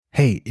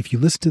Hey, if you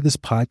listen to this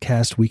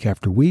podcast week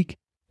after week,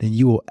 then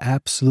you will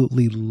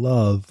absolutely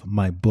love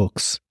my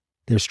books.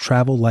 There's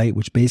Travel Light,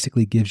 which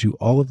basically gives you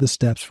all of the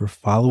steps for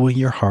following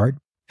your heart.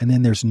 And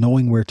then there's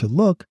Knowing Where to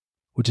Look,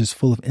 which is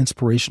full of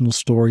inspirational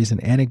stories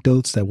and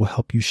anecdotes that will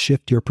help you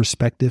shift your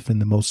perspective in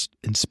the most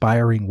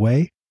inspiring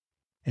way.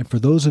 And for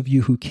those of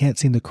you who can't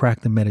seem to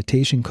crack the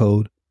meditation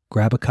code,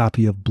 grab a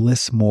copy of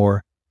Bliss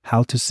More,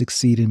 How to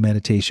Succeed in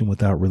Meditation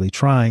Without Really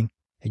Trying,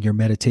 and your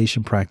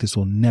meditation practice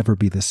will never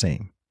be the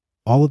same.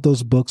 All of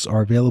those books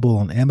are available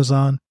on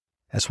Amazon,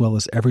 as well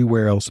as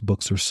everywhere else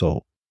books are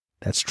sold.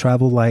 That's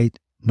Travel Light,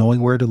 Knowing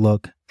Where to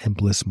Look, and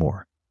Bliss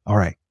More. All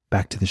right,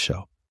 back to the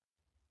show.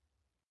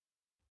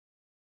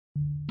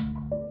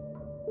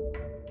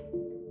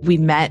 We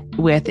met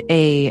with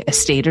a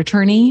estate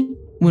attorney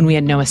when we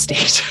had no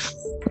estate.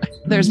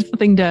 There's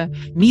nothing to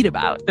meet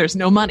about. There's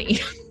no money.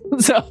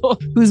 So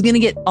who's going to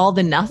get all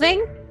the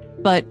nothing?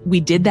 But we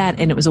did that.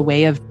 And it was a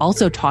way of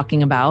also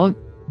talking about,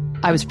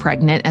 I was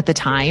pregnant at the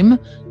time.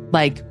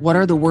 Like, what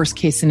are the worst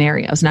case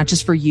scenarios? Not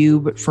just for you,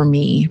 but for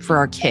me, for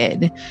our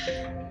kid.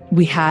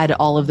 We had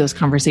all of those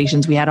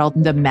conversations. We had all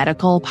the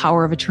medical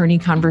power of attorney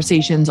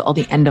conversations, all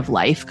the end of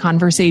life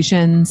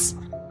conversations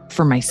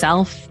for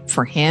myself,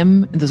 for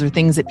him. Those are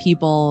things that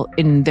people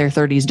in their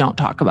 30s don't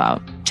talk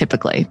about.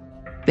 Typically,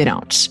 they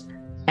don't.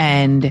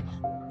 And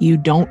you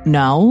don't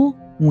know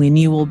when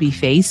you will be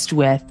faced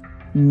with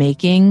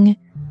making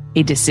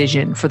a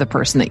decision for the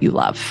person that you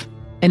love.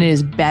 And it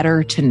is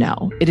better to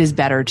know. It is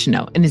better to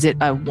know. And is it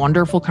a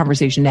wonderful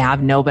conversation to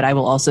have? No, but I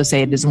will also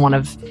say it is one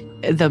of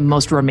the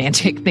most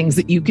romantic things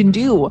that you can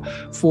do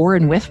for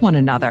and with one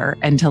another,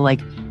 and to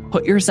like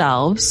put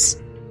yourselves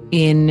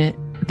in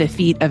the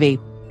feet of a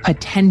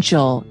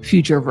potential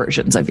future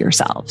versions of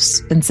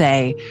yourselves and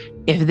say,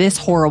 if this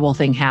horrible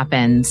thing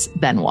happens,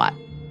 then what?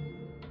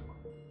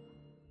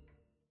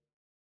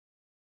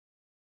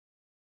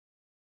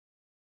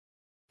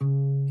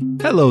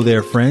 Hello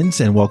there, friends,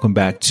 and welcome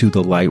back to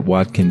the Light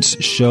Watkins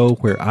Show,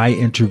 where I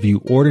interview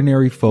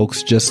ordinary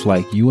folks just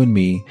like you and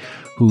me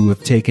who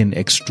have taken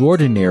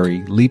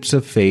extraordinary leaps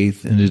of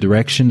faith in the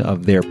direction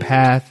of their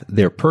path,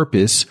 their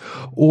purpose,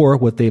 or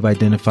what they've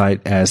identified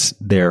as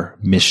their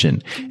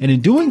mission. And in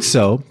doing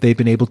so, they've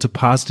been able to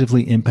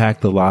positively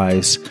impact the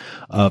lives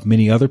of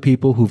many other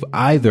people who've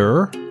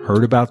either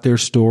heard about their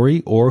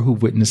story or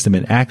who've witnessed them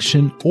in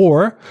action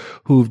or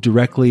who've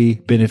directly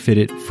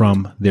benefited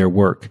from their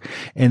work.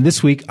 And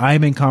this week,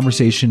 I'm in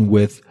conversation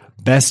with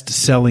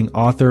best-selling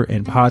author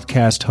and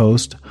podcast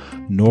host,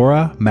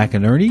 Nora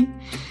McInerny.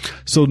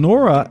 So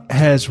Nora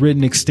has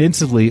written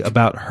extensively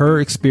about her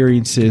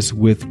experiences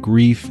with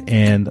grief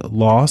and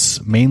loss,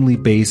 mainly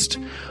based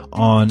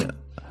on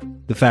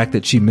the fact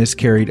that she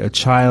miscarried a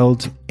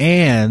child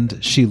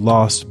and she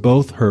lost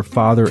both her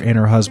father and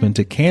her husband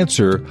to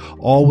cancer,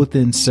 all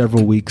within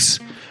several weeks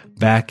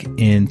back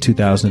in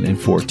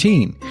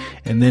 2014.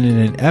 And then in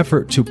an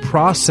effort to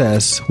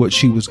process what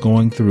she was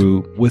going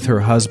through with her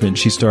husband,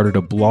 she started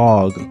a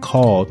blog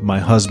called My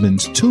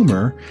Husband's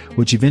Tumor,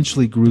 which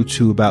eventually grew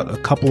to about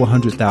a couple of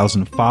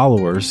 100,000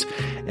 followers.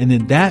 And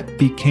then that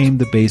became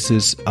the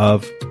basis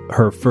of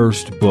her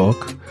first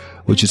book,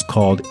 which is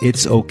called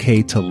It's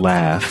Okay to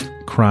Laugh.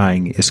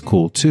 Crying is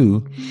Cool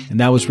Too. And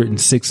that was written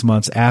 6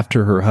 months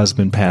after her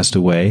husband passed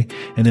away.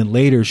 And then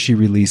later she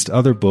released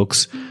other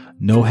books,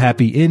 No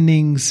Happy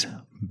Endings,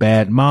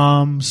 Bad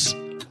Moms,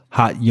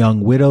 Hot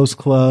Young Widows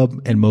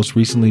Club, and most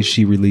recently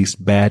she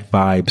released Bad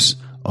Vibes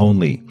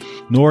Only.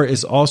 Nora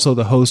is also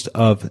the host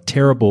of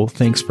Terrible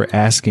Thanks for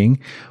Asking,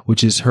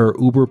 which is her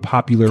uber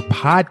popular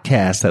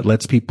podcast that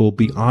lets people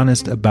be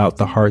honest about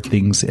the hard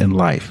things in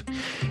life.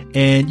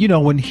 And, you know,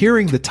 when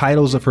hearing the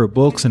titles of her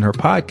books and her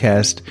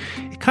podcast,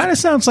 it kind of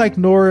sounds like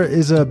Nora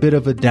is a bit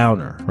of a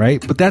downer,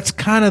 right? But that's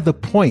kind of the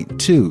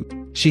point too.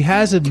 She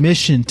has a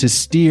mission to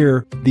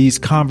steer these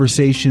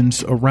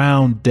conversations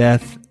around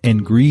death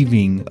and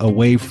grieving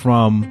away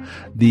from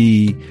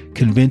the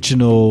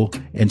conventional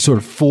and sort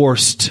of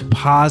forced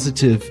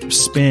positive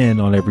spin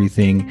on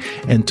everything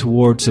and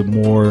towards a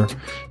more,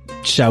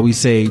 shall we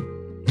say,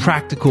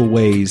 practical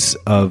ways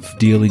of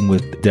dealing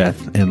with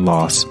death and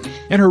loss.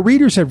 And her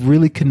readers have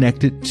really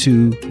connected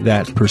to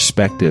that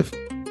perspective.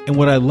 And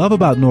what I love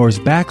about Nora's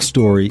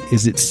backstory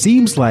is it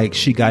seems like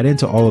she got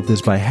into all of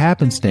this by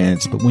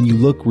happenstance, but when you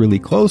look really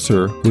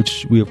closer,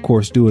 which we of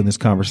course do in this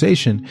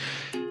conversation,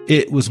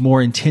 it was more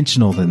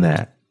intentional than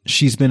that.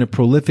 She's been a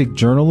prolific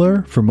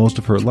journaler for most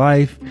of her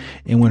life,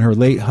 and when her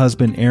late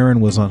husband Aaron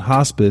was on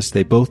hospice,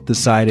 they both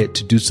decided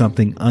to do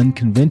something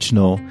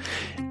unconventional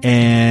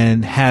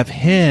and have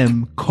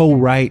him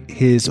co-write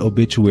his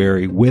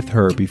obituary with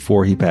her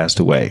before he passed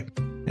away.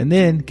 And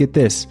then, get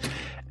this,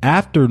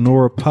 after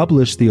Nora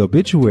published the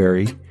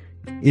obituary,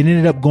 it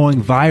ended up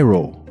going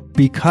viral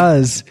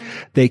because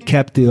they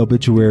kept the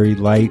obituary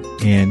light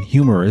and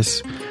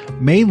humorous,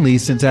 mainly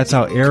since that's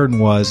how Aaron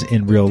was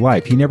in real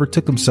life. He never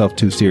took himself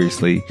too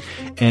seriously,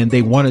 and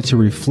they wanted to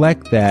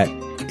reflect that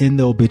in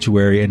the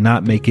obituary and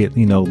not make it,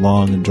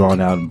 long and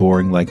drawn out and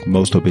boring like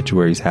most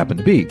obituaries happen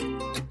to be.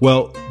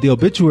 Well, the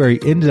obituary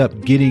ended up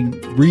getting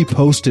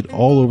reposted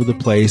all over the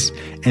place,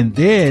 and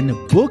then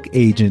book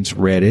agents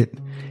read it,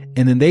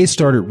 and then they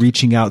started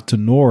reaching out to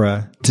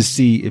Nora to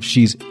see if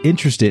she's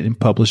interested in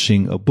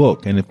publishing a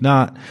book. And if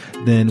not,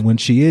 then when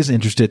she is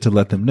interested, to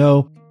let them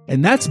know.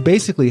 And that's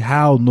basically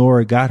how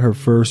Nora got her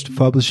first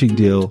publishing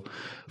deal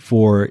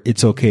for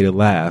It's Okay to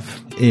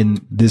Laugh,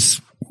 in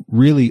this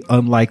really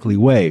unlikely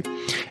way.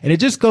 And it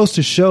just goes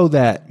to show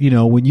that,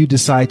 when you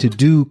decide to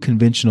do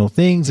conventional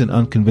things in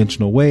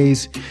unconventional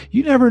ways,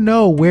 you never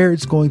know where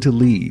it's going to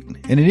lead.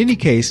 And in any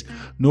case,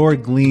 Nora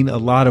gleaned a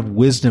lot of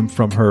wisdom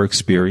from her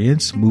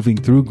experience, moving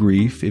through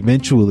grief,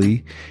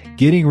 eventually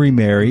getting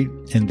remarried,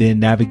 and then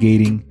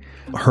navigating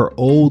her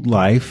old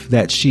life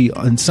that she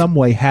in some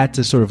way had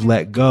to sort of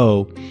let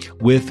go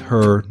with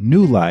her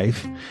new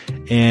life,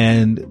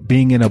 and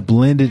being in a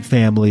blended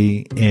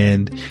family.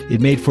 And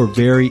it made for a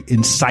very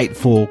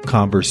insightful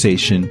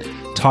conversation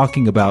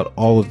talking about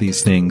all of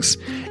these things,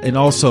 and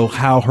also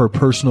how her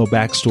personal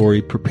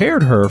backstory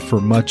prepared her for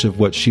much of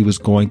what she was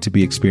going to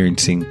be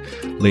experiencing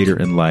later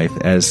in life,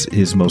 as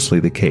is mostly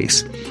the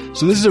case.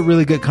 So this is a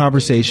really good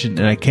conversation,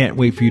 and I can't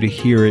wait for you to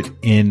hear it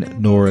in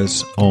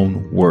Nora's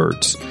own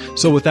words.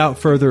 So without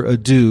further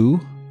ado,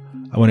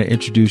 I want to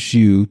introduce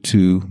you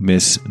to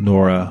Miss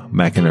Nora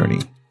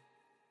McInerny.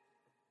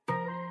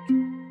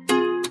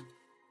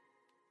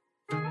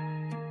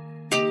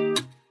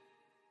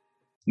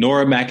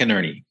 Nora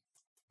McInerny,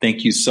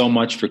 thank you so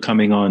much for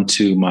coming on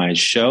to my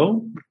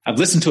show. I've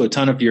listened to a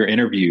ton of your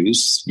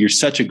interviews. You're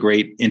such a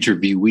great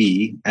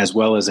interviewee as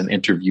well as an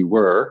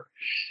interviewer.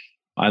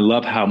 I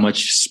love how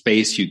much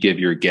space you give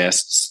your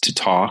guests to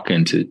talk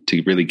and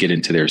to really get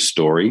into their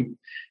story.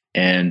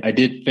 And I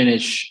did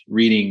finish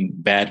reading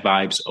Bad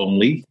Vibes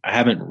Only. I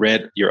haven't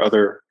read your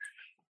other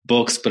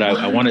books, but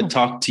I want to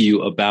talk to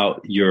you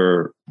about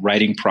your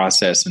writing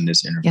process in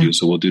this interview. Yeah.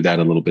 So we'll do that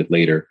a little bit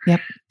later. Yep.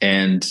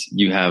 And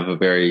you have a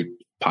very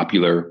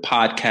popular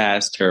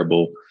podcast,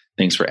 Terrible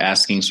Things for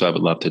Asking. So I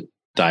would love to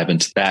dive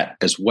into that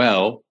as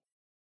well.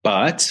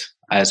 But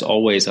as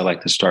always, I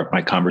like to start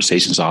my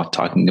conversations off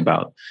talking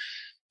about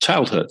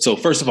childhood. So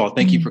first of all,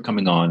 thank you for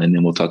coming on, and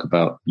then we'll talk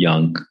about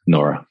young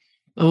Nora.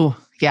 Oh,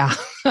 yeah.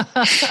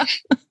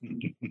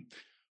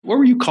 What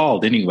were you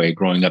called anyway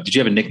growing up? Did you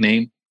have a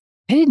nickname?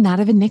 I did not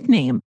have a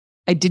nickname.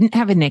 I didn't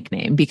have a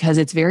nickname because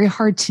it's very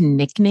hard to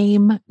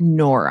nickname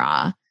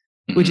Nora,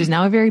 which is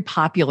now a very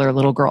popular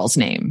little girl's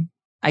name.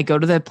 I go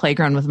to the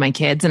playground with my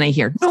kids and I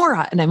hear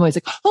Nora, and I'm always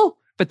like, oh,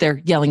 but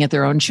they're yelling at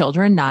their own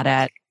children, not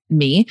at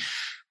me.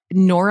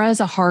 Nora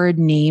is a hard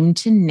name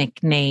to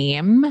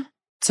nickname.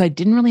 So I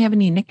didn't really have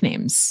any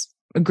nicknames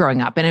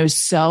growing up. And I was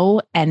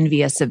so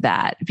envious of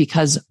that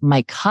because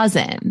my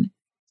cousin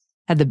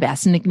had the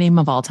best nickname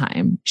of all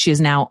time. She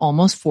is now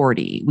almost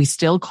 40. We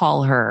still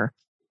call her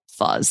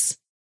Fuzz.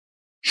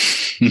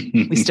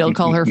 We still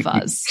call her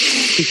Fuzz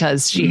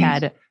because she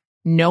had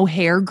no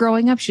hair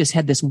growing up. She just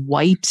had this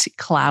white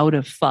cloud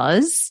of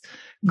fuzz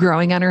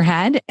growing on her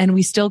head. And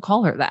we still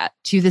call her that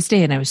to this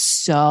day. And I was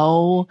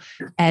so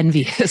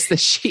envious that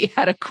she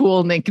had a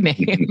cool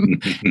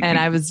nickname and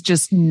I was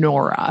just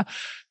Nora.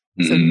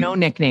 So no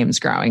nicknames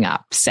growing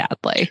up,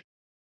 sadly.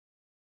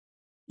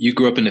 You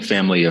grew up in a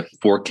family of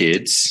 4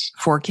 kids.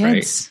 4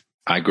 kids.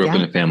 Right? I grew up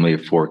in a family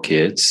of 4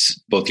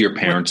 kids. Both your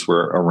parents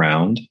were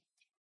around.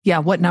 Yeah.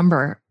 What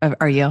number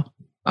are you?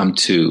 I'm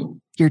 2.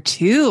 You're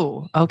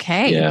 2.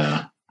 Okay.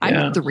 Yeah.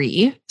 I'm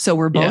 3. So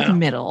we're both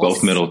middles.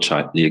 Both middle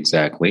child.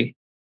 Exactly.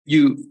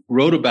 You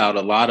wrote about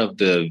a lot of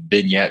the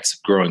vignettes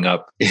growing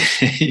up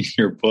in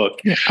your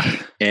book. Yeah.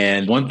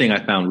 And one thing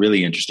I found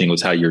really interesting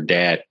was how your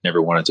dad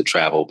never wanted to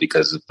travel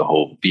because of the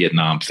whole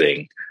Vietnam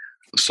thing.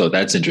 So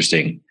that's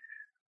interesting.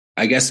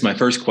 I guess my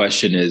first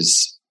question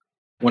is,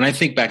 when I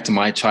think back to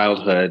my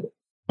childhood,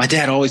 my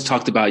dad always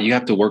talked about you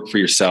have to work for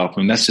yourself. I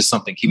mean, that's just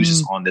something he was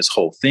just on this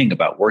whole thing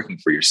about working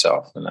for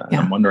yourself. And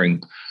I'm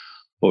wondering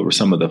what were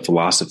some of the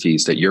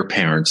philosophies that your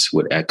parents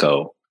would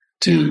echo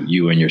to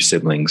you and your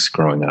siblings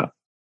growing up?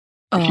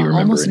 If you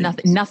remember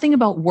almost nothing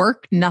about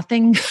work,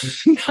 nothing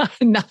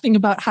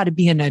about how to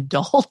be an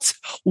adult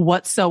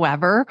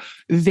whatsoever.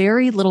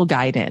 Very little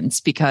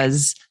guidance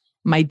because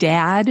my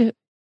dad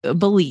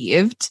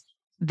believed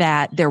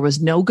that there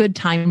was no good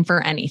time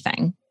for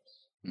anything.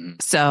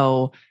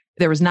 So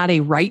there was not a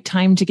right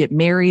time to get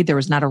married. There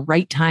was not a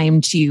right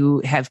time to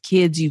have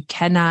kids. You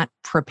cannot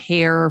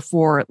prepare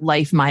for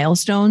life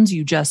milestones.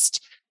 You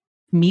just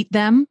meet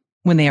them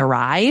when they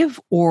arrive,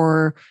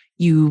 or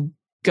you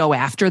go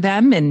after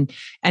them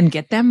and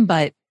get them.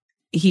 But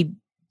he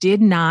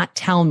did not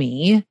tell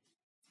me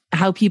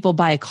how people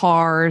buy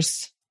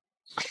cars,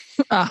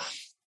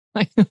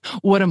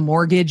 what a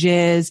mortgage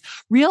is,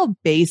 real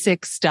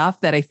basic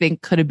stuff that I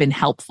think could have been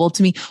helpful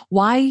to me.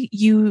 Why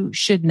you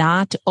should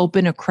not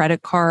open a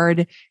credit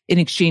card in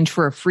exchange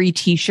for a free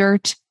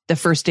t-shirt the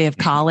first day of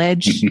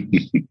college,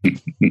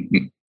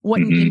 what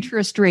an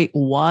interest rate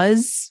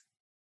was,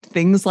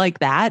 things like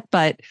that.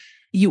 But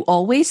you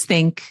always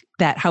think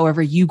that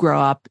however you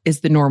grow up is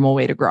the normal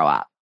way to grow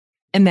up.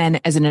 And then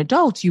as an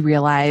adult, you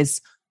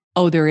realize,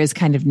 oh, there is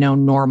kind of no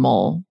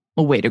normal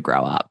a way to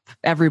grow up.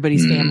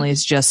 Everybody's family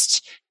is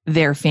just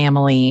their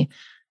family.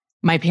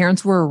 My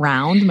parents were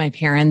around. My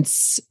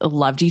parents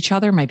loved each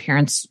other. My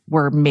parents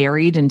were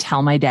married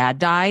until my dad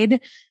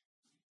died.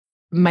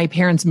 My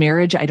parents'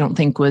 marriage, I don't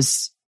think,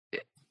 was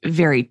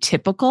very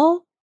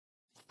typical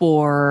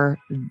for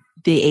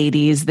the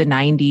 80s, the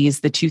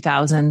 90s, the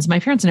 2000s. My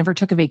parents never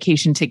took a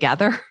vacation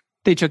together.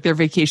 They took their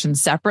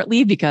vacations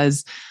separately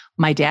because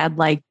my dad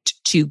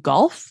liked to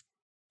golf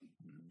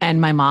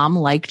and my mom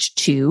liked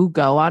to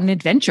go on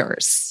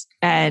adventures.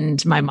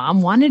 And my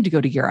mom wanted to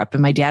go to Europe,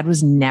 and my dad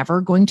was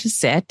never going to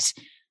sit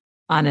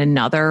on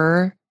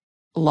another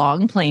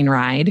long plane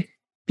ride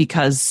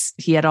because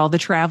he had all the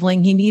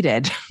traveling he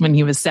needed when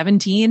he was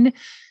 17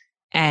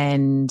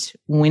 and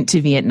went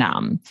to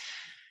Vietnam.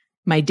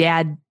 My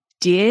dad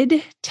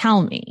did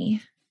tell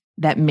me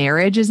that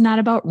marriage is not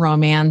about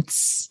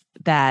romance,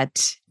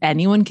 that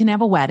anyone can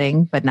have a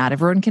wedding, but not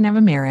everyone can have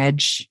a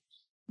marriage,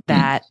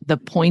 that the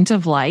point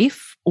of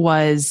life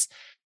was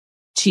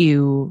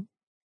to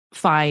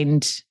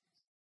find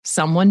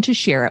someone to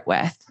share it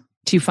with,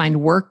 to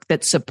find work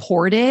that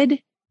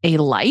supported a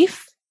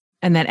life,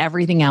 and that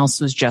everything else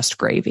was just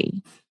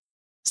gravy.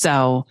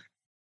 So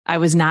I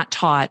was not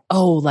taught,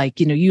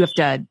 you have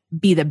to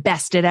be the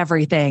best at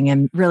everything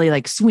and really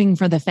like swing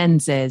for the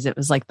fences. It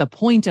was like the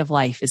point of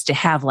life is to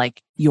have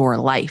like your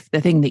life,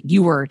 the thing that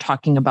you were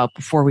talking about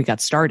before we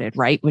got started,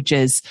 right? Which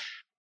is,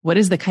 what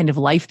is the kind of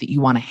life that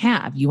you want to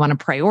have? You want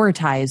to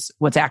prioritize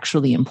what's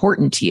actually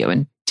important to you.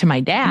 And to my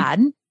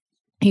dad,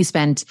 he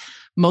spent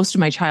most of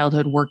my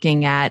childhood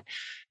working at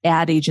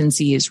ad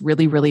agencies,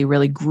 really, really,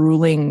 really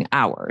grueling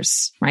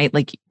hours, right?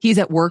 Like he's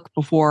at work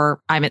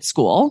before I'm at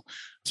school.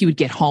 He would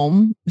get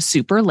home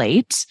super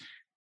late.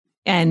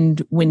 And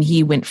when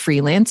he went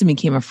freelance and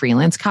became a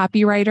freelance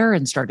copywriter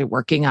and started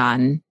working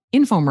on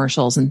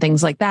infomercials and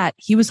things like that,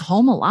 he was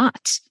home a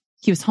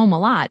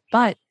lot.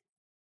 But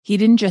he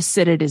didn't just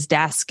sit at his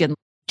desk and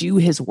do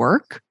his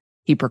work.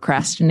 He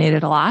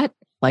procrastinated a lot,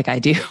 like I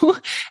do.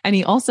 And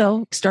he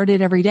also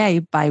started every day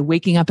by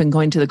waking up and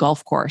going to the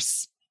golf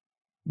course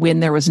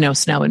when there was no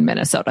snow in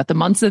Minnesota. The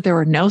months that there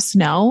were no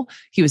snow,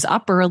 he was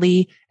up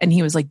early and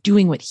he was like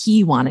doing what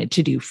he wanted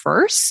to do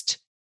first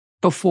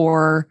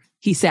before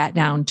he sat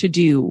down to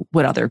do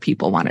what other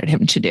people wanted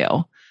him to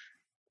do.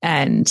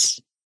 And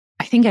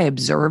I think I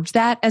observed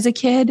that as a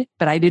kid,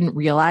 but I didn't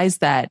realize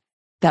that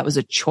that was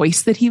a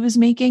choice that he was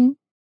making.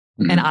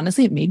 And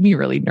honestly, it made me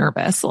really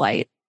nervous.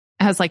 Like,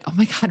 I was like, oh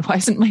my God, why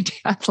isn't my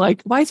dad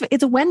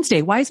it's a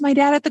Wednesday. Why is my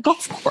dad at the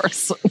golf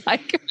course?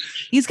 Like,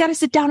 he's got to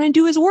sit down and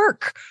do his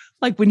work.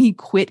 Like when he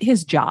quit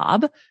his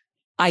job,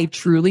 I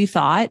truly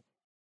thought,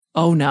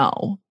 oh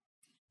no,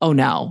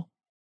 now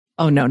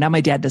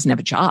my dad doesn't have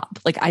a job.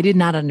 Like I did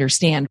not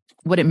understand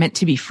what it meant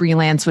to be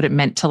freelance, what it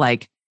meant to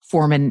like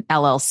form an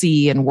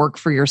LLC and work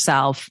for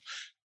yourself.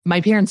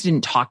 My parents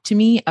didn't talk to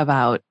me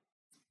about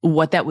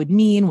what that would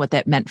mean, what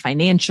that meant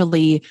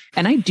financially.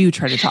 And I do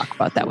try to talk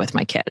about that with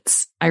my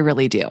kids. I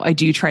really do. I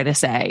do try to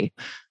say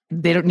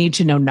they don't need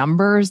to know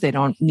numbers. They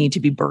don't need to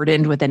be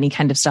burdened with any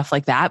kind of stuff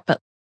like that.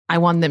 But I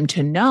want them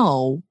to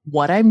know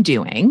what I'm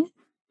doing,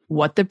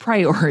 what the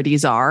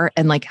priorities are,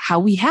 and like how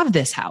we have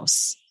this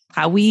house,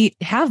 how we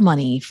have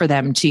money for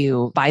them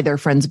to buy their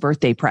friends'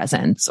 birthday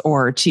presents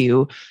or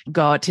to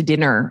go out to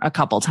dinner a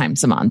couple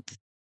times a month.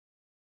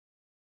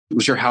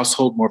 Was your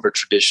household more of a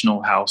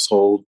traditional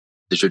household?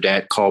 Did your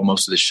dad call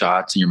most of the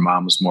shots and your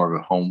mom was more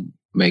of a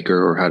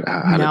homemaker, or how did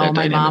that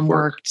dynamic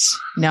work?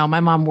 No,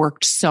 my mom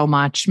worked so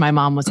much. My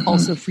mom was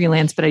also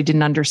freelance, but I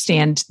didn't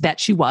understand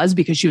that she was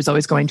because she was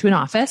always going to an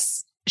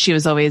office. She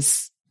was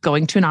always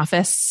going to an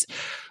office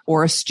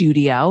or a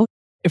studio.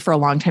 For a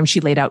long time, she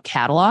laid out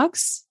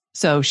catalogs.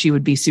 So she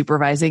would be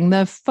supervising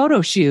the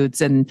photo shoots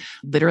and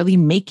literally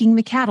making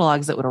the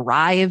catalogs that would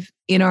arrive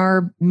in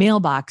our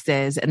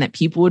mailboxes and that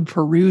people would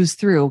peruse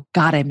through.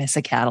 God, I miss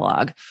a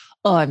catalog.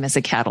 Oh, I miss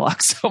a catalog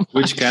so much.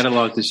 Which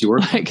catalog did she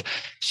work on?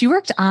 She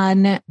worked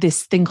on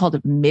this thing called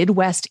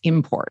Midwest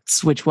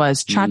Imports, which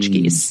was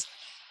tchotchkes.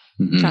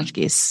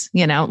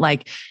 Tchotchkes,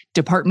 like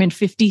Department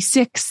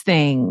 56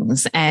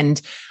 things and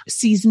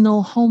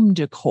seasonal home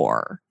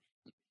decor.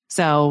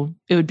 So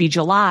it would be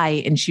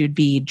July and she would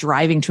be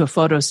driving to a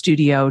photo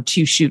studio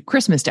to shoot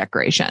Christmas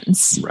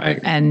decorations. Right.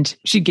 And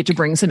she'd get to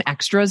bring some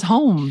extras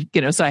home.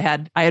 So I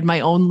had my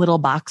own little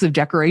box of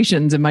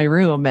decorations in my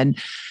room, and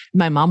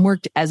my mom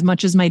worked as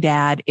much as my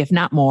dad, if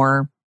not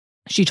more.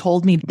 She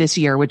told me this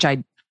year, which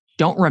I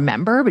don't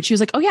remember, but she was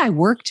like, oh yeah, I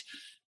worked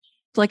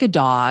like a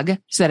dog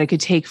so that I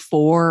could take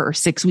 4 or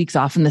 6 weeks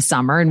off in the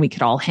summer and we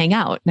could all hang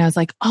out. And I was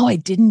like, oh, I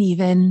didn't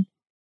even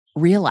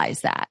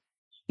realize that.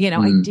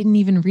 I didn't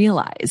even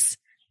realize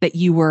that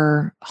you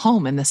were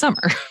home in the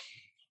summer.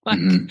 I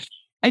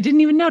didn't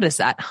even notice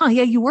that.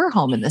 Yeah, you were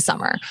home in the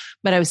summer,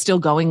 but I was still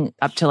going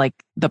up to like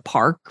the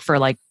park for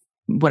like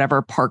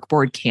whatever park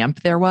board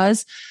camp there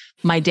was.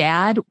 My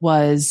dad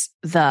was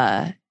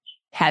the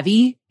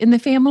heavy in the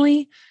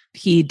family.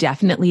 He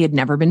definitely had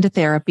never been to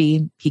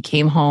therapy. He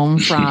came home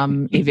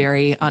from a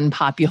very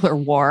unpopular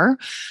war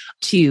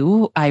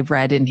to, I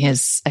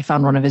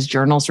found one of his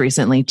journals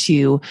recently,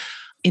 to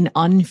an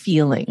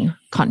unfeeling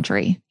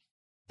country.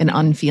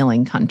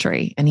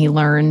 And he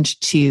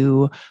learned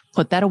to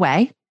put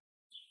away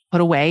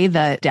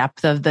the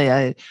depth of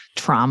the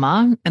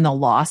trauma and the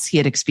loss he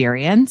had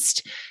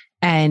experienced.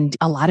 And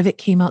a lot of it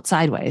came out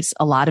sideways.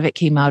 A lot of it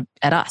came out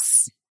at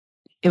us.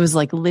 It was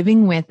like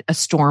living with a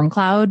storm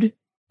cloud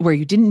where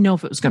you didn't know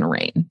if it was going to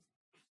rain.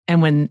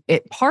 And when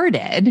it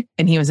parted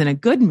and he was in a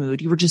good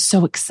mood, you were just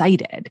so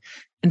excited.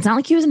 And it's not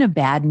like he was in a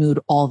bad mood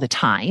all the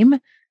time,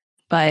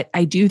 but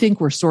I do think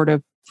we're sort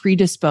of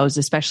predisposed,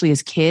 especially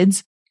as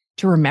kids,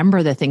 to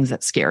remember the things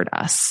that scared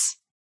us.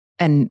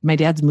 And my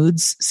dad's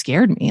moods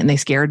scared me, and they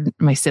scared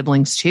my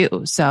siblings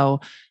too. So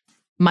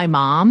my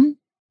mom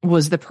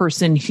was the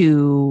person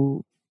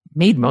who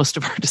made most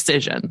of our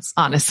decisions,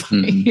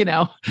 honestly.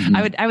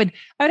 Mm-hmm. I would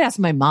ask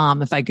my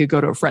mom if I could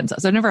go to a friend's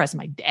house. I never asked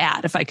my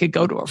dad if I could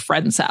go to a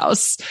friend's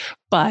house,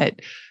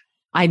 but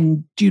I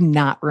do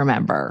not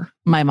remember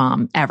my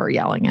mom ever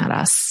yelling at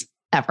us,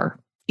 ever.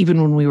 Even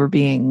when we were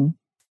being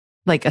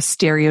like a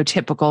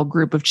stereotypical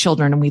group of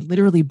children and we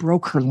literally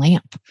broke her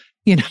lamp,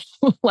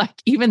 like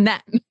even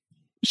then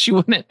she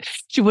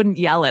wouldn't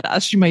yell at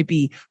us. She might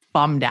be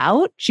bummed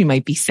out. She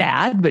might be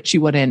sad, but she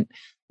wouldn't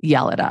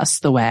yell at us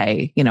the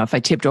way, if I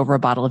tipped over a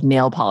bottle of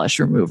nail polish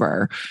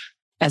remover,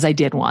 as I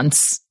did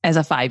once as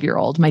a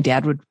 5-year-old, my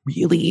dad would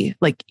really,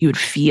 you would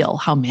feel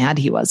how mad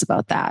he was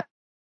about that.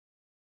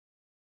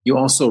 You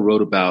also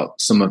wrote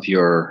about some of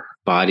your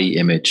body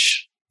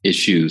image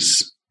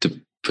issues, to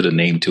put a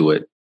name to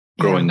it.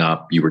 Growing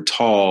up, you were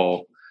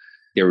tall.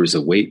 There was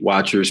a Weight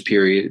Watchers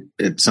period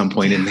at some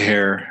point in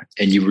there,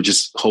 and you were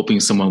just hoping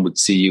someone would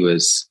see you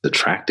as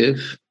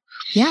attractive.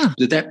 Yeah.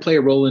 Did that play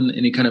a role in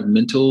any kind of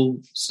mental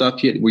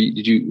stuff yet? Were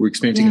you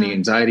experiencing any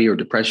anxiety or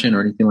depression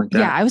or anything like that?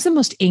 Yeah, I was the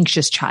most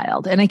anxious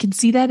child. And I can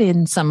see that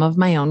in some of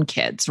my own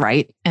kids,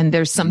 right? And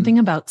there's something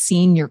about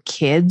seeing your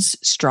kids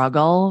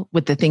struggle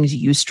with the things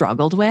you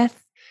struggled with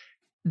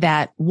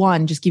that,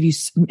 one, just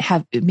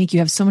make you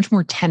have so much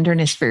more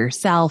tenderness for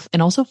yourself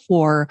and also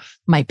for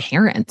my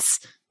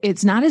parents.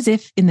 It's not as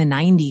if in the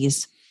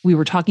 90s we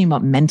were talking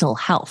about mental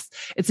health.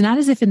 It's not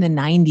as if in the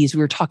 90s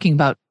we were talking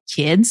about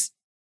kids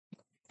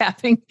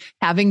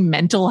having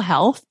mental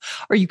health.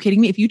 Are you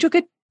kidding me? If you took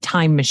a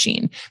time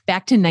machine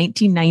back to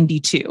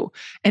 1992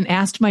 and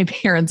asked my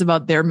parents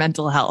about their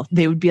mental health,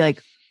 they would be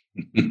like,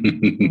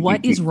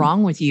 what is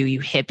wrong with you, you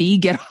hippie?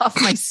 Get off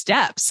my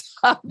steps.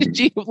 How did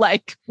you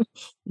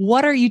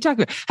what are you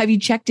talking about? Have you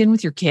checked in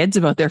with your kids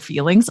about their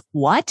feelings?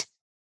 What?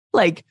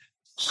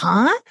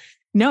 Huh?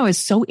 No, I was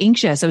so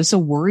anxious. I was so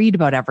worried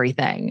about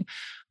everything.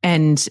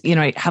 And,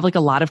 I have a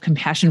lot of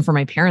compassion for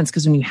my parents,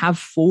 because when you have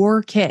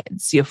 4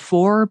 kids, you have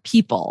 4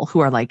 people who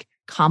are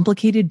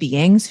complicated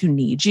beings who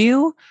need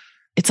you.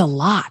 It's a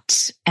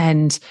lot.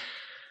 And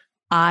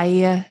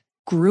I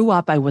grew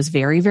up, I was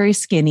very, very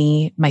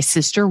skinny. My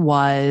sister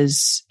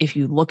was, if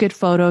you look at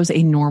photos,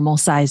 a normal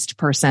sized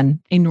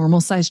person, a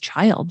normal sized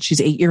child. She's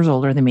 8 years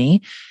older than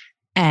me.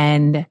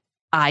 And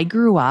I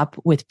grew up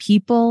with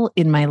people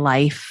in my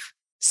life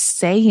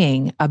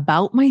saying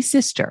about my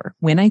sister,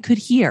 when I could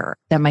hear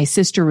that my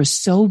sister was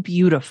so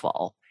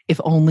beautiful, if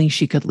only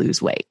she could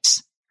lose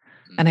weight.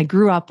 And I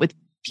grew up with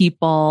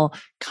people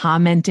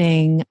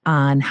commenting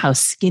on how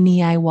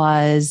skinny I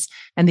was.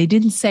 And they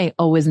didn't say,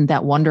 oh, isn't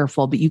that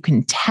wonderful? But you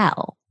can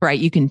tell, right?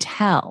 You can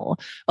tell,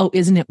 oh,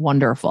 isn't it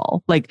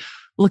wonderful?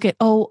 Look at,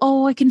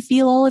 oh, I can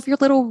feel all of your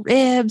little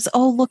ribs.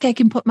 Oh, look, I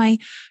can put my,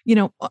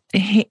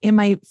 in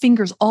my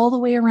fingers all the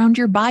way around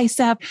your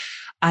bicep.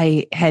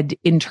 I had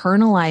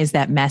internalized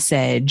that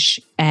message.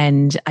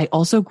 And I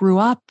also grew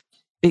up,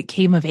 it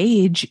came of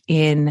age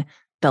in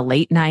the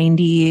late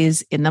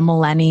 90s, in the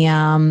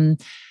millennium,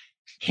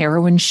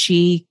 heroin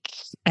chic,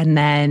 and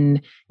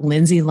then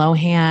Lindsay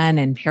Lohan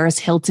and Paris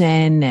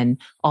Hilton and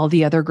all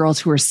the other girls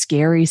who were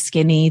scary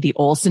skinny, the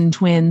Olsen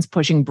twins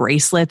pushing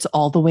bracelets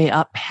all the way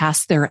up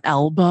past their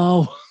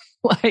elbow.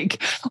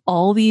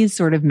 All these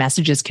sort of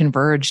messages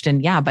converged.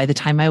 And yeah, by the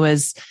time I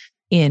was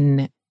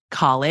in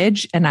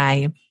college and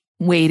I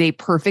weighed a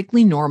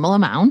perfectly normal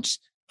amount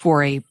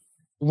for a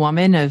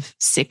woman of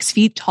 6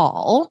 feet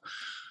tall,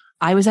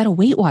 I was at a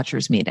Weight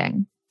Watchers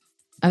meeting.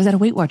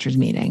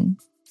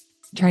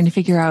 Trying to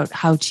figure out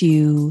how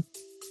to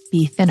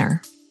be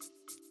thinner.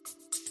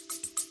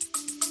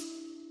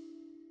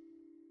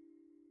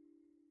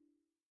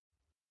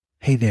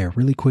 Hey there,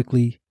 really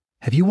quickly.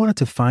 Have you wanted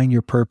to find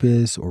your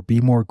purpose or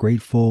be more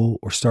grateful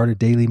or start a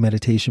daily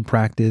meditation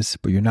practice,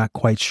 but you're not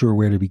quite sure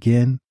where to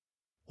begin?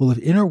 Well, if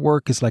inner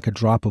work is like a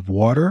drop of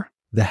water,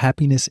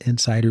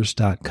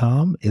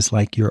 thehappinessinsiders.com is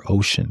like your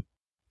ocean.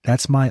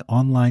 That's my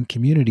online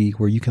community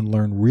where you can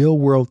learn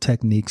real-world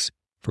techniques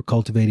for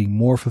cultivating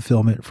more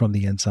fulfillment from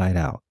the inside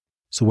out.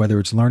 So whether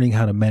it's learning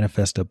how to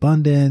manifest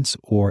abundance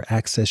or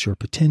access your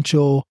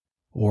potential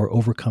or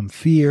overcome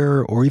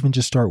fear or even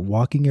just start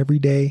walking every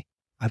day,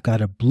 I've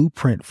got a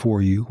blueprint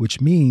for you,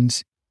 which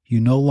means you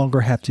no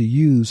longer have to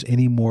use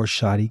any more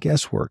shoddy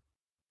guesswork.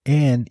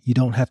 And you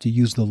don't have to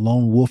use the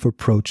lone wolf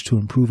approach to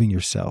improving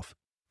yourself.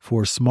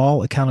 For a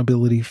small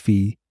accountability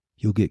fee,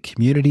 you'll get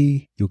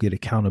community, you'll get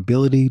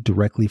accountability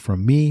directly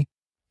from me,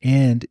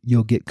 and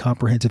you'll get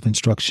comprehensive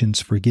instructions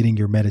for getting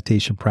your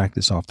meditation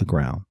practice off the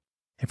ground.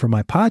 And for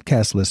my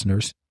podcast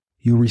listeners,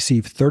 you'll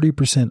receive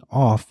 30%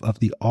 off of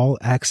the all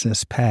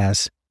access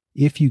pass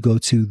if you go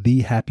to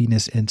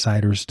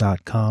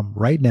thehappinessinsiders.com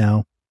right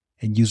now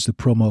and use the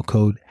promo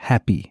code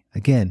HAPPY.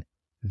 Again,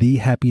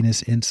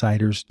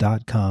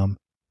 thehappinessinsiders.com.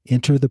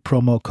 Enter the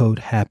promo code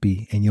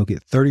HAPPY and you'll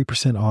get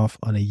 30% off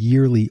on a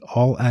yearly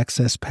all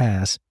access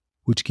pass,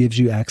 which gives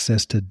you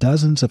access to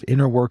dozens of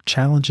inner work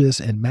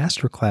challenges and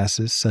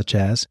masterclasses, such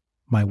as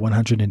my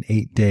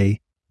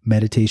 108-day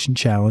meditation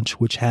challenge,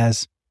 which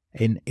has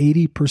an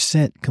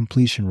 80%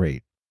 completion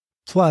rate.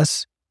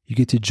 Plus, you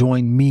get to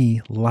join me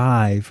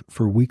live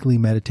for weekly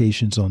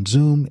meditations on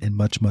Zoom and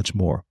much, much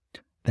more.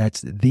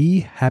 That's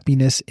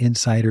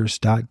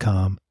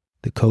thehappinessinsiders.com.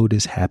 The code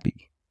is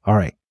HAPPY. All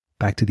right,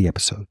 back to the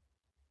episode.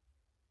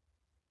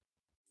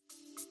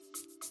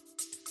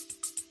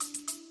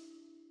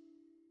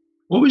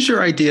 What was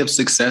your idea of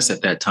success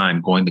at that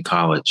time, going to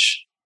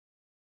college?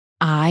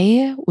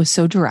 I was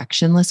so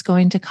directionless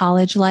going to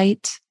college,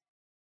 Light.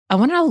 I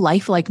wanted a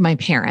life like my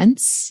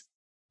parents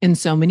in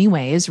so many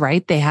ways,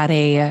 right? They had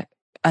a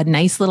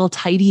nice little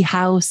tidy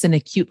house in a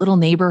cute little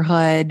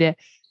neighborhood.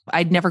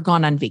 I'd never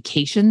gone on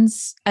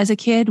vacations as a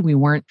kid. We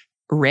weren't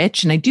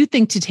rich. And I do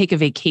think to take a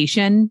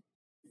vacation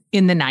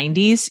in the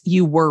 90s,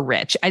 you were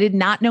rich. I did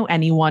not know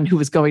anyone who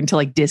was going to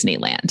like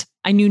Disneyland.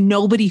 I knew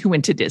nobody who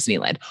went to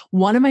Disneyland.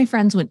 One of my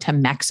friends went to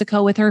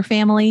Mexico with her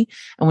family.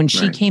 And when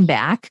she came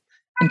back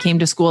and came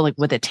to school like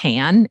with a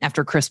tan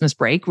after Christmas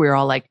break, we were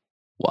all like,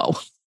 whoa,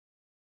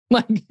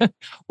 like,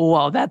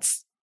 whoa, that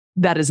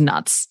is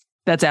nuts.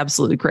 That's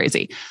absolutely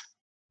crazy.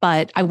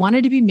 But I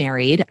wanted to be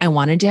married. I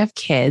wanted to have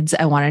kids.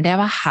 I wanted to have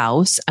a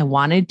house. I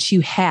wanted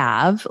to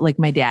have, like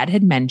my dad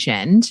had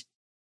mentioned,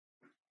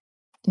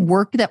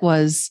 work that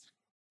was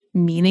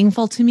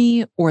meaningful to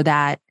me or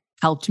that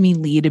helped me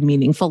lead a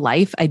meaningful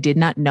life. I did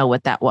not know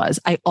what that was.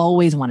 I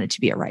always wanted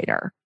to be a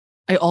writer.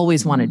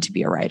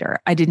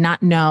 I did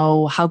not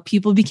know how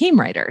people became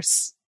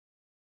writers.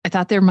 I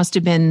thought there must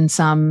have been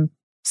some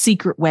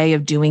secret way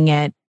of doing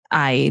it.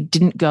 I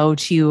didn't go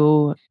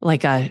to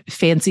like a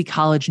fancy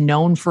college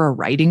known for a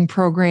writing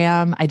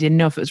program. I didn't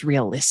know if it was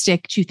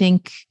realistic to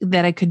think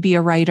that I could be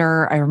a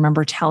writer. I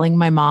remember telling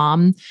my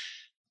mom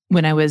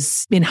when I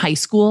was in high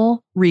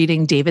school,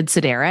 reading David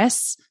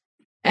Sedaris,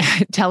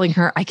 telling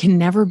her I can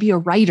never be a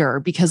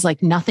writer because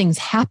like nothing's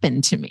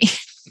happened to me.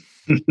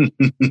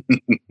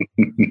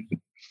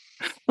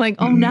 Like,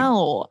 oh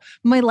no,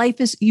 my life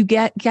is,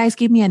 guys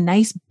gave me a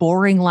nice,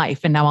 boring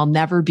life and now I'll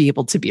never be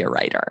able to be a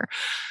writer.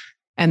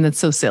 And that's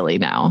so silly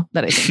now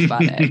that I think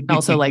about it. And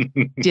also like,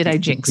 did I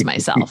jinx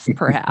myself?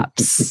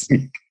 Perhaps.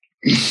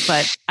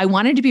 But I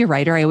wanted to be a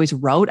writer. I always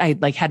wrote. I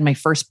like had my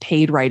first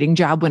paid writing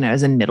job when I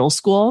was in middle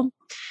school.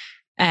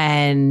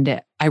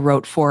 And I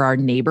wrote for our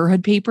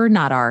neighborhood paper,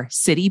 not our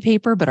city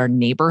paper, but our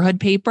neighborhood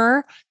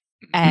paper.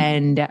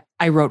 And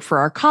I wrote for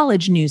our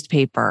college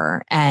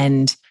newspaper.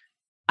 And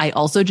I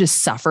also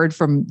just suffered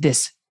from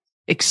this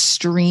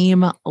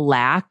extreme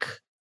lack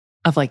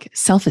of like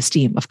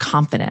self-esteem, of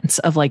confidence,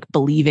 of like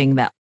believing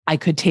that I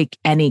could take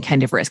any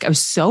kind of risk. I was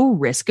so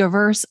risk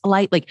averse.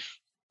 Like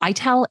I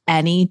tell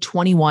any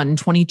 21,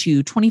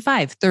 22,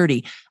 25,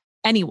 30,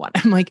 anyone,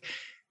 I'm like,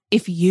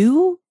 if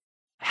you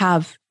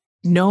have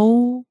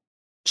no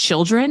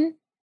children,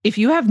 if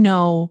you have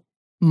no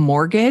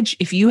mortgage,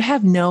 if you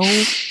have no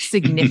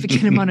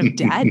significant amount of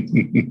debt,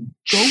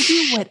 go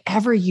do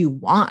whatever you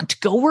want.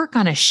 Go work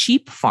on a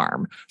sheep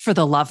farm for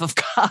the love of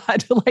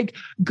God. Like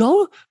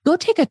go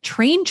take a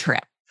train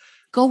trip.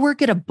 Go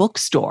work at a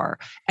bookstore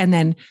and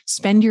then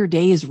spend your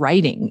days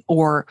writing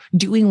or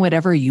doing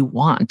whatever you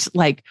want.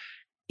 Like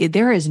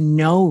there is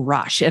no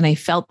rush. And I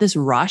felt this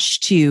rush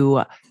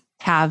to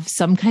have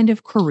some kind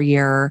of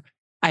career.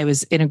 I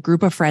was in a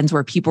group of friends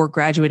where people were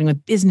graduating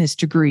with business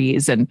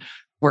degrees and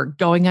were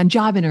going on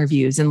job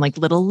interviews in like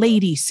little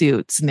lady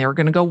suits. And they were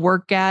going to go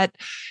work at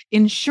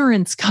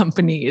insurance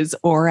companies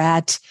or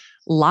at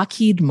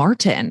Lockheed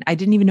Martin. I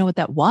didn't even know what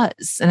that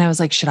was. And I was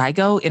like, should I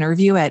go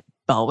interview at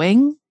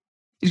Boeing?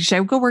 Should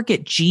I go work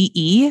at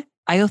GE?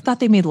 I thought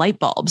they made light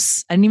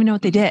bulbs. I didn't even know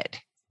what they did.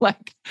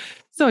 Like,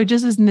 so I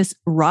just was in this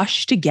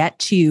rush to get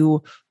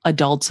to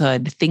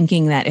adulthood,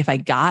 thinking that if I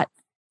got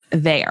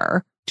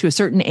there to a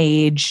certain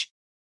age,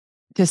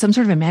 to some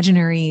sort of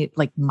imaginary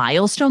like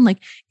milestone, like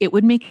it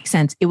would make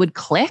sense. It would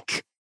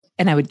click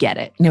and I would get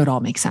it and it would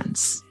all make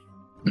sense.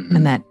 Mm-hmm.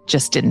 And that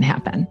just didn't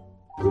happen.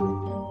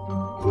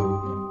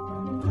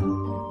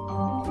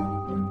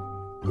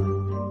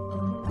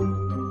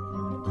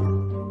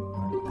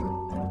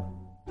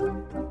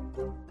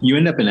 You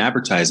end up in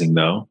advertising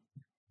though,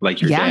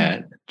 like your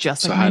dad.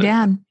 Just like my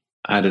dad.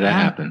 How did that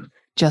happen?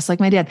 Just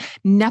like my dad.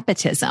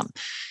 Nepotism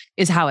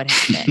is how it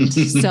happened.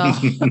 So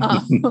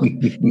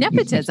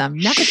nepotism,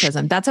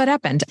 that's what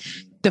happened.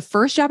 The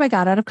first job I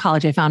got out of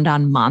college, I found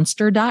on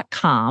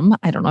monster.com.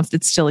 I don't know if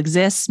it still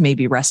exists,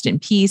 maybe rest in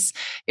peace.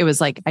 It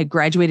was like, I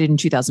graduated in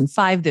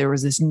 2005. There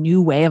was this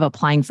new way of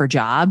applying for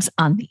jobs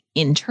on the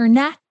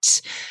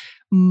internet.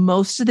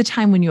 Most of the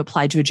time when you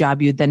applied to a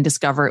job, you'd then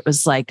discover it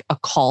was like a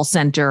call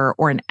center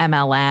or an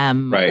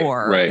MLM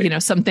or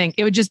something.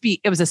 It would just be,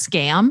 it was a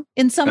scam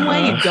in some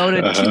way. You'd go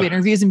to 2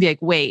 interviews and be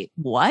like, wait,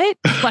 what?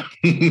 Like,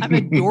 I'm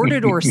a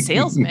door-to-door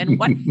salesman.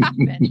 What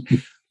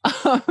happened?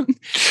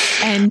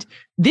 And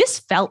this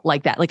felt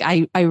like that. Like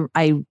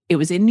it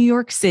was in New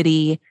York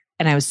City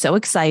and I was so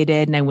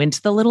excited and I went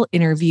to the little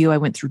interview. I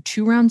went through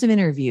 2 rounds of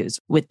interviews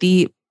with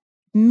the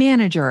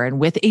manager and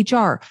with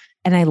HR.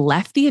 And I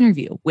left the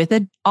interview with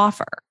an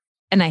offer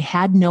and I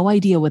had no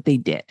idea what they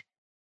did.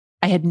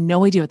 I had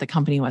no idea what the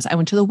company was. I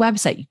went to the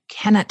website. You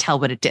cannot tell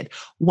what it did.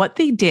 What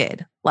they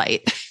did,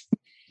 like,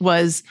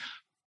 was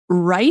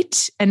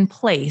write and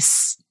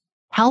place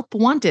help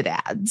wanted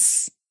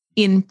ads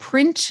in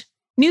print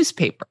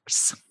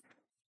newspapers.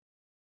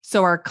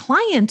 So our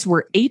clients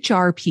were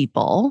HR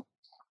people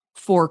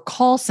for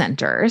call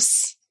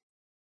centers.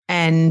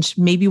 And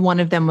maybe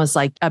one of them was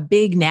like a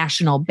big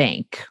national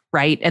bank,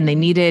 right? And they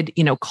needed,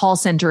 call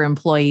center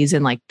employees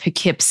in like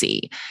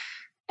Poughkeepsie.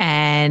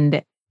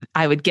 And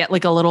I would get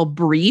like a little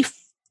brief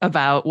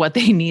about what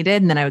they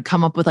needed. And then I would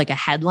come up with like a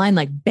headline,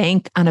 like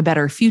bank on a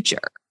better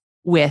future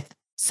with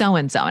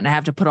so-and-so. And I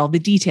have to put all the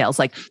details,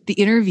 like the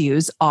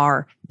interviews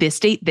are this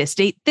date, this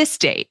date, this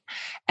date.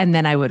 And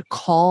then I would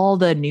call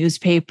the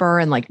newspaper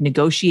and like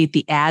negotiate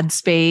the ad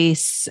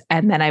space.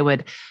 And then I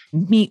would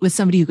meet with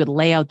somebody who could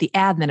lay out the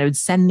ad. And then I would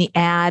send the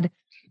ad.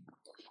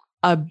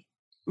 A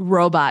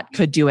robot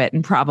could do it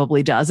and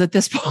probably does at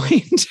this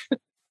point.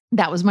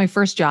 That was my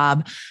first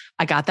job.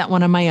 I got that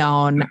one on my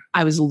own.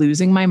 I was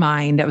losing my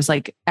mind. I was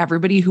like,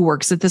 everybody who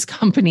works at this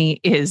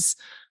company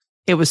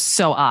it was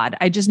so odd.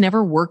 I just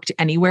never worked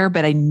anywhere,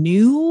 but I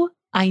knew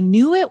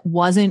it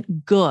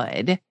wasn't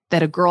good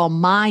that a girl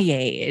my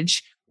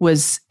age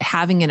was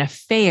having an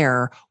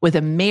affair with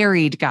a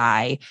married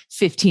guy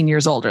 15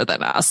 years older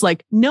than us.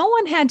 Like, no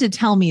one had to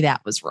tell me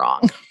that was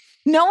wrong.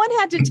 No one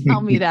had to tell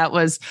me that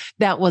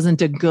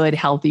wasn't a good,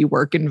 healthy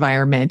work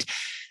environment.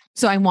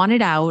 So I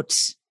wanted out.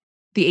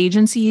 The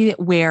agency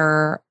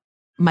where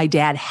my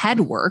dad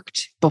had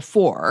worked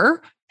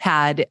before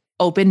had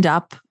opened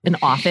up an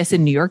office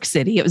in New York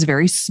City. It was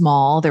very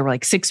small. There were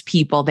like 6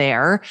 people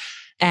there.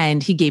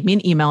 And he gave me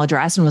an email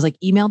address and was like,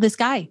 email this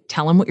guy,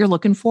 tell him what you're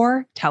looking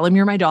for. Tell him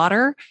you're my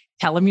daughter.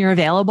 Tell him you're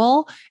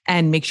available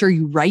and make sure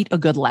you write a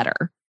good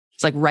letter.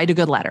 It's like, write a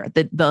good letter.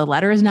 The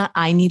letter is not,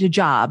 I need a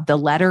job. The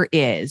letter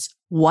is,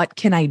 what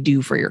can I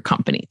do for your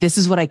company? This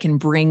is what I can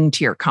bring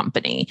to your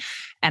company.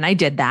 And I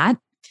did that.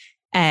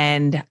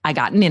 And I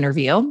got an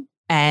interview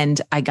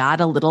and I got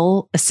a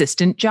little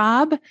assistant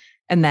job.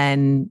 And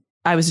then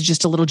I was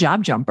just a little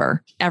job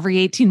jumper. Every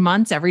 18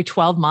 months, every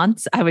 12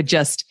 months, I would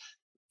just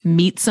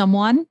meet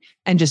someone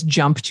and just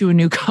jump to a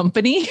new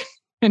company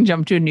and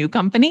jump to a new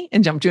company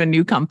and jump to a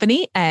new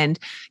company and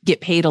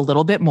get paid a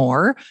little bit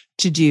more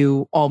to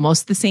do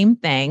almost the same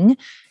thing.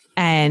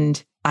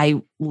 And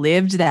I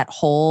lived that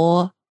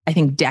whole, I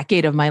think,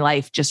 decade of my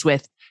life just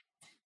with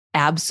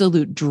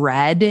absolute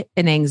dread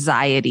and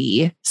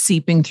anxiety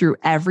seeping through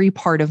every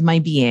part of my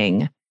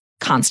being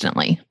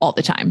constantly, all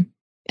the time,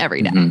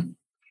 every day. Mm-hmm.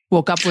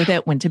 Woke up with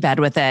it, went to bed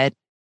with it.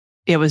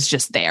 It was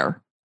just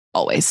there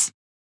always.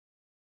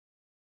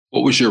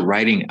 What was your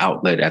writing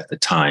outlet at the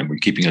time? Were you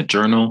keeping a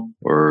journal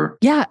or?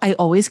 Yeah, I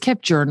always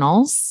kept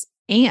journals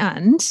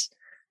and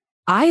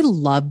I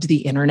loved the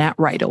internet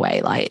right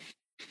away. Like,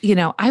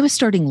 I was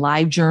starting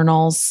live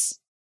journals.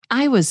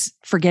 I was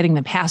forgetting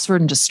the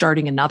password and just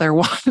starting another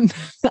one.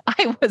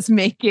 I was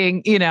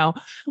making,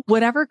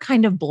 whatever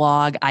kind of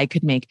blog I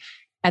could make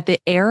at the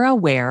era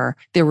where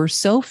there were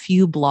so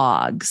few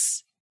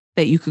blogs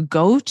that you could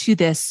go to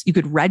this, you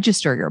could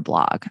register your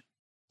blog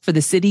for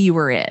the city you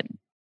were in.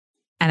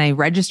 And I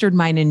registered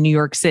mine in New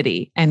York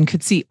City and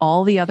could see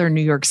all the other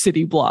New York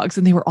City blogs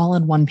and they were all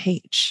on one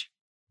page.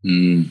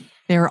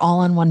 They were all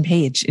on one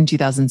page in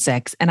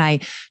 2006. And I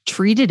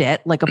treated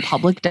it like a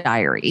public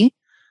diary.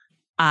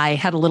 I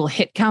had a little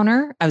hit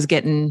counter. I was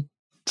getting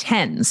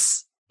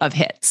tens of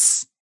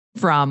hits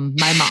from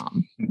my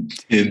mom.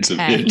 Tens of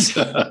hits.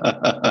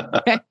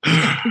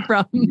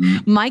 From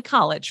my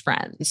college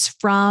friends,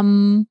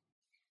 from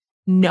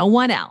no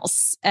one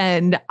else.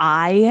 And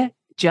I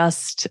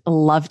just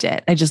loved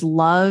it. I just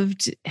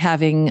loved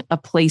having a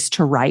place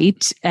to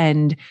write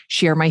and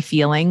share my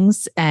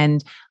feelings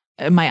and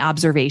my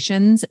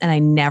observations. And I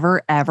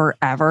never, ever,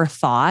 ever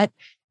thought,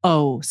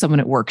 oh, someone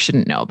at work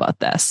shouldn't know about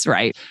this,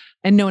 right?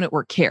 And no one at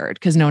work cared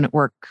because no one at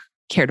work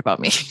cared about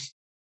me.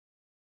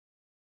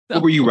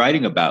 What were you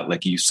writing about?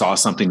 Like you saw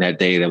something that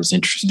day that was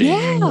interesting?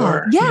 Yeah.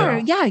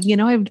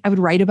 I would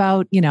write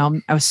about,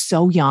 I was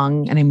so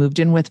young and I moved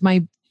in with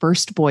my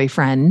first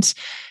boyfriend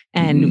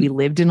and we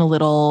lived in a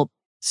little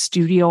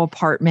studio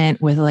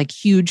apartment with like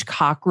huge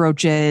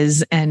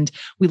cockroaches. And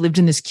we lived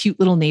in this cute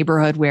little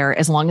neighborhood where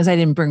as long as I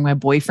didn't bring my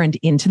boyfriend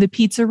into the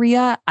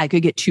pizzeria, I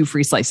could get 2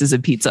 free slices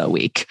of pizza a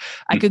week.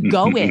 I could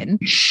go in,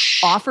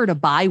 offer to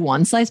buy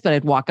 1 slice, but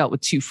I'd walk out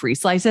with 2 free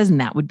slices and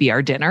that would be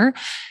our dinner.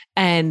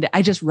 And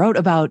I just wrote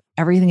about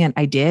everything that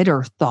I did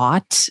or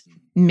thought,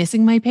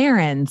 missing my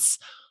parents,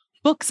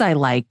 books I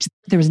liked.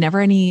 There was never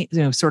any,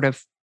 sort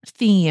of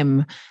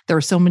theme. There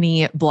were so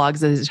many blogs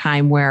at the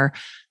time where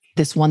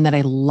this one that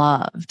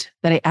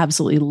I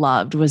absolutely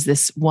loved was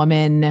this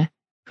woman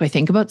who I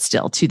think about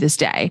still to this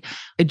day,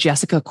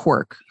 Jessica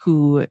Quirk,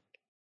 who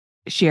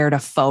shared a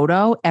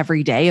photo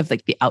every day of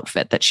like the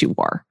outfit that she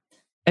wore.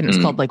 And it was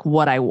called like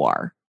What I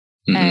Wore.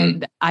 Mm-hmm.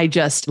 And I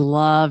just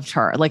loved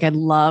her. Like I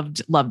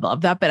loved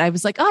that. But I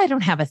was like, I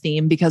don't have a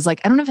theme because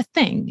like, I don't have a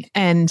thing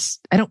and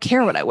I don't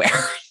care what I wear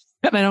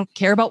and I don't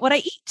care about what I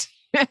eat.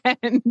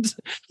 And,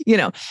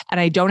 and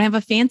I don't have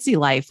a fancy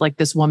life like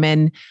this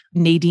woman,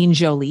 Nadine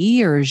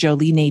Jolie or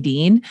Jolie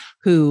Nadine,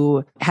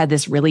 who had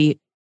this really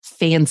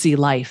fancy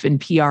life in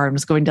PR and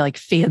was going to like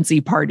fancy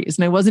parties.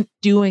 And I wasn't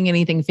doing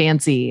anything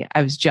fancy.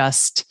 I was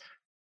just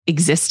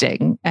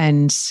existing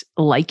and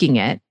liking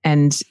it.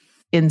 And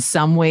in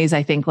some ways,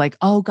 I think like,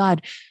 oh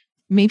God,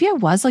 maybe I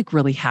was like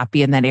really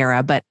happy in that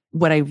era. But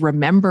what I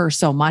remember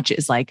so much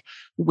is like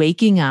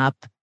waking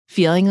up,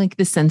 feeling like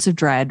this sense of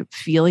dread,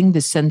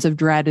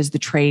 as the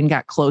train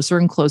got closer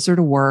and closer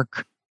to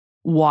work,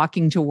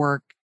 walking to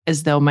work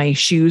as though my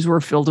shoes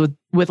were filled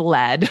with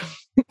lead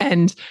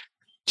and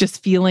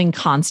just feeling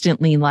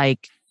constantly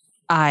like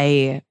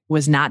I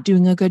was not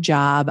doing a good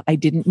job. I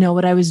didn't know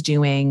what I was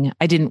doing.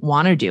 I didn't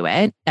want to do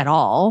it at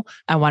all.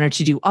 I wanted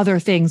to do other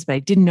things, but I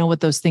didn't know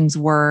what those things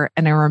were.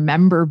 And I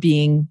remember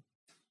being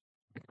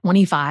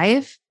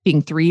 25,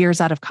 being 3 years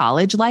out of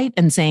college light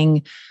and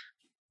saying,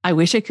 I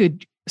wish I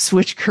could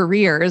switch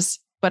careers,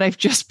 but I've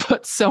just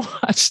put so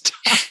much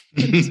time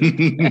into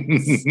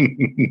this.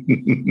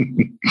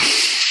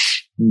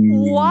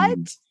 What?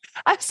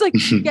 I was like,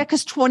 yeah,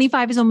 because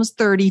 25 is almost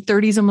 30,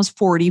 30 is almost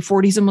 40,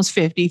 40 is almost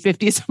 50,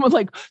 50 is almost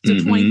like, so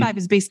 25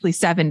 is basically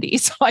 70.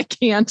 So I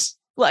can't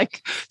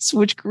like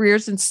switch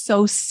careers. And it's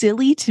so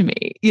silly to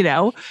me,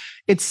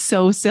 it's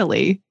so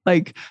silly.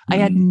 Like I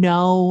had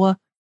no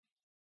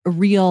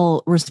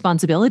real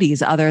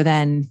responsibilities other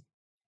than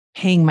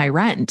paying my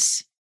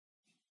rent.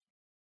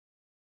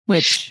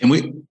 But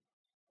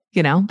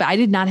I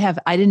did not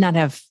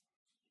have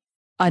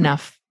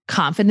enough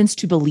confidence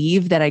to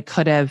believe that I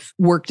could have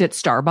worked at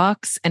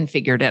Starbucks and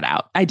figured it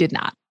out. I did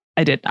not.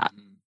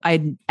 I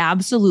had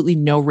absolutely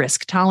no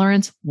risk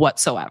tolerance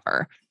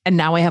whatsoever. And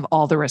now I have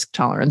all the risk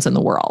tolerance in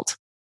the world.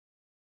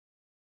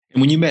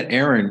 And when you met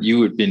Aaron,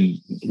 you had been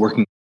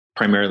working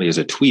primarily as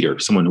a tweeter,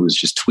 someone who was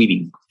just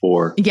tweeting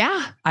for.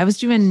 Yeah, I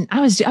was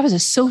a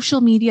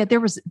social media.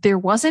 There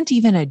wasn't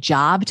even a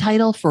job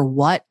title for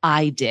what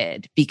I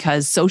did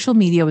because social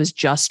media was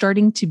just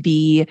starting to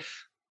be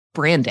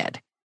branded.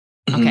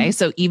 Okay.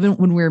 So even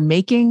when we were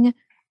making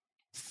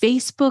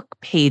Facebook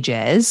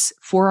pages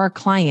for our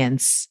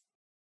clients,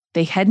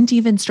 they hadn't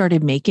even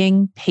started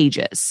making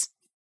pages.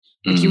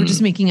 Like you were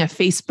just making a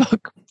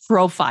Facebook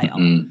profile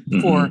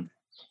for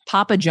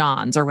Papa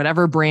John's or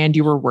whatever brand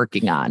you were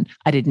working on.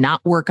 I did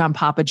not work on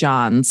Papa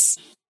John's.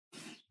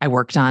 I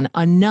worked on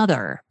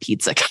another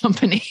pizza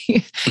company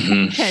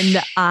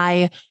and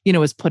I,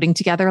 was putting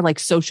together like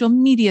social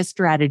media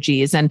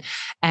strategies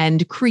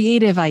and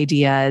creative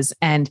ideas.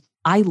 And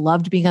I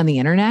loved being on the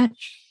internet.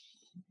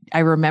 I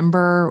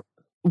remember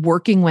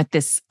working with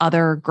this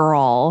other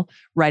girl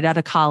right out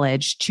of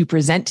college to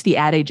present to the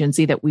ad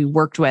agency that we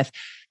worked with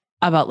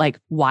about like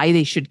why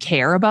they should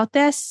care about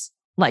this.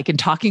 Like, and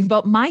talking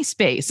about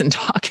MySpace and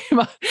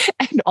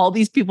and all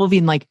these people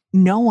being like,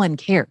 no one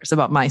cares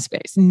about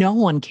MySpace. No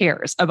one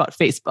cares about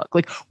Facebook.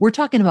 Like we're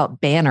talking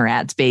about banner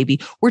ads, baby.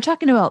 We're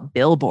talking about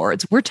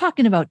billboards. We're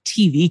talking about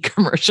TV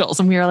commercials.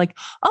 And we were like,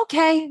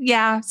 okay,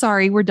 yeah,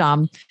 sorry, we're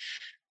dumb.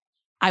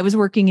 I was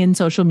working in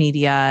social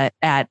media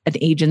at an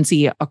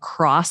agency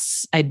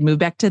I'd moved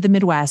back to the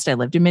Midwest. I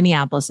lived in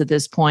Minneapolis at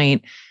this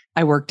point.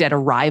 I worked at a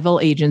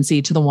rival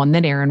agency to the one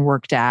that Aaron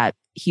worked at.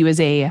 He was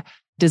a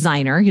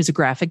designer. He was a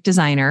graphic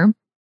designer,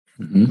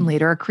 and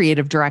later a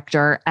creative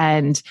director.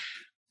 And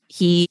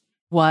he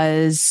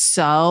was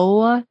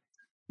so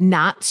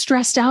not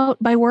stressed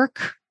out by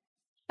work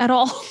at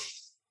all.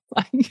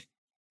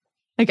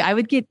 like I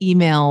would get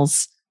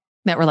emails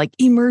that were like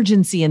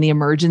emergency. And the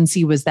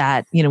emergency was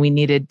that, we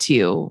needed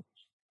to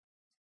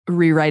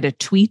rewrite a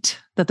tweet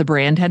that the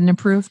brand hadn't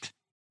approved,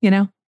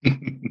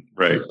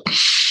 Right.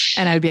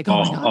 And I would be like,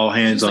 oh my God. All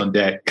hands on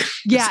deck.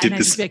 Yeah. And I'd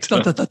be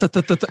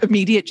like,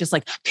 immediate, just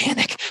like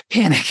panic.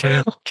 Panic.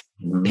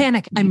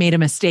 I made a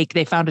mistake.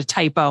 They found a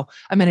typo.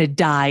 I'm going to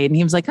die. And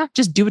he was like,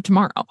 just do it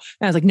tomorrow. And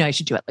I was like, no, I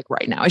should do it like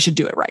right now. I should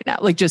do it right now.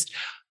 Like just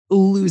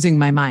losing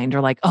my mind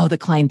or like, oh, the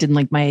client didn't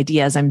like my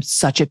ideas. I'm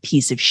such a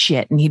piece of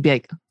shit. And he'd be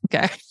like,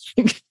 okay.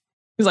 He's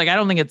like, I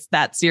don't think it's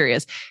that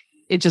serious.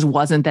 It just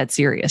wasn't that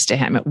serious to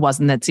him. It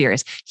wasn't that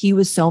serious. He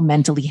was so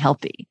mentally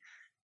healthy.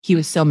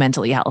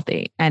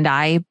 And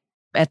I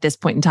at this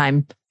point in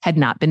time had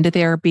not been to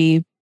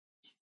therapy.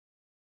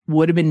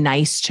 Would have been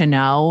nice to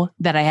know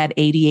that I had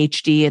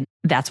ADHD. And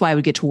that's why I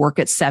would get to work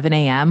at 7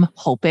 a.m.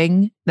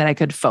 hoping that I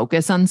could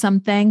focus on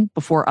something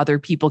before other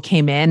people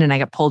came in and I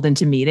got pulled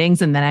into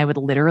meetings. And then I would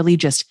literally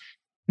just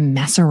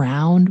mess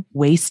around,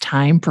 waste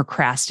time,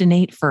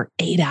 procrastinate for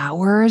 8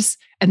 hours,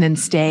 and then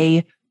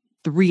stay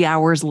 3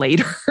 hours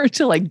later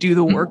to like do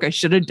the work I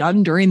should have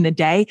done during the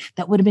day.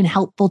 That would have been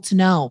helpful to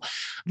know.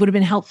 Would have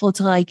been helpful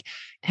to like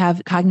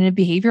have cognitive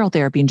behavioral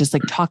therapy and just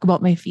like talk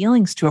about my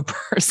feelings to a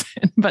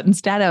person. But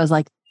instead I was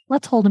like,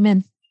 let's hold him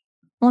in.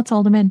 Let's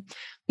hold him in.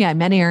 Yeah. I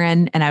met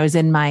Aaron and I was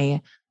in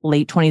my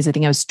late 20s. I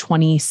think I was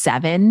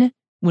 27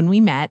 when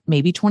we met,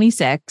 maybe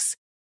 26.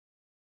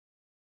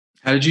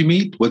 How did you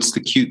meet? What's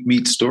the cute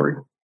meet story?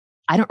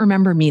 I don't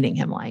remember meeting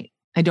him, Light.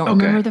 I don't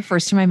remember the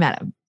first time I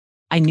met him.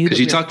 I knew because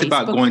you talked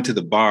about going to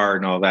the bar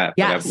and all that,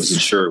 but I wasn't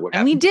sure what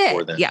happened. And we did.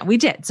 Before then. Yeah, we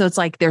did. So it's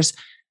like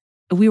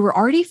we were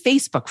already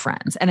Facebook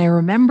friends. And I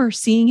remember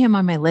seeing him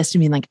on my list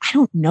and being like, I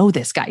don't know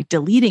this guy,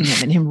 deleting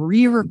him and him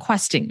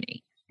re-requesting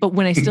me. But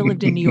when I still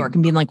lived in New York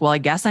and being like, well, I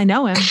guess I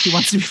know him. He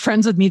wants to be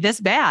friends with me this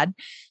bad.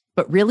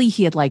 But really,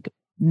 he had like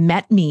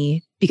met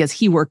me because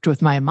he worked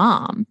with my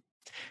mom.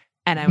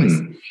 And I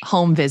was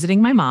home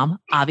visiting my mom.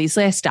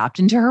 Obviously, I stopped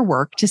into her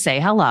work to say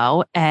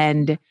hello.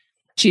 And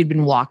she had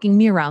been walking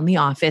me around the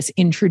office,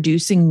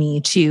 introducing me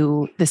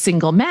to the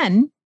single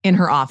men in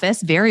her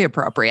office. Very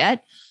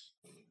appropriate.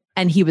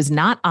 And he was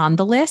not on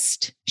the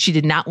list. She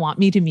did not want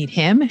me to meet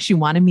him. She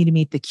wanted me to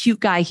meet the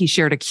cute guy he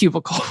shared a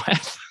cubicle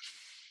with.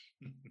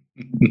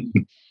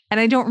 And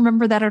I don't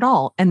remember that at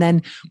all. And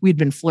then we'd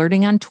been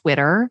flirting on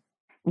Twitter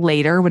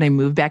later when I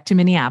moved back to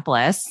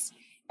Minneapolis.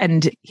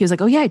 And he was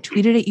like, oh yeah, I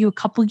tweeted at you a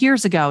couple of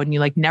years ago and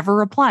you like never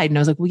replied. And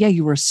I was like, well, yeah,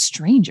 you were a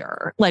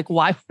stranger. Like,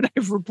 why would I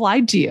have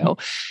replied to you?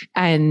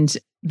 And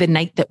the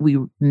night that we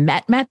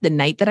met, the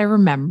night that I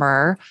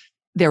remember,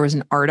 there was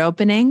an art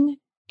opening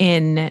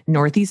in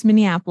Northeast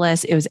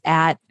Minneapolis. It was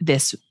at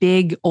this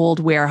big old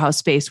warehouse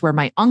space where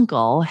my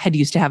uncle had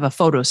used to have a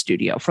photo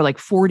studio for like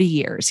 40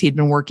 years. He had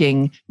been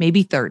working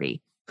maybe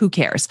 30. Who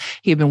cares?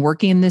 He had been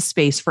working in this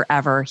space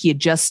forever. He had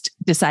just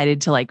decided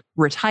to like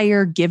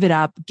retire, give it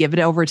up, give it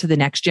over to the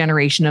next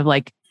generation of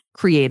like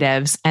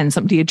creatives. And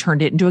somebody had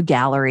turned it into a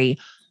gallery.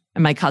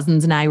 And my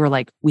cousins and I were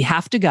like, we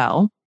have to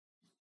go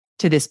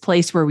to this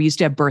place where we used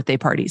to have birthday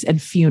parties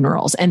and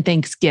funerals and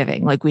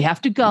Thanksgiving. Like, we have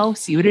to go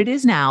see what it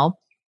is now.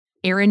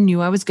 Aaron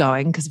knew I was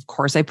going because, of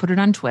course, I put it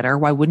on Twitter.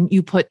 Why wouldn't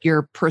you put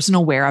your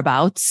personal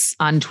whereabouts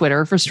on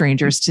Twitter for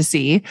strangers to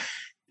see?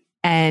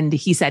 And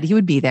he said he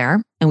would be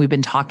there. And we've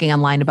been talking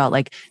online about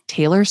like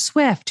Taylor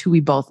Swift, who we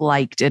both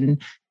liked. And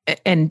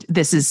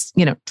this is,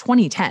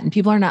 2010.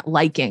 People are not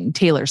liking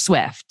Taylor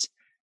Swift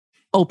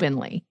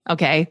openly.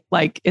 Okay.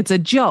 Like, it's a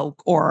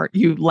joke. Or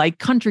you like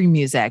country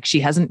music. She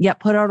hasn't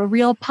yet put out a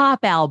real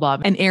pop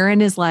album. And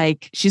Aaron is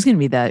like, she's going to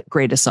be the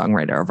greatest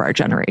songwriter of our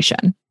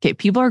generation. Okay.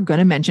 People are going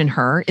to mention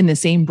her in the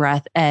same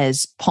breath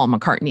as Paul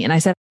McCartney. And I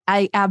said,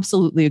 I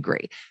absolutely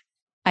agree.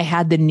 I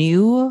had the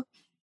new,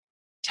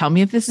 tell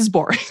me if this is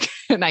boring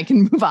and I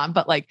can move on.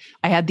 But like,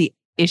 I had the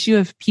issue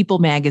of People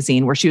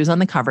magazine where she was on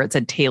the cover. It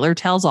said Taylor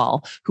Tells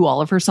All, who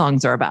all of her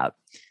songs are about.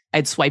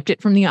 I'd swiped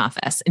it from The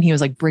Office and he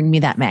was like, bring me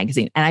that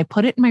magazine. And I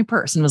put it in my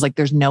purse and was like,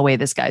 there's no way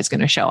this guy's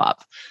going to show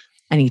up.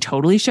 And he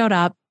totally showed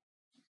up.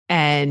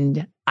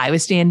 And I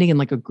was standing in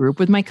like a group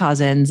with my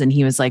cousins and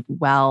he was like,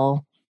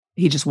 well,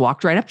 he just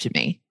walked right up to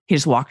me. He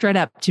just walked right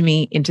up to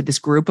me into this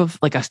group of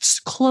like a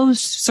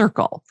closed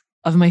circle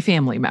of my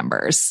family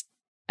members.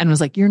 And was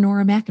like, you're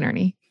Nora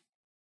McInerny.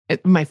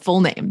 My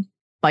full name.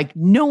 Like,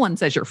 no one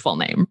says your full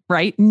name,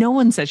 right? No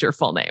one says your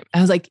full name.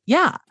 I was like,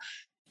 yeah.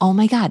 Oh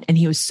my God. And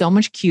he was so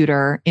much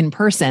cuter in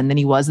person than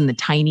he was in the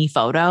tiny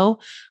photo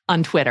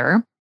on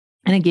Twitter.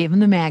 And I gave him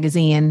the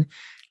magazine.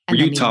 Were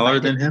you taller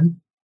than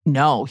him?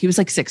 No, he was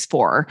like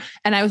 6'4".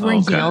 And I was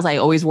wearing heels. I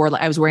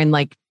was wearing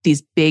like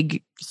these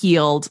big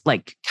heeled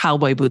like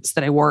cowboy boots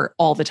that I wore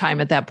all the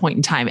time at that point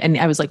in time. And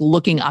I was like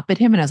looking up at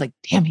him and I was like,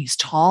 damn, he's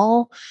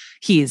tall.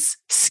 He's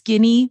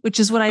skinny, which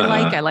is what I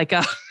like. I like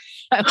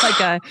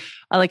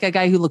a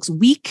guy who looks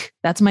weak.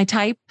 That's my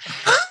type.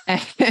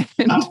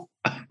 And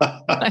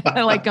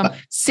I like him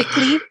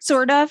sickly,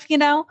 sort of,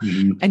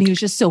 Mm-hmm. And he was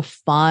just so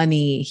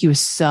funny. He was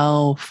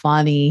so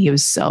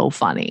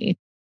funny.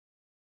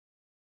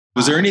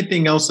 Was there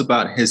anything else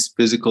about his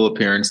physical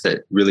appearance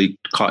that really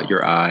caught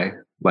your eye?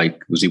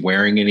 Like, was he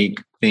wearing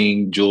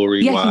anything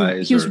jewelry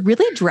wise? He was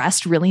really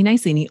dressed really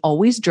nicely and he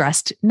always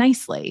dressed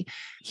nicely.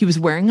 He was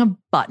wearing a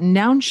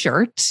button-down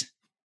shirt,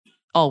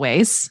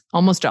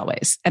 almost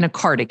always, and a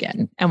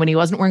cardigan. And when he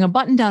wasn't wearing a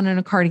button-down and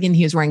a cardigan,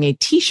 he was wearing a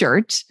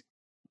t-shirt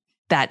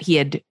that he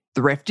had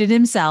thrifted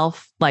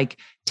himself like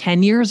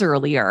 10 years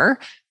earlier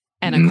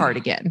and a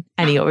cardigan.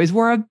 And he always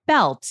wore a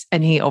belt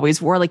and he always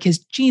wore like his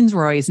jeans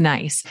were always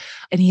nice.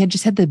 And he had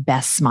just had the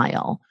best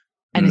smile.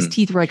 And his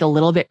teeth were like a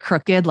little bit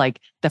crooked. Like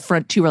the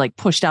front two were like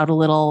pushed out a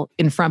little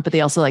in front, but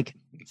they also like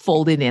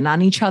folded in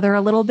on each other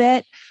a little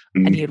bit.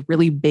 And he had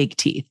really big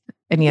teeth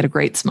and he had a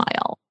great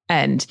smile.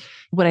 And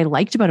what I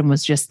liked about him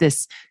was just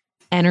this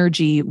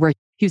energy where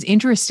he was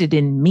interested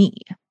in me.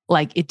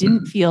 Like it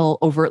didn't feel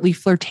overtly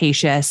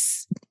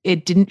flirtatious.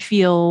 It didn't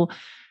feel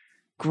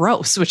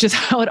gross, which is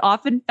how it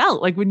often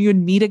felt. Like when you would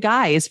meet a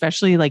guy,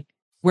 especially like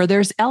where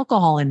there's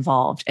alcohol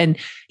involved. And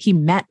he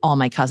met all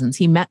my cousins.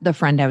 He met the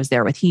friend I was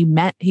there with. He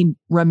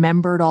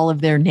remembered all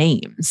of their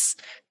names.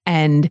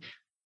 And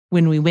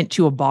when we went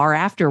to a bar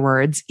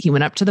afterwards, he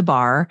went up to the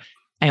bar.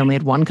 I only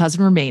had one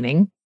cousin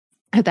remaining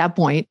at that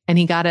point, and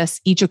he got us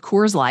each a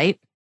Coors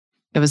Light.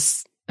 It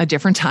was a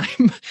different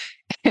time.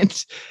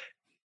 And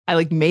I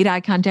like made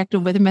eye contact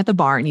with him at the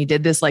bar, and he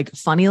did this like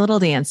funny little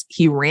dance.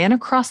 He ran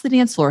across the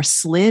dance floor,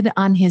 slid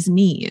on his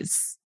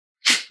knees,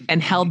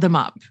 and held them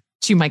up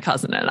to my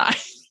cousin and I.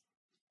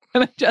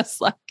 And I just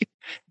like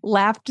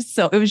laughed.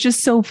 So it was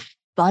just so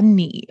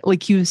funny.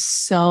 Like he was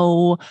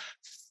so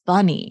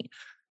funny.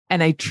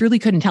 And I truly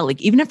couldn't tell,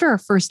 like, even after our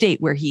first date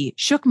where he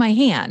shook my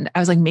hand, I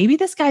was like, maybe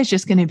this guy's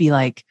just going to be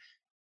like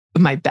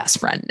my best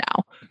friend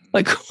now.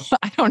 Like,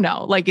 I don't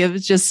know. Like, it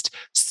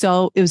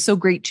was so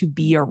great to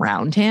be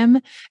around him.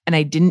 And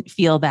I didn't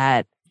feel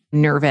that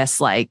nervous,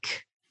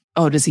 like,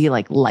 oh, does he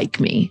like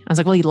me? I was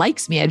like, well, he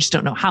likes me. I just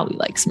don't know how he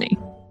likes me.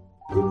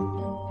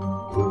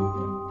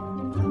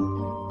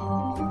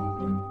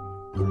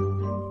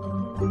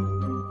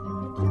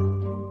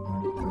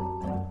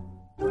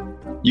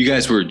 You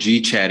guys were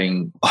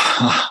G-chatting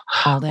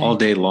all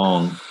day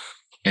long.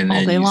 And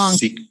then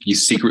you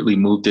secretly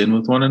moved in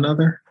with one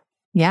another?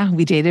 Yeah,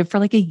 we dated for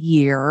like a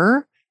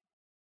year.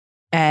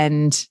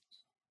 And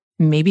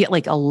maybe at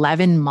like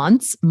 11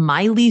 months,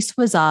 my lease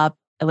was up.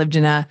 I lived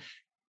in a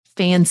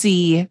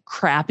fancy,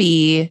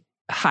 crappy,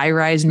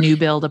 high-rise new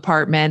build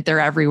apartment.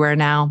 They're everywhere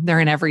now. They're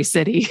in every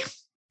city.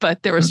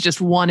 But there was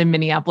just one in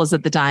Minneapolis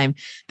at the time.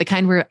 The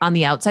kind where on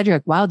the outside, you're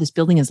like, wow, this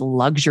building is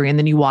luxury. And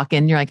then you walk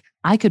in, you're like,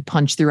 I could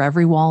punch through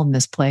every wall in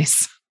this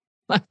place.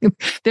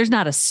 There's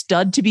not a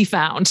stud to be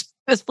found.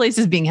 This place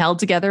is being held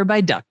together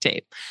by duct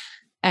tape.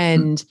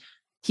 And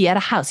he had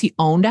a house. He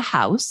owned a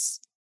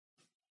house.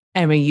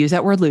 And we use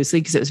that word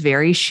loosely because it was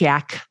very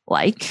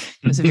shack-like.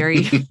 It was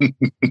very,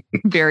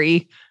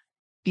 very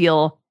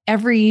feel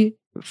every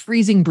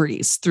freezing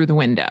breeze through the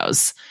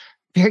windows.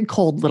 Very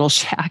cold little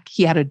shack.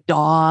 He had a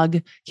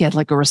dog. He had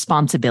like a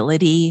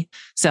responsibility.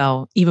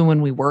 So even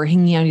when we were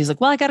hanging out, he's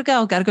like, well, I got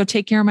to go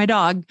take care of my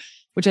dog,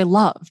 which I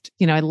loved.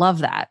 You know, I love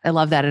that. I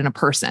love that in a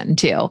person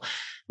too.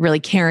 Really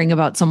caring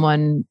about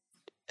someone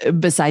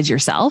besides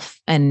yourself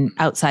and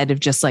outside of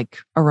just like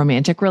a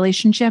romantic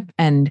relationship.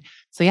 And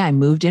so, yeah, I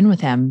moved in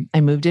with him.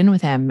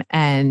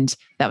 And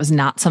that was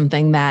not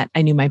something that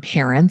I knew my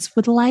parents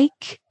would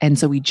like. And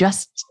so we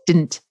just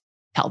didn't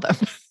tell them.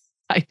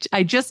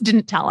 I just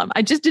didn't tell him.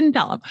 I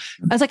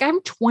was like, I'm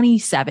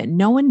 27.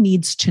 No one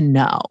needs to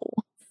know.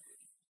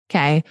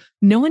 Okay.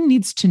 No one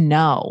needs to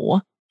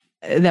know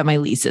that my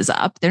lease is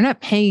up. They're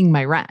not paying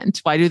my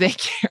rent. Why do they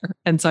care?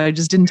 And so I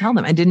just didn't tell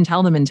them. I didn't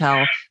tell them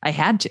until I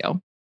had to.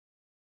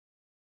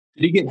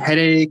 Did you get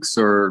headaches,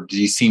 or did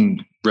you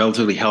seem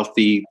relatively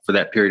healthy for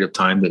that period of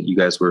time that you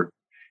guys were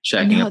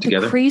shacking up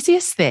together? The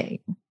craziest thing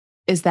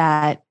is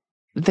that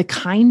the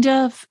kind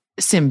of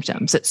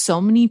symptoms that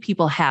so many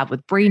people have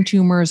with brain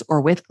tumors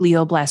or with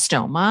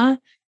glioblastoma,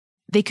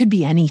 they could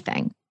be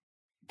anything.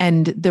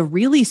 And the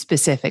really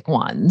specific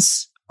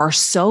ones are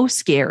so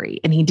scary.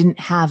 And he didn't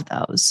have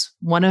those.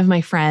 One of my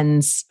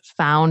friends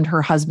found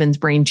her husband's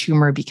brain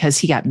tumor because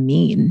he got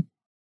mean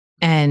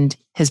and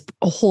his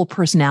whole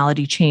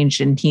personality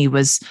changed and he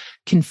was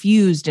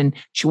confused. And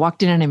she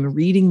walked in on him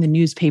reading the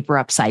newspaper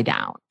upside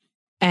down.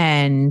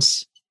 And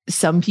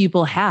some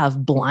people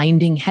have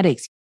blinding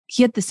headaches.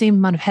 He had the same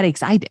amount of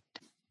headaches I did.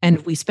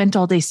 And we spent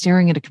all day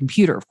staring at a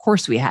computer. Of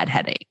course, we had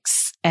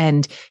headaches.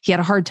 And he had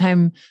a hard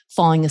time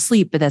falling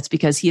asleep, but that's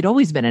because he had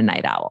always been a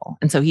night owl.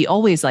 And so he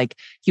always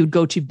he would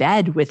go to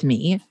bed with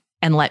me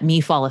and let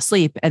me fall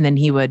asleep. And then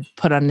he would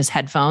put on his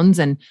headphones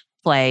and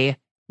play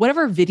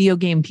whatever video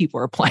game people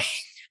were playing,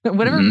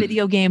 whatever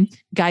video game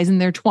guys in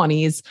their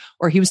 20s,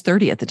 or he was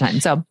 30 at the time.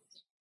 So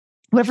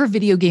whatever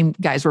video game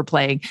guys were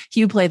playing,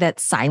 he would play that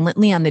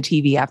silently on the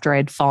TV after I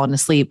had fallen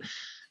asleep.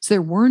 So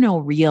there were no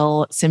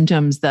real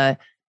symptoms. The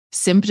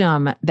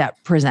symptom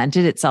that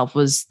presented itself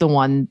was the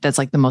one that's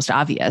like the most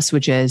obvious,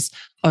 which is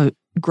a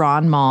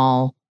grand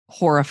mal,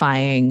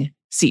 horrifying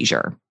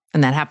seizure.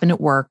 And that happened at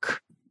work.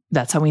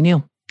 That's how we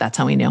knew.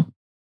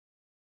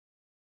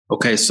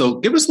 Okay. So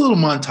give us a little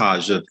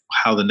montage of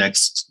how the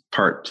next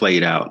part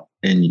played out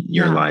in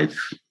your life.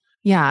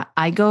 Yeah.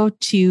 I go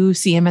to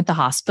see him at the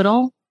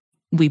hospital.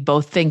 We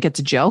both think it's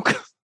a joke.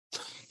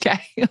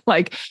 Okay.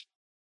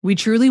 We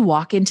truly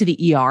walk into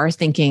the ER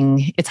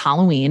thinking it's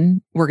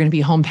Halloween. We're going to be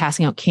home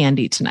passing out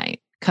candy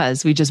tonight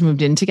because we just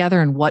moved in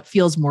together. And what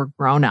feels more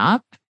grown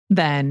up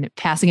than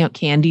passing out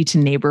candy to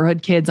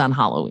neighborhood kids on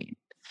Halloween?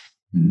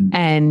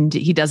 And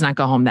he does not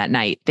go home that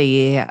night.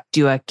 They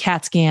do a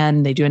CAT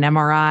scan. They do an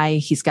MRI.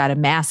 He's got a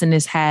mass in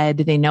his head.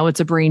 They know it's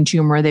a brain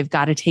tumor. They've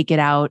got to take it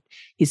out.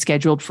 He's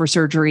scheduled for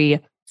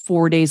surgery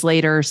 4 days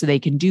later so they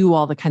can do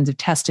all the kinds of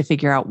tests to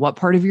figure out what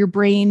part of your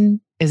brain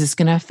is this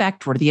going to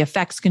affect? What are the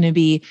effects going to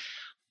be?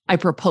 I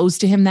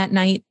proposed to him that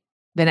night.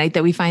 the night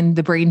that we find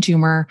the brain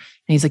tumor.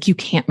 And he's like, you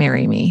can't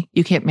marry me.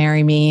 You can't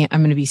marry me.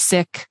 I'm going to be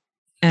sick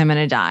and I'm going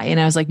to die. And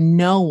I was like,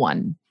 no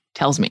one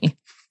tells me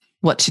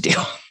what to do.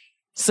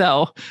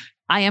 So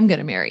I am going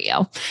to marry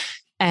you.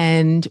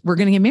 And we're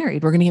going to get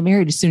married. We're going to get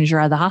married as soon as you're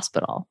out of the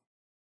hospital.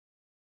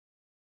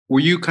 Were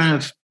you kind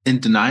of in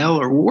denial,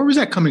 or where was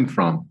that coming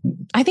from?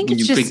 I think when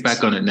it's you just think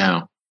back on it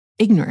now.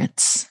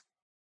 Ignorance.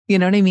 You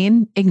know what I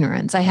mean?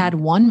 Ignorance. I had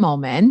one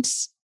moment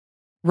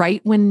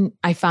right when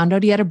I found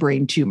out he had a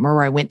brain tumor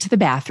where I went to the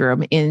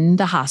bathroom in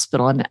the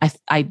hospital and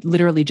I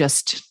literally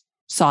just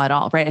saw it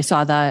all, right? I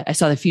saw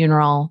the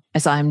funeral. I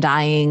saw him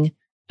dying.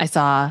 I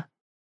saw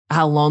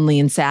how lonely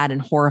and sad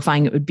and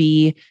horrifying it would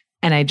be.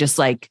 And I just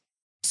like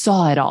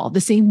saw it all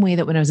the same way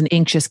that when I was an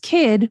anxious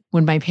kid,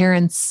 when my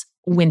parents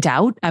went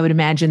out, I would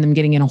imagine them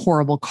getting in a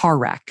horrible car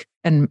wreck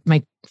and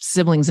my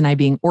siblings and I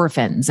being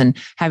orphans and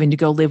having to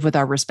go live with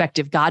our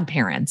respective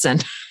godparents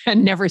and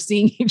never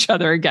seeing each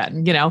other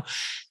again, you know?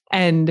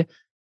 And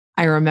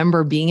I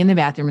remember being in the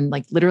bathroom and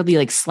like literally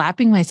like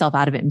slapping myself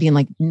out of it and being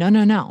like, no,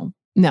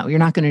 you're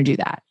not going to do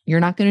that. You're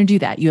not going to do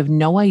that. You have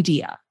no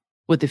idea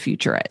what the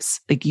future is.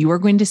 Like you are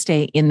going to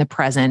stay in the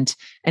present,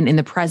 and in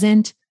the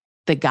present,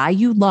 the guy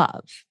you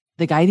love,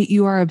 the guy that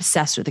you are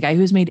obsessed with, the guy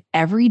who has made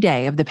every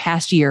day of the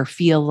past year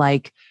feel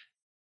like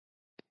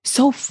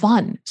so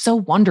fun, so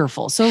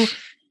wonderful. So,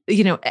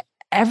 you know,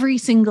 every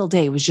single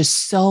day was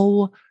just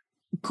so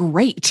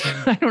great.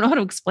 I don't know how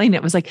to explain it.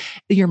 It was like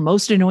your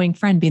most annoying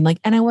friend being like,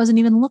 and I wasn't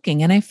even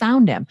looking and I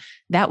found him.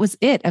 That was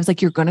it. I was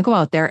like, you're going to go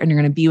out there and you're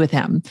going to be with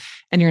him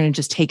and you're going to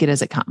just take it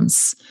as it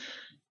comes.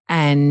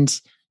 And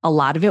a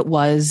lot of it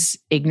was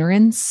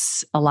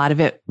ignorance. A lot of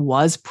it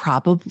was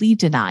probably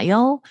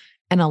denial.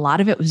 And a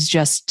lot of it was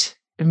just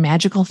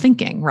magical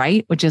thinking,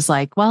 right? Which is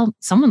like, well,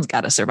 someone's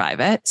got to survive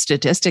it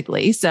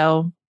statistically.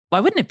 So why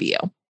wouldn't it be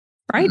you?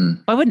 Right?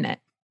 Mm-hmm. Why wouldn't it?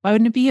 Why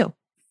wouldn't it be you?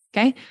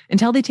 Okay.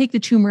 Until they take the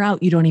tumor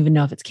out, you don't even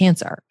know if it's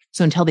cancer.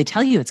 So until they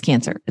tell you it's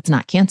cancer, it's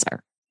not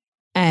cancer.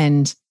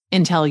 And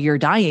until you're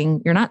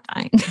dying, you're not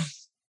dying.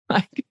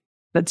 Like,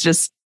 that's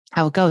just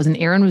how it goes. And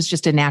Aaron was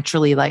just a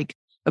naturally like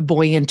a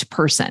buoyant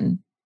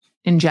person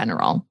in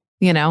general,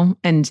 you know,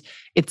 and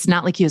it's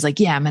not like he was like,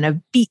 yeah, I'm going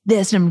to beat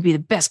this and I'm going to be the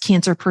best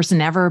cancer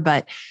person ever.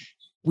 But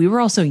we were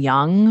also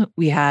young.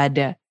 We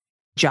had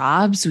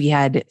jobs. We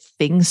had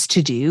things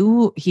to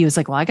do. He was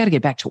like, well, I got to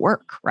get back to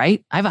work,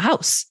 right? I have a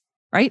house,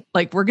 right?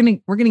 Like we're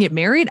going to get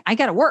married. I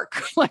got to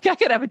work. Like I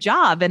got to have a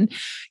job. And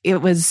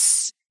it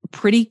was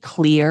pretty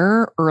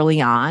clear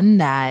early on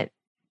that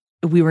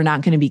we were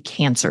not going to be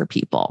cancer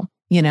people.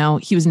 You know,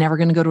 he was never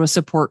going to go to a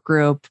support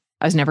group.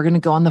 I was never going to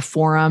go on the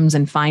forums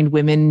and find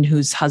women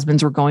whose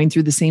husbands were going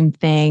through the same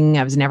thing.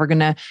 I was never going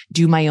to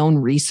do my own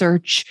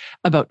research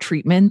about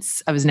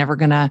treatments. I was never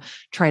going to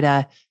try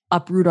to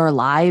uproot our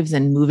lives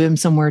and move him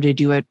somewhere to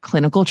do a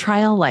clinical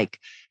trial. Like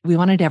we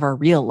wanted to have our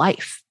real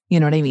life.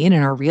 You know what I mean?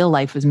 And our real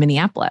life was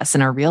Minneapolis,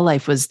 and our real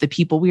life was the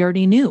people we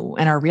already knew.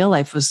 And our real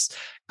life was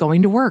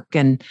going to work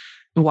and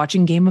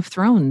watching Game of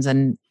Thrones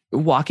and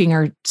walking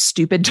our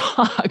stupid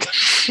dog.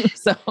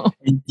 So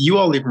and you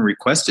all even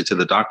requested to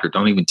the doctor,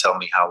 don't even tell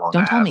me how long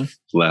I have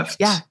left.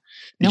 Yeah.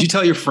 Did you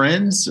tell your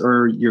friends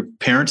or your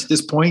parents at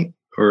this point?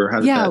 Or how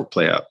did that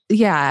play out?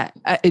 Yeah.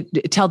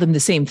 Tell them the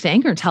same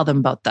thing or tell them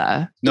about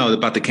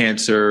about the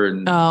cancer.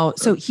 And,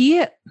 so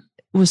he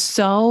was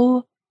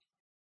so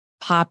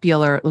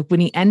popular. Look, when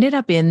he ended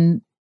up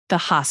in the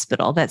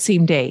hospital that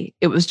same day,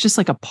 it was just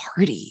like a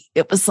party.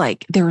 It was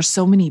like, there were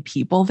so many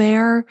people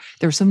there.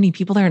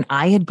 And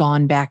I had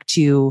gone back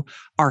to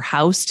our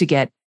house to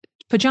get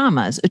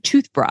pajamas, a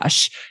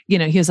toothbrush. You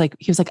know, he was like,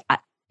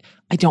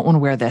 I don't want to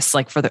wear this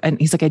and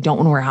he's like, I don't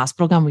want to wear a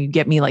hospital gown. Will you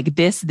get me like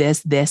this,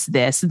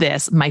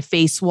 my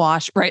face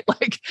wash, right?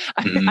 Like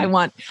I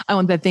want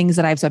the things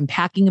that I have. So I'm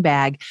packing a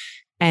bag,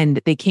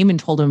 and they came and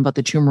told him about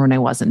the tumor when I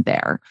wasn't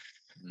there.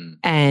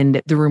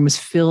 And the room was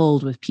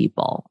filled with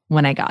people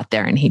when I got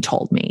there, and he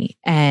told me,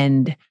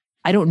 and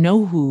I don't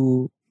know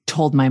who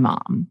told my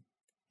mom.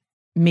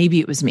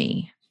 Maybe it was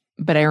me.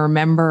 But I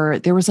remember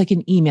there was like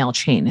an email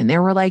chain, and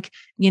there were like,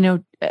 you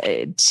know,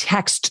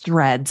 text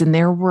threads, and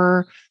there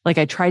were like,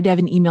 I tried to have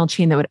an email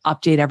chain that would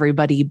update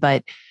everybody,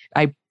 but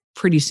I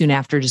pretty soon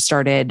after just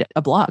started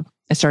a blog.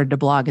 I started a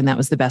blog, and that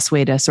was the best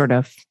way to sort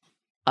of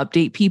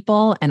update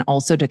people and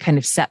also to kind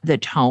of set the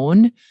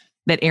tone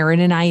that Aaron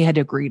and I had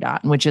agreed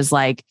on, which is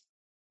like,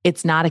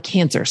 it's not a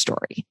cancer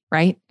story,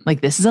 right?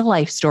 Like this is a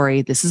life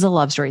story. This is a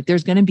love story.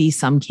 There's going to be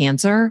some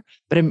cancer,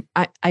 but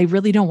I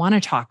really don't want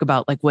to talk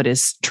about like what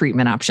his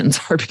treatment options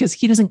are, because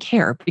he doesn't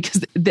care,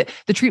 because the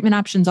treatment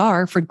options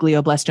are for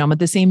glioblastoma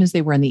the same as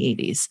they were in the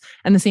 80s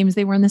and the same as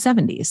they were in the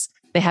 70s.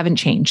 They haven't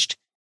changed.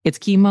 It's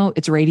chemo,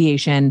 it's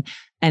radiation,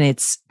 and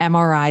it's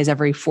MRIs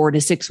every 4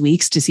 to 6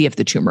 weeks to see if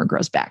the tumor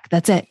grows back.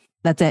 That's it.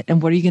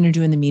 And what are you going to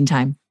do in the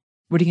meantime?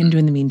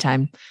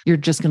 You're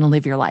just going to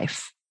live your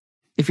life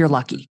if you're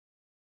lucky.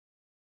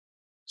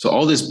 So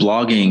all this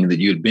blogging that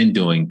you had been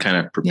doing kind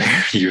of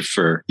prepared you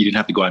didn't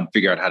have to go out and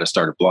figure out how to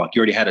start a blog. You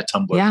already had a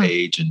Tumblr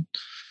page. And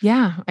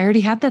I already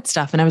had that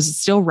stuff. And I was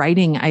still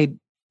writing. I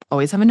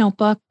always have a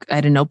notebook. I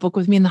had a notebook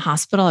with me in the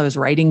hospital. I was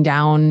writing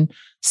down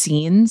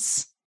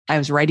scenes. I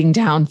was writing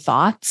down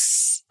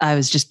thoughts. I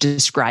was just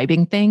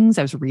describing things.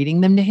 I was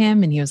reading them to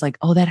him. And he was like,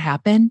 oh, that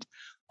happened.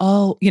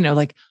 Oh,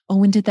 like, oh,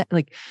 when did that?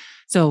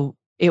 So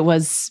it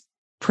was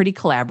pretty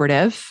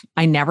collaborative.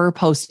 I never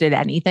posted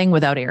anything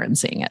without Aaron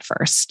seeing it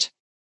first,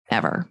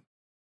 ever.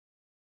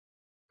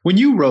 When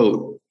you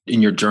wrote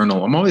in your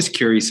journal, I'm always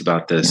curious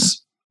about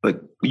this. Yeah.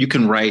 Like, you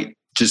can write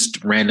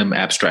just random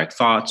abstract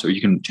thoughts, or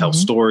you can tell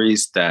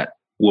stories that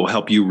will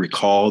help you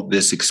recall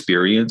this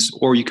experience,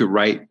 or you could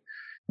write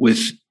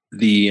with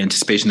the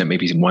anticipation that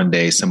maybe one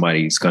day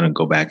somebody's going to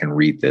go back and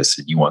read this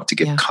and you want to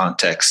give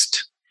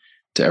context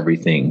to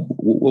everything.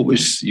 What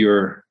was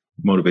your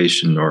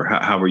motivation, or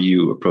how were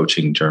you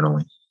approaching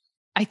journaling?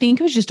 I think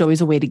it was just always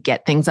a way to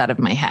get things out of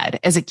my head.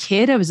 As a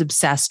kid, I was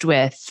obsessed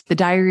with The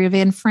Diary of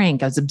Anne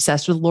Frank. I was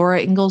obsessed with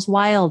Laura Ingalls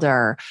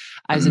Wilder.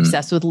 I was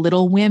obsessed with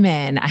Little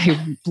Women.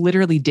 I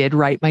literally did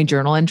write my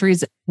journal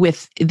entries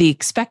with the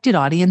expected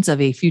audience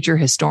of a future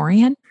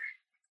historian.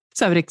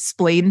 So I would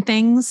explain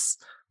things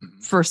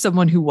for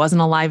someone who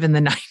wasn't alive in the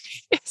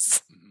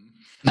 90s.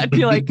 I'd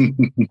be like,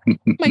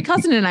 my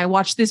cousin and I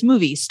watched this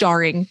movie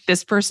starring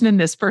this person and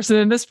this person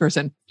and this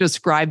person.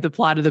 Describe the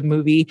plot of the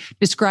movie.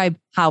 Describe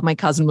how my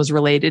cousin was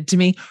related to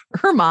me.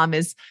 Her mom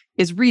is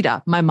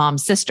Rita, my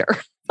mom's sister.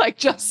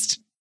 Just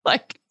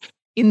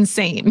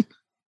insane.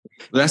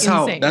 That's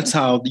insane.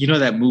 how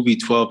that movie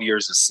 12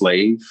 Years a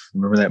Slave.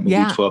 Remember that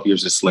movie 12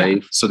 Years a Slave?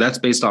 Yeah. So that's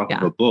based off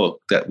of a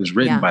book that was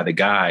written by the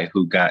guy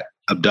who got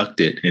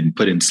abducted and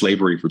put in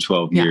slavery for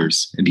 12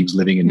 years. And he was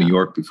living in New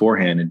York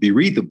beforehand. And if you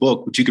read the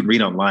book, which you can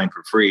read online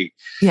for free,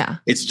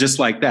 it's just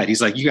like that.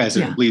 He's like, you guys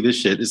don't believe this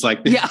shit. It's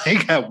like, they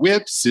got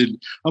whips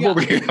and I'm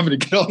over here having to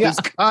get all this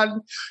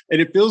cotton.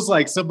 And it feels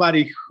like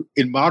somebody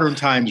in modern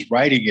times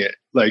writing it,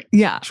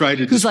 trying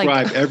to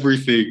describe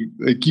everything.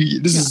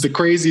 This is the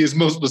craziest,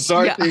 most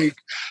bizarre thing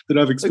that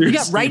I've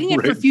experienced. Writing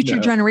it for future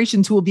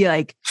generations who will be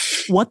like,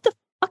 what the fuck?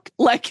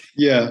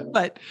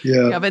 But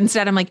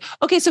instead I'm like,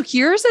 okay, so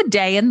here's a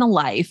day in the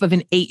life of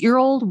an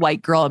 8-year-old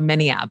white girl in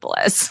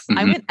Minneapolis.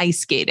 I went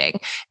ice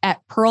skating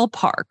at Pearl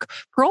Park.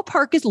 Pearl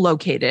Park is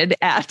located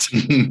at,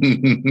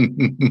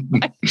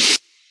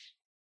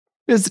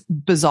 it's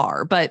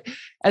bizarre. But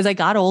as I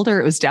got older,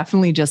 it was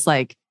definitely just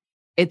like,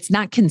 it's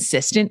not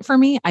consistent for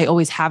me. I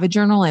always have a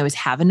journal. I always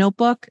have a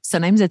notebook.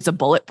 Sometimes it's a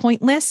bullet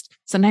point list.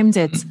 Sometimes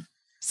it's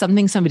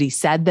something somebody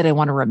said that I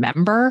want to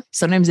remember.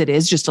 Sometimes it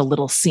is just a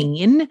little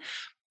scene.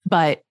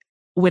 But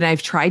when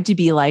I've tried to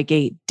be like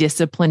a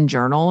disciplined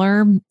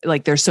journaler,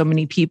 like there's so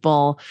many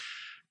people,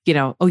 you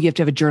have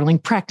to have a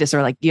journaling practice,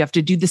 or like you have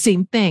to do the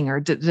same thing,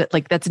 or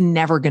that's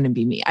never going to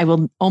be me. I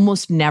will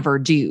almost never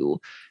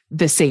do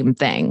the same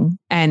thing.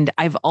 And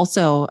I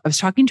was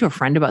talking to a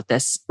friend about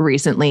this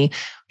recently,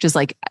 which is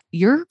like,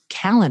 your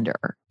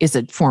calendar is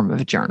a form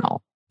of a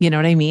journal. You know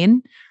what I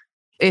mean?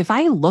 If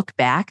I look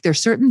back, there's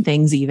certain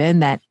things even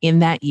that in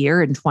that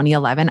year in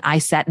 2011, I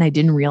set and I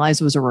didn't realize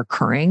was a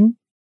recurring.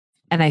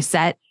 And I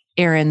set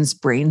Aaron's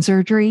brain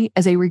surgery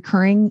as a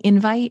recurring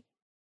invite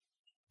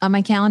on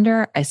my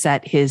calendar. I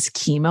set his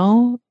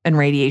chemo and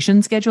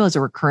radiation schedule as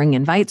a recurring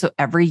invite. So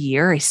every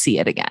year I see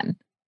it again,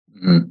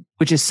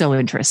 which is so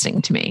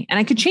interesting to me. And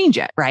I could change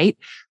it, right?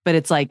 But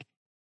it's like,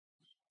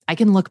 I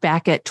can look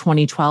back at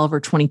 2012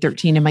 or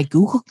 2013 in my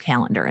Google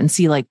calendar and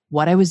see like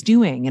what I was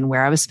doing and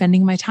where I was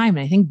spending my time.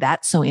 And I think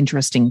that's so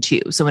interesting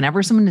too. So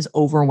whenever someone is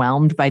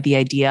overwhelmed by the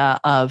idea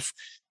of,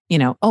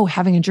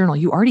 having a journal,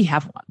 you already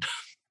have one.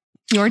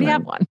 You already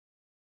have one.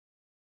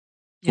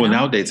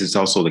 Nowadays it's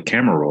also the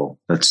camera roll.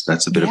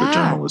 That's a bit of a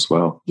journal as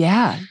well.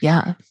 Yeah.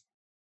 Yeah.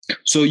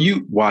 So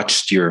you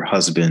watched your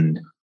husband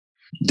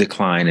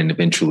decline and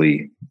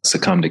eventually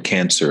succumb to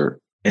cancer.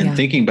 And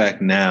thinking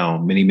back now,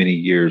 many, many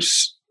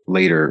years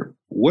later,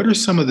 what are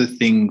some of the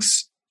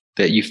things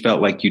that you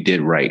felt like you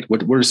did right?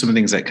 What are some of the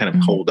things that kind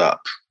of hold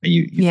up? And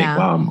you think,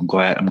 wow, I'm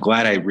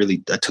glad I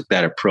took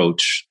that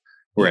approach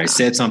where I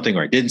said something,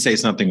 or I didn't say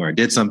something, or I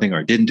did something, or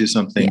I didn't do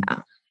something.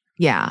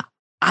 Yeah.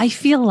 I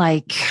feel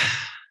like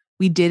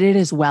we did it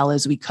as well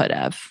as we could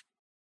have.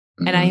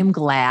 And I am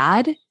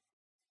glad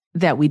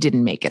that we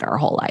didn't make it our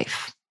whole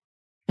life.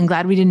 I'm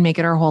glad we didn't make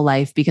it our whole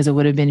life, because it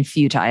would have been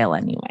futile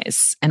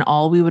anyways. And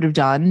all we would have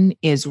done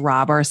is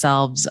rob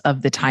ourselves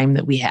of the time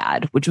that we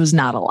had, which was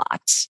not a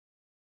lot.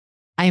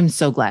 I am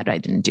so glad I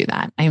didn't do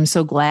that. I am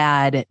so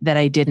glad that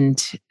I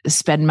didn't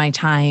spend my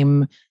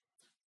time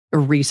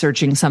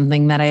researching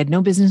something that I had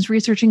no business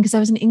researching, because I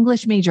was an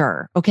English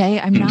major. Okay.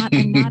 I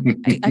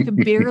could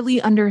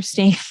barely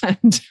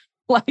understand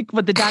like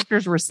what the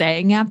doctors were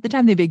saying half the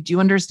time. They'd be like, do you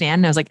understand?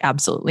 And I was like,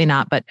 absolutely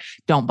not, but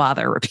don't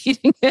bother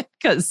repeating it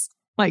because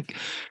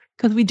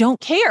we don't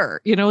care,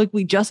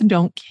 we just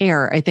don't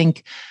care. I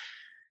think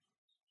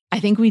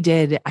we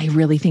did. I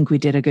really think we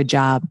did a good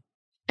job.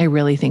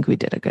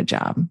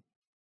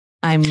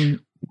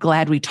 I'm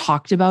glad we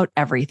talked about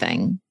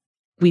everything.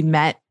 We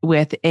met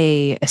with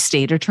a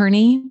estate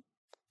attorney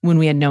when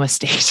we had no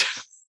estate.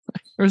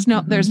 There's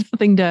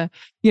nothing to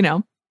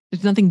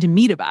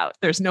meet about.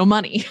 There's no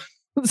money.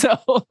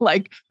 So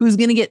like, who's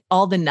going to get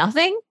all the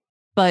nothing?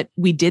 But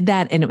we did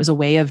that. And it was a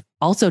way of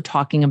also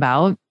talking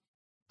about,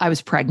 I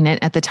was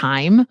pregnant at the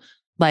time.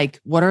 Like,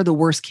 what are the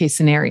worst case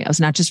scenarios,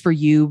 not just for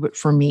you, but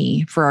for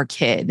me, for our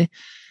kid?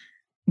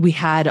 We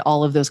had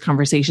all of those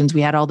conversations.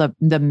 We had all the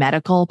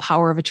medical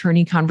power of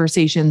attorney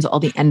conversations, all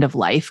the end of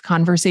life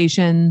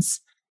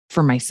conversations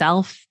for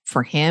myself,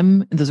 for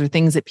him. Those are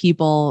things that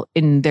people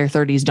in their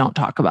 30s don't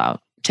talk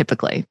about.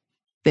 Typically,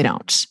 they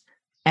don't.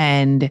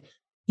 And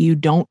you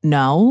don't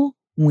know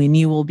when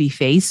you will be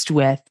faced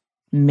with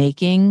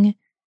making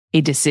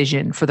a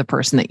decision for the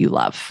person that you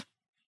love.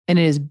 And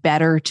it is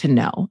better to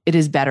know. It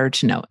is better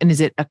to know. And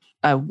is it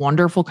a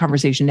wonderful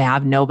conversation to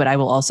have? No, but I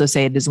will also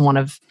say it is one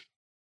of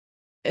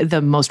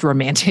the most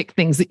romantic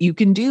things that you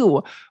can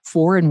do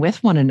for and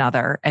with one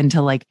another, and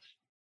to like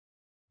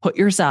put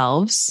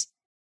yourselves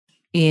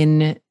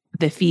in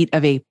the feet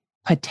of a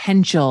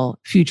potential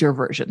future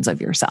versions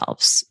of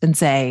yourselves and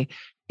say,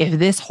 if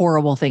this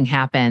horrible thing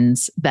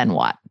happens, then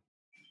what?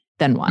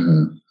 Then what?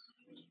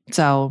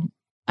 So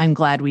I'm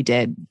glad we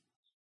did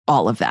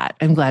all of that.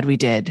 I'm glad we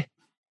did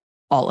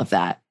all of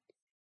that.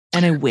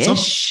 And I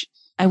wish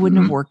I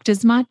wouldn't have worked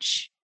as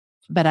much,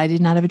 but I did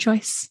not have a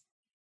choice.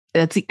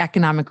 That's the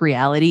economic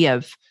reality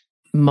of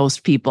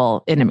most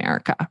people in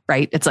America,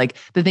 right? It's like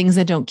the things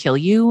that don't kill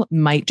you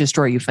might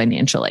destroy you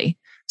financially.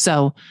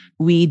 So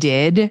we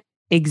did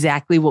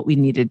exactly what we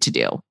needed to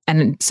do.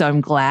 And so I'm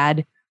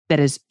glad that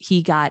as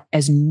he got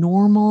as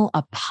normal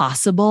a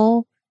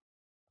possible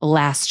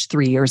last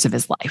 3 years of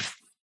his life.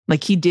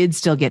 Like he did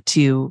still get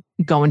to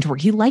go into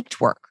work. He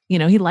liked work. You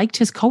know, he liked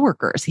his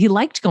coworkers. He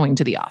liked going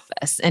to the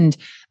office, and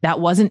that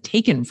wasn't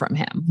taken from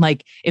him.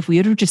 Like if we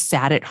had have just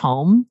sat at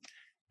home,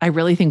 I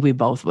really think we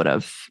both would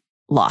have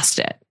lost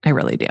it. I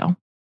really do.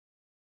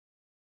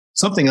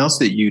 Something else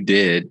that you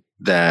did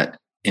that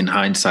in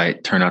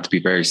hindsight turned out to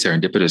be very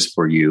serendipitous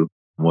for you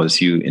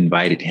was you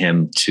invited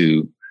him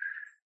to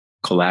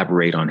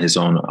collaborate on his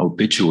own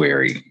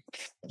obituary.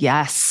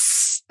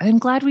 Yes. I'm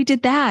glad we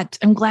did that.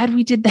 I'm glad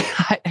we did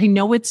that. I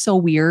know it's so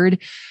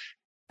weird.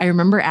 I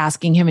remember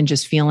asking him and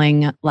just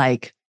feeling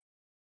like,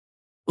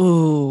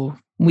 ooh,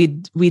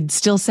 we'd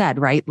still said,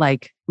 right?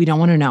 Like, we don't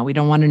want to know. We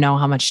don't want to know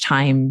how much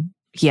time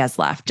he has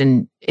left.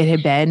 And it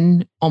had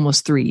been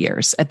almost 3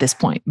 years at this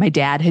point. My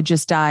dad had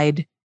just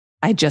died.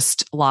 I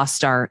just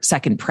lost our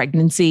second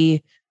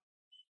pregnancy.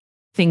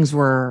 Things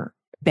were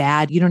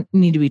bad. You don't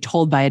need to be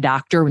told by a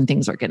doctor when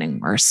things are getting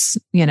worse,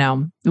 you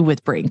know,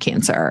 with brain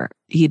cancer.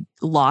 He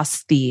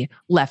lost the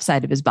left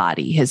side of his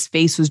body. His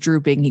face was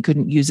drooping. He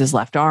couldn't use his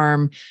left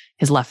arm.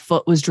 His left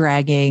foot was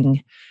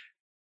dragging.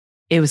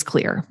 It was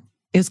clear.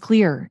 It was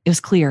clear. It was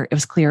clear. It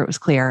was clear. It was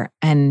clear.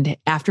 And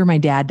after my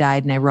dad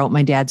died and I wrote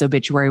my dad's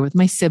obituary with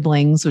my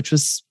siblings, which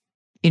was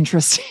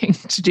interesting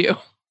to do,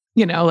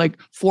 you know, like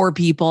 4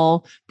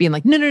 people being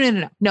like,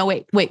 no,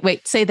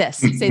 wait, say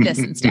this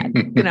instead,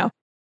 you know.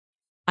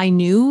 I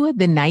knew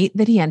the night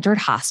that he entered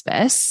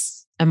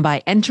hospice, and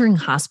by entering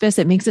hospice,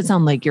 it makes it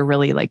sound like you're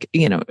really like,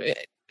 you know,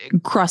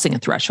 crossing a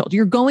threshold.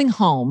 You're going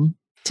home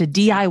to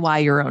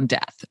DIY your own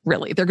death.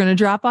 Really. They're going to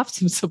drop off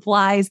some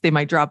supplies. They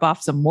might drop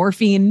off some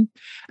morphine,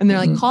 and they're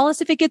like, call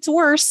us if it gets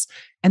worse.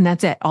 And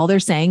that's it. All they're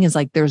saying is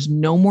like, there's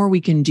no more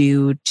we can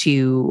do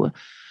to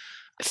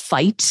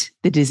fight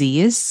the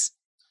disease.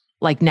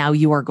 Like now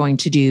you are going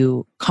to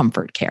do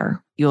comfort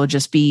care. You'll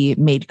just be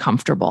made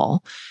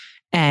comfortable.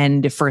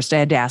 And at first I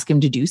had to ask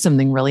him to do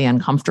something really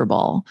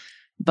uncomfortable,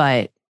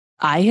 but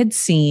I had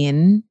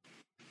seen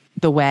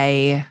the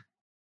way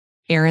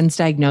Aaron's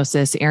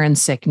diagnosis, Aaron's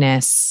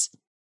sickness,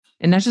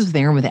 and not just with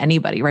Aaron, with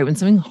anybody, right? When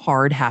something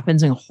hard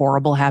happens, something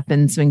horrible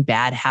happens, something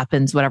bad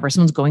happens, whatever,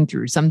 someone's going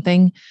through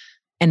something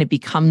and it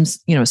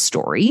becomes, you know, a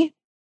story,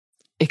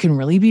 it can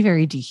really be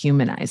very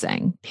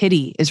dehumanizing.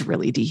 Pity is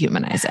really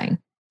dehumanizing.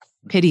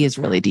 Pity is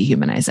really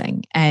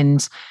dehumanizing.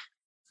 And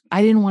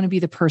I didn't want to be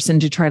the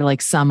person to try to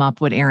like sum up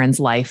what Aaron's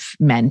life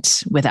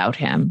meant without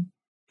him.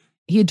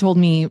 He had told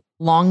me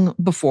long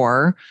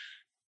before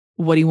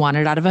what he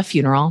wanted out of a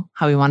funeral,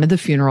 how he wanted the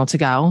funeral to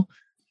go.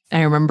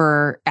 I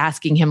remember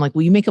asking him, like,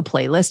 will you make a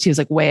playlist? He was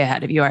like, way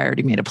ahead of you. I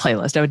already made a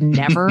playlist. I would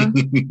never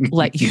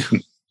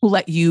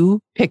let you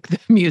pick the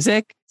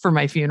music for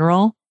my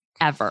funeral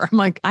ever. I'm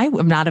like, I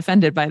am not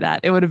offended by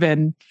that. It would have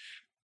been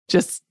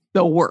just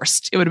the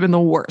worst. It would have been the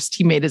worst.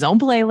 He made his own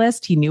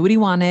playlist. He knew what he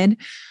wanted.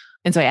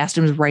 And so I asked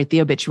him to write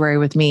the obituary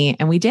with me,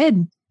 and we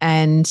did.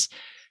 And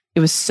it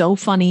was so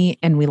funny,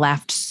 and we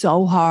laughed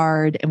so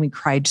hard, and we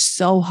cried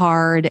so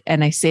hard.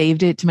 And I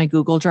saved it to my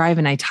Google Drive,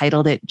 and I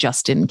titled it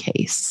Just in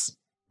Case.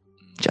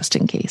 Just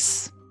in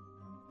case.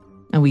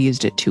 And we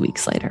used it 2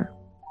 weeks later.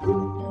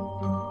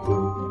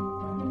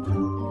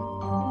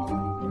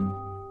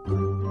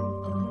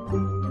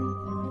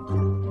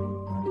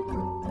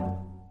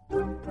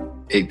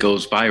 It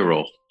goes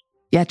viral.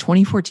 Yeah,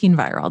 2014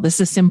 viral. This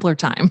is a simpler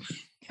time.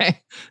 Okay.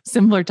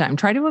 Simpler time.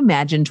 Try to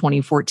imagine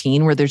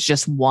 2014 where there's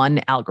just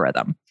one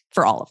algorithm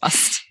for all of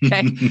us.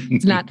 Okay.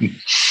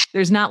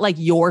 There's not like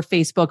your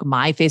Facebook,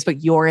 my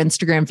Facebook, your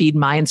Instagram feed,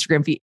 my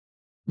Instagram feed.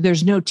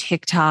 There's no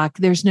TikTok.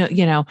 There's no,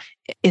 you know,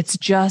 it's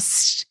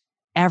just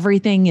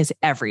everything is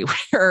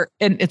everywhere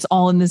and it's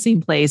all in the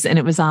same place. And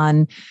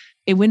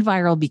it went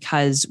viral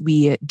because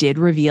we did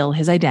reveal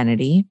his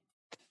identity.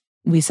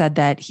 We said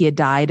that he had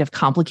died of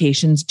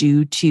complications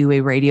due to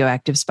a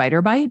radioactive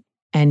spider bite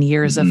and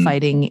years of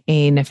fighting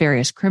a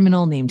nefarious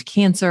criminal named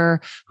Cancer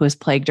who has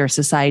plagued our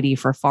society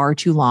for far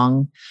too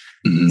long.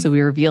 So we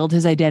revealed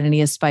his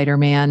identity as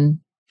Spider-Man.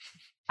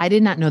 I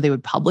did not know they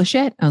would publish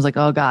it. I was like,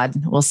 oh God,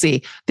 we'll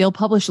see. They'll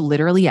publish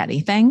literally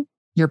anything.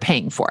 You're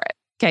paying for it.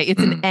 Okay.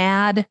 It's an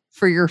ad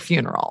for your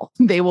funeral.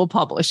 They will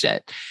publish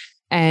it.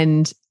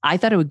 And I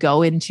thought it would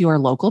go into our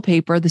local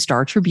paper, the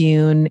Star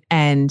Tribune,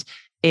 and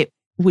it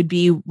would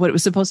be what it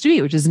was supposed to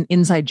be, which is an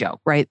inside joke,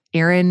 right?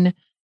 Aaron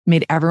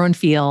made everyone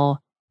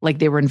feel like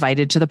they were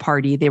invited to the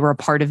party. They were a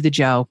part of the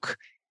joke.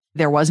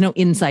 There was no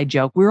inside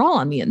joke. We were all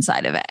on the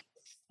inside of it.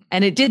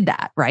 And it did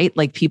that, right?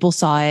 Like people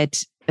saw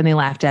it and they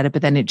laughed at it,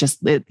 but then it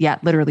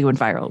literally went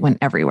viral. It went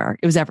everywhere.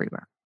 It was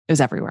everywhere. It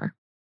was everywhere.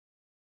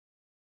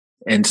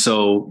 And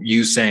so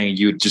you saying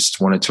you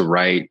just wanted to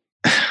write,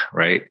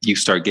 right? You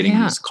start getting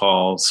these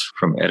calls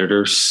from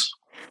editors.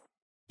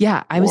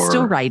 Yeah, I was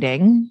still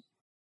writing.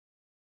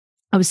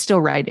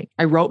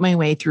 I wrote my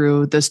way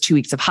through those 2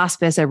 weeks of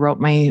hospice. I wrote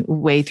my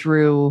way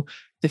through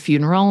the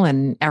funeral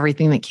and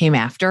everything that came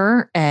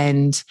after.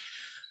 And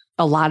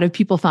a lot of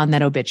people found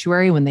that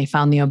obituary. When they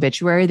found the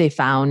obituary, they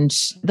found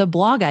the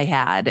blog I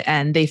had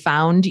and they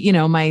found,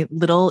 my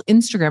little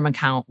Instagram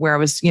account where I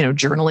was,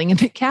 journaling in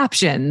the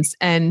captions.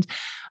 And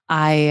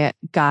I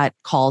got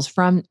calls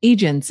from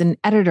agents and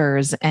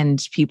editors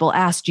and people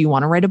asked, do you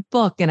want to write a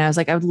book? And I was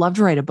like, I would love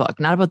to write a book,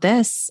 not about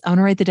this. I want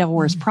to write The Devil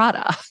Wears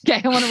Prada.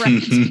 Okay. I want to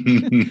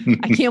write,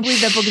 I can't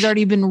believe that book has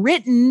already been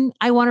written.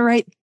 I want to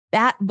write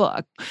that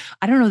book.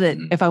 I don't know that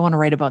if I want to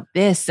write about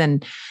this.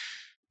 And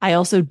I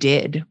also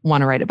did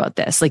want to write about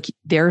this. Like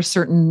there are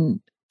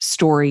certain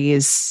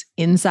stories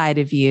inside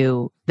of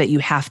you that you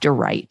have to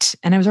write.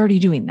 And I was already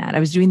doing that. I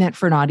was doing that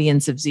for an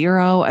audience of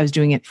 0. I was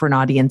doing it for an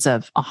audience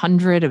of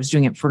 100. I was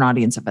doing it for an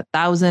audience of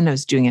 1,000. I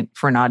was doing it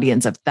for an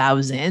audience of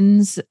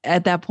thousands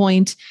at that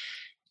point,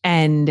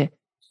 and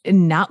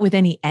not with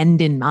any end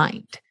in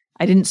mind.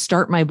 I didn't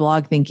start my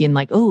blog thinking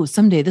like, oh,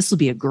 someday this will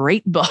be a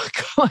great book.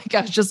 Like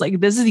I was just like,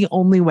 this is the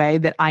only way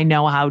that I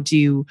know how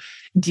to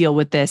deal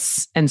with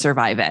this and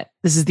survive it.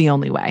 This is the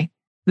only way.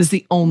 This is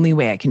the only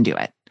way I can do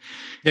it.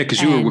 Yeah,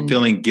 because you were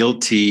feeling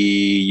guilty.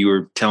 You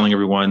were telling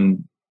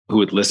everyone who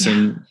would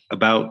listen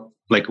about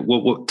like,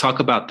 what talk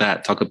about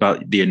that. Talk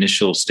about the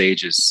initial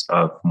stages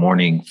of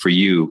mourning for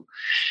you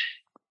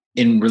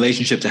in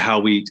relationship to how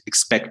we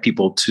expect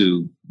people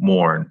to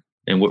mourn,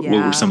 and what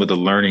were some of the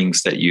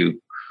learnings that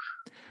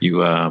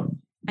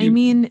I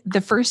mean, the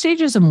first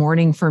stages of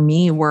mourning for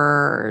me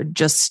were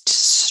just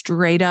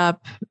straight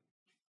up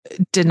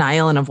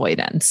denial and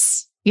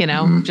avoidance,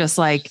 just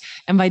like,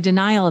 and by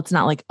denial, it's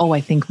not like, oh,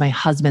 I think my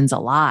husband's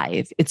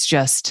alive. It's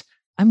just,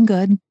 I'm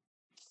good.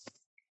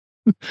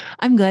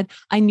 I'm good.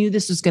 I knew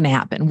this was going to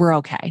happen. We're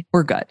okay.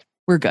 We're good.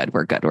 We're good.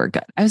 We're good. We're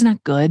good. I was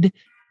not good.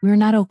 We were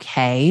not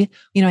okay.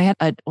 I had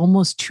an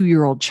almost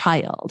 2-year-old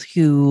child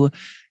who,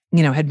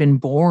 had been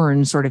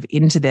born sort of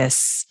into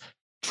this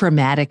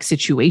traumatic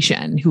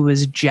situation, who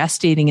was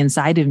gestating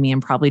inside of me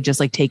and probably just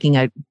like taking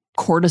a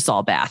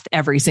cortisol bath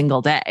every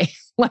single day,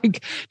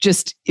 like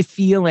just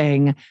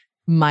feeling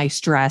my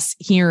stress,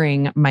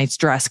 hearing my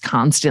stress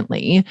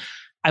constantly.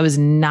 I was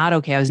not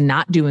okay. I was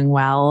not doing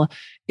well.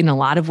 In a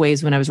lot of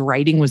ways, when I was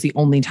writing was the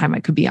only time I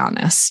could be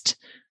honest.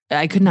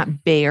 I could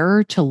not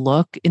bear to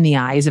look in the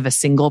eyes of a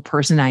single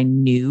person I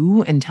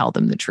knew and tell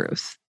them the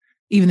truth.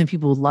 Even the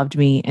people who loved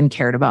me and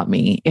cared about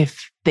me.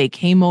 If they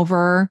came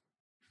over,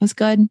 I was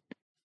good.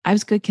 I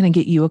was good. Can I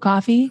get you a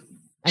coffee?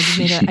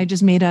 I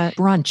just made a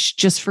brunch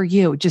just for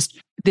you.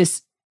 Just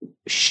this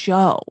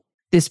show,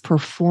 this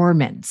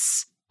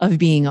performance of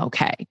being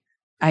okay.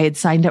 I had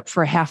signed up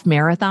for a half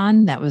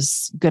marathon that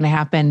was going to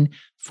happen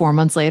 4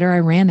 months later.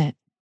 I ran it.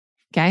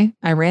 Okay.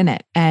 I ran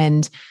it.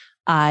 And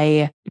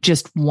I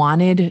just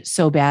wanted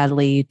so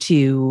badly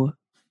to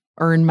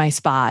earn my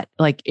spot.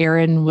 Like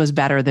Aaron was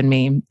better than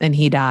me and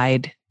he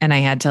died. And I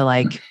had to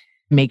like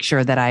make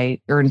sure that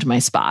I earned my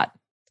spot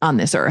on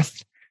this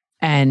earth.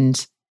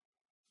 And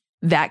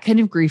that kind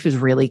of grief is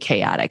really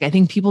chaotic. I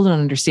think people don't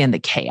understand the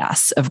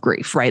chaos of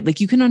grief, right? Like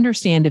you can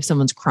understand if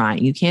someone's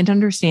crying. You can't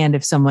understand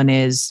if someone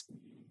is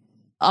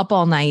up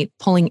all night,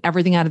 pulling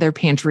everything out of their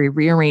pantry,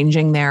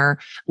 rearranging their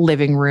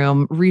living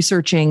room,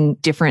 researching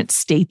different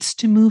states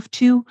to move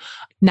to,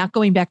 not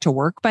going back to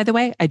work, by the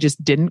way. I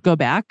just didn't go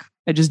back.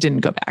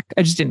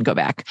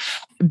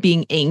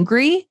 Being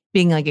angry,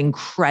 being like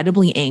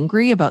incredibly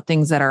angry about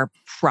things that are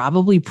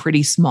probably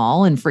pretty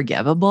small and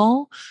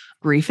forgivable.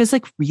 Grief is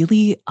like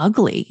really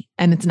ugly,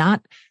 and it's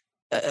not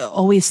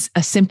always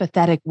a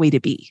sympathetic way to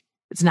be.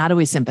 It's not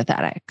always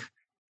sympathetic.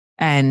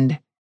 And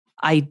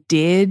I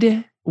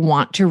did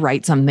want to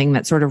write something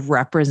that sort of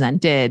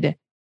represented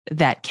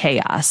that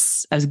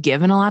chaos. I was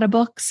given a lot of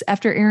books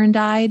after Aaron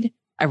died.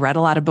 I read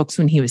a lot of books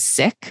when he was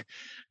sick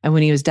and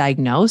when he was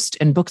diagnosed,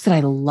 and books that I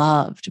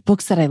loved,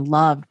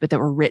 but that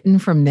were written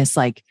from this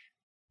like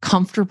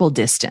comfortable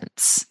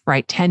distance,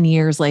 right? 10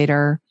 years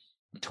later,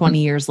 20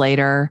 years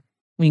later,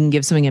 we can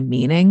give something a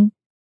meaning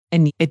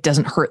and it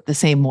doesn't hurt the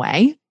same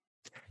way.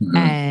 Mm-hmm.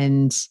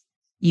 And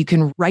you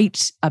can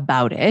write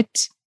about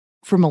it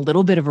from a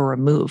little bit of a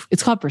remove.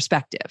 It's called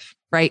perspective,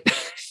 right?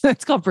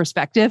 It's called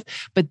perspective,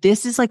 but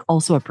this is like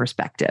also a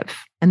perspective.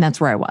 And that's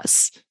where I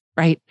was,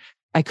 right?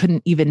 I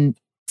couldn't even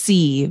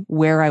see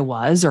where I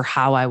was or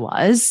how I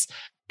was.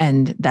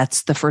 And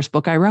that's the first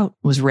book I wrote,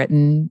 was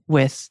written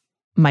with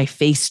my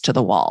face to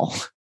the wall.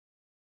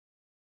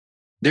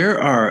 There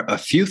are a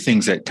few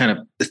things that kind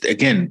of,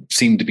 again,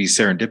 seem to be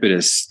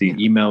serendipitous. The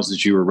emails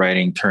that you were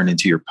writing turned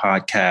into your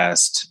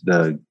podcast.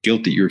 The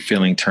guilt that you were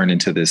feeling turned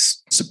into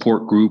this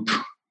support group.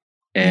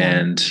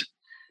 And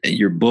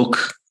your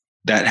book,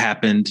 that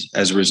happened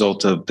as a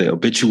result of the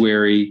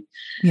obituary.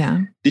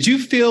 Yeah. Did you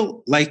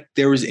feel like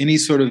there was any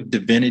sort of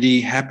divinity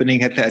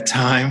happening at that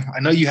time? I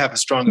know you have a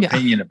strong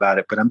opinion about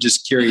it, but I'm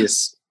just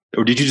curious.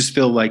 Or did you just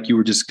feel like you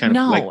were just kind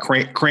of like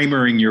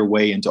Kramering your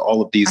way into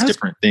all of these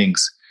different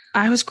things?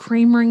 I was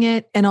Kramering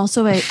it. And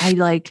also I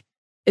like,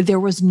 there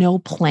was no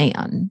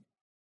plan.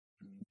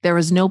 There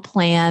was no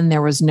plan.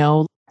 There was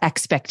no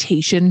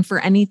expectation for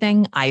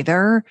anything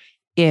either.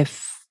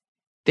 If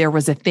there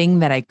was a thing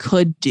that I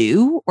could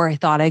do, or I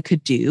thought I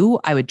could do,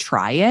 I would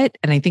try it.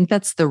 And I think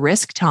that's the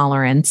risk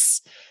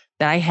tolerance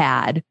that I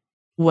had,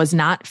 was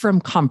not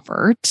from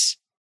comfort.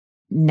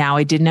 Now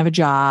I didn't have a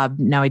job.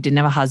 Now I didn't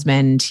have a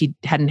husband. He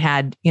hadn't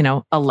had,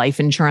 a life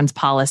insurance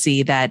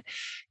policy that,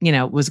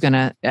 was going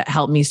to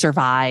help me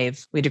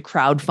survive. We had to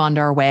crowdfund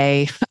our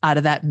way out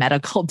of that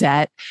medical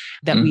debt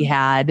that we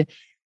had.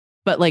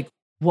 But like,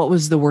 what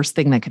was the worst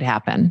thing that could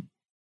happen?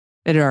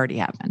 It had already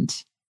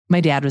happened. My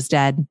dad was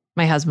dead.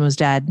 My husband was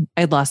dead.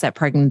 I'd lost that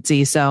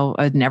pregnancy. So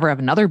I'd never have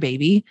another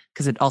baby,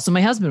 because also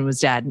my husband was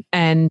dead.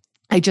 And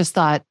I just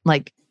thought,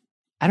 like,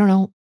 I don't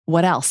know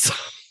what else.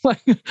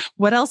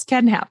 What else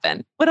can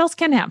happen? What else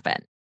can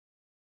happen?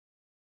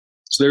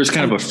 So there's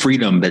kind of a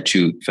freedom that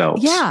you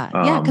felt. Yeah.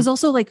 Because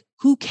also, like,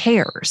 who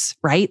cares,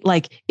 right?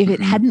 Like, if it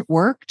hadn't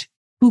worked,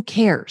 who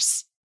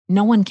cares?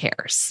 No one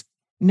cares.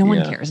 No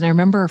one cares. And I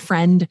remember a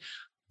friend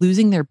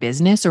losing their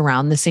business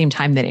around the same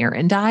time that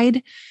Aaron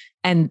died.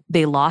 And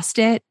they lost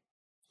it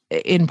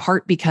in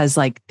part because,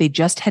 like, they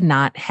just had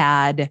not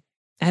had,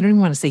 I don't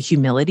even want to say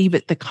humility,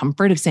 but the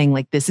comfort of saying,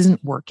 like, this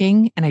isn't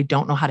working and I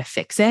don't know how to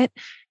fix it.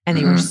 And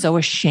they were so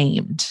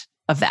ashamed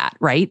of that,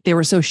 right? They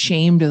were so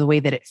ashamed of the way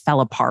that it fell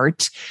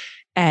apart.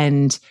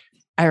 And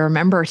I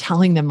remember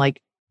telling them,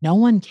 like, no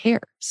one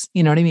cares.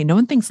 You know what I mean? No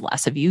one thinks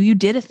less of you. You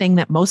did a thing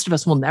that most of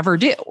us will never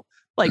do.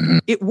 Like,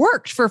 it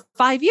worked for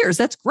 5 years.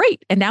 That's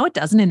great. And now it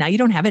doesn't. And now you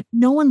don't have it.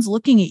 No one's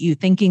looking at you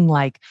thinking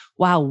like,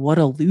 wow, what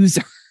a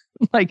loser.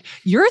 Like,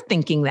 you're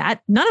thinking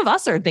that. None of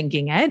us are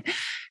thinking it.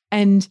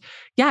 And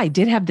yeah, I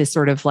did have this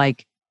sort of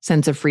like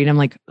sense of freedom.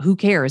 Like, who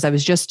cares? I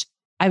was just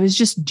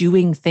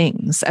doing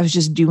things. I was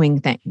just doing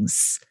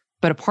things.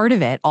 But a part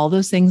of it, all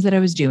those things that I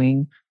was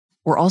doing,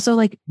 were also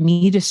like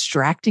me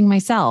distracting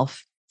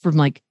myself from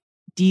like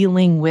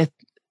dealing with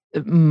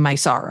my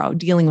sorrow,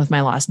 dealing with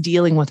my loss,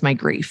 dealing with my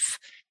grief.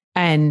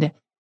 And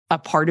a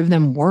part of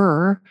them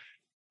were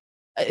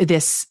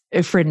this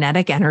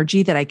frenetic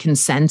energy that I can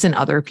sense in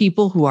other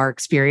people who are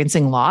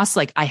experiencing loss.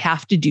 Like, I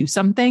have to do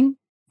something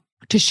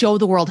to show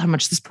the world how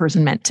much this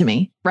person meant to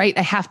me, right?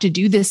 I have to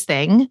do this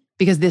thing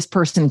because this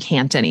person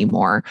can't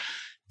anymore.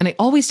 And I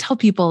always tell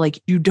people,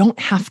 like, you don't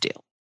have to.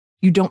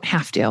 You don't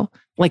have to.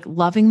 Like,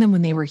 loving them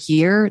when they were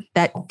here,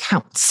 that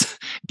counts.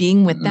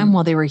 Being with them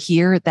while they were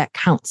here, that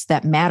counts.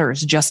 That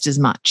matters just as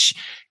much.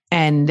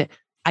 And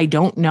I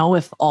don't know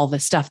if all the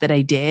stuff that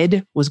I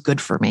did was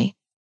good for me.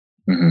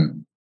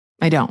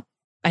 I don't.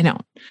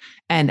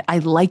 And I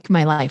like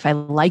my life. I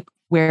like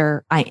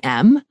where I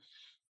am.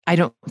 I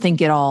don't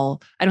think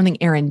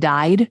Aaron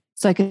died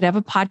so I could have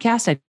a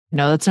podcast. I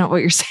know that's not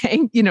what you're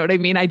saying. You know what I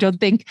mean? I don't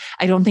think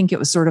it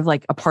was sort of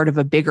like a part of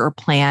a bigger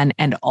plan.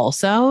 And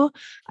also,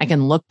 I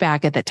can look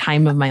back at the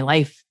time of my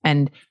life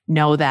and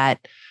know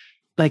that,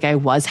 like, I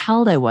was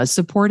held, I was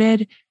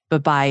supported,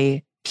 but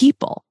by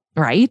people,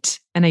 right?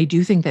 And I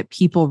do think that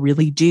people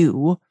really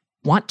do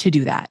want to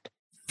do that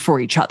for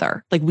each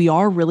other. Like, we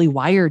are really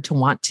wired to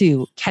want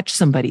to catch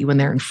somebody when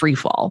they're in free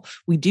fall.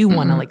 We do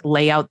want to like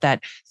lay out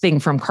that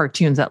thing from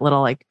cartoons, that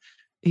little, like,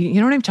 you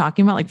know what I'm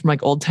talking about? Like, from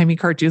like old timey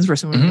cartoons where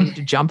someone needed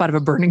to jump out of a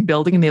burning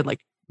building and they had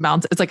like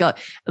mounts. It's like a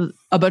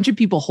bunch of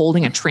people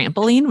holding a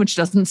trampoline, which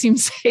doesn't seem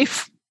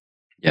safe.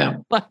 Yeah.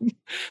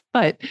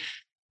 But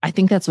I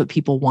think that's what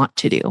people want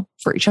to do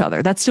for each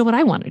other. That's still what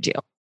I want to do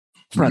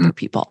for other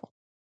people.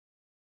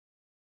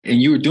 And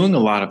you were doing a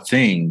lot of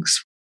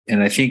things.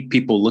 And I think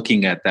people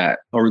looking at that,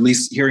 or at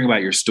least hearing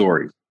about your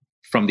story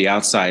from the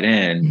outside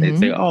in, they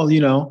say,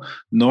 oh,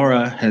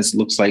 Nora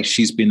looks like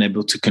she's been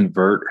able to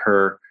convert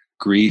her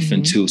grief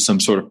into some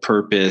sort of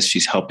purpose.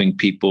 She's helping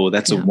people.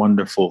 That's a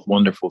wonderful,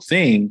 wonderful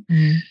thing.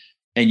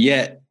 And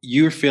yet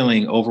you're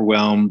feeling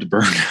overwhelmed,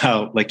 burned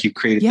out, like you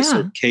created this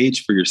sort of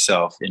cage for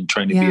yourself in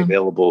trying to be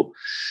available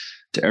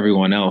to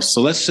everyone else.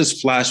 So let's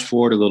just flash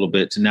forward a little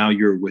bit to now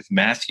you're with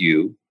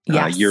Matthew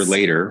a year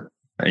later.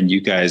 and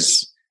you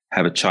guys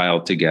have a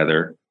child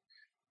together.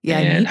 Yeah.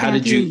 And how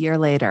did you, a year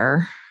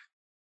later,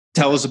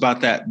 tell us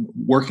about that,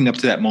 working up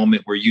to that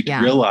moment where you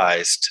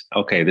realized,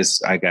 okay,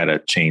 I got to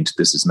change.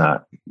 This is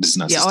not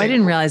sustainable. I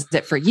didn't realize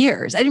it for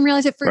years. I didn't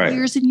realize it for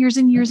years and years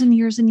and years and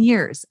years and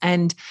years.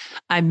 And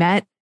I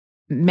met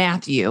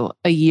Matthew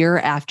a year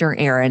after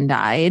Aaron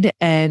died,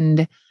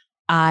 and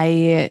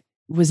I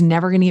was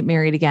never going to get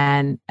married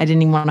again. I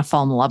didn't even want to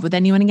fall in love with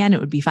anyone again. It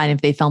would be fine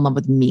if they fell in love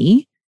with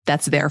me.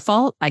 That's their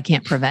fault. I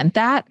can't prevent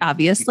that,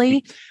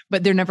 obviously,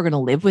 but they're never going to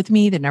live with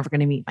me. They're never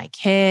going to meet my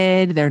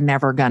kid. They're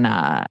never going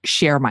to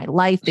share my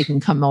life. They can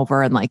come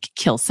over and like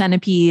kill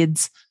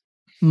centipedes,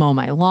 mow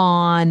my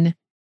lawn,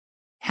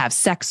 have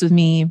sex with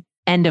me.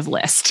 End of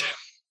list.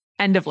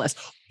 End of list.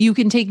 You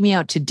can take me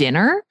out to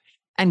dinner,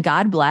 and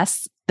God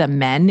bless the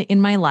men in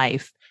my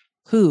life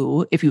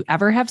who, if you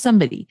ever have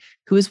somebody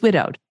who is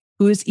widowed,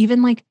 who is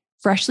even like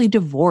freshly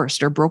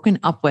divorced or broken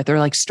up with, or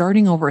like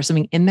starting over or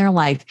something in their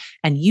life,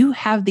 and you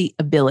have the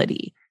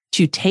ability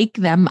to take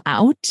them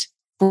out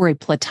for a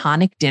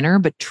platonic dinner,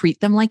 but treat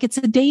them like it's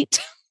a date,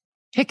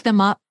 pick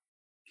them up,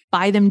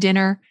 buy them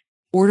dinner,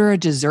 order a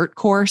dessert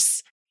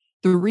course.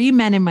 3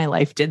 men in my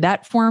life did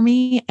that for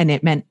me, and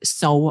it meant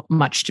so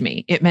much to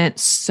me. It meant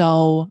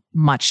so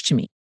much to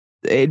me.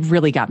 It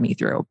really got me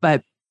through,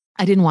 but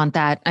I didn't want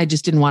that. I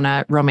just didn't want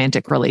a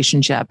romantic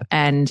relationship.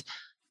 And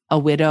a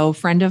widow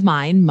friend of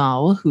mine,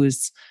 Mo,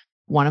 who's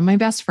one of my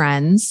best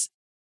friends,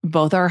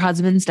 both our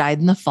husbands died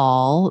in the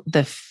fall.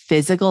 The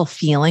physical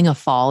feeling of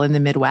fall in the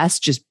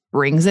Midwest just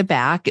brings it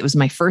back. It was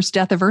my first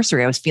death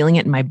anniversary. I was feeling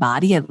it in my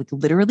body. I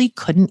literally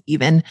couldn't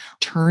even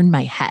turn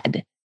my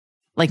head.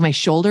 Like my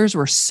shoulders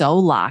were so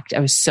locked. I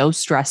was so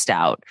stressed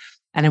out.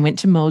 And I went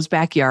to Mo's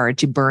backyard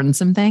to burn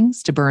some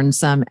things, to burn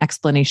some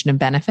explanation of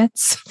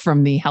benefits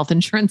from the health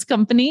insurance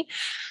company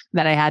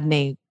that I had in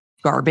a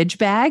garbage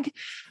bag,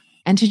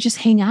 and to just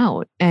hang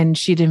out. And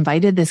she'd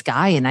invited this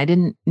guy, and I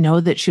didn't know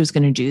that she was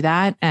going to do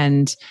that.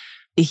 And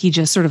he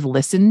just sort of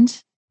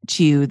listened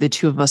to the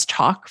two of us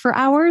talk for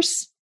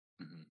hours.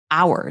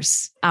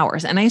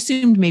 And I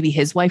assumed maybe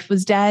his wife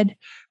was dead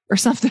or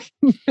something.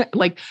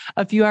 Like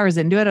a few hours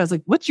into it, I was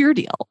like, what's your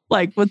deal?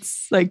 Like,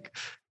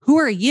 who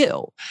are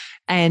you?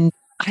 And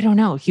I don't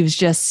know. He was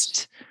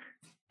just,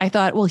 I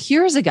thought, well,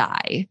 here's a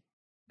guy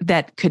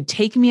that could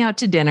take me out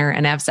to dinner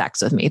and have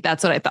sex with me.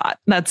 That's what I thought.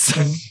 That's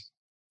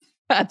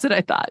what I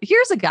thought.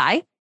 Here's a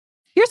guy.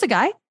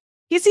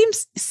 He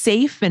seems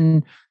safe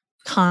and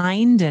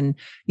kind. And,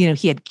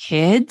 he had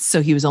kids,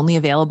 so he was only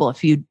available a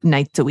few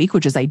nights a week,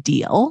 which is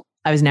ideal.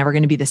 I was never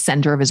going to be the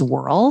center of his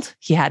world.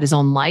 He had his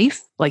own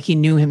life. Like he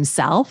knew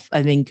himself.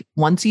 I think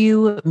once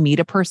you meet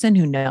a person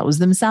who knows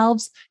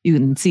themselves, you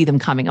can see them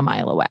coming a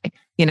mile away.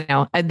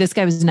 This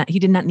guy he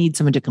did not need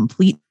someone to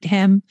complete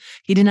him.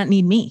 He did not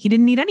need me. He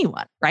didn't need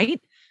anyone. Right.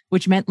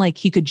 Which meant like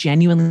he could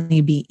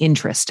genuinely be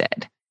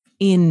interested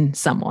in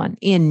someone,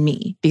 in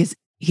me, because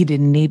he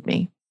didn't need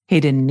me.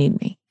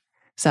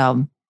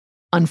 So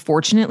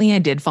unfortunately, I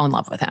did fall in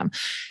love with him.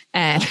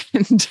 And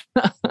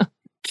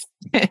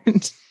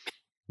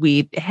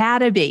we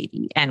had a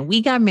baby, and we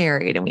got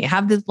married, and we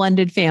have this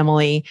blended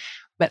family,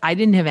 but I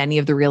didn't have any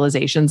of the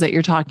realizations that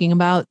you're talking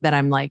about, that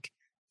I'm like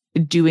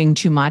doing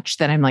too much,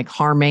 that I'm like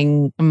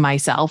harming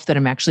myself, that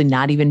I'm actually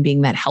not even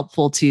being that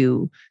helpful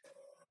to.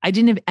 I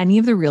didn't have any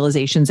of the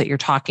realizations that you're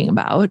talking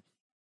about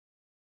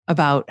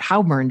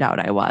how burned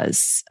out I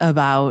was,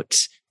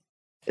 about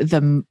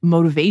the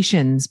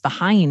motivations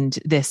behind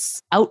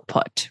this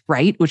output,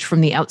 right? Which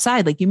from the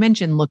outside, like you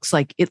mentioned, looks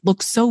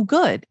so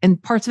good.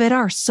 And parts of it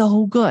are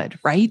so good,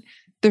 right?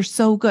 They're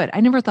so good.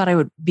 I never thought I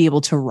would be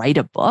able to write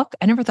a book.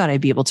 I never thought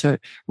I'd be able to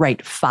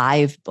write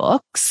 5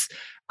 books.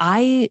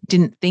 I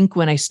didn't think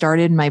when I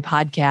started my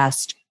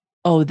podcast,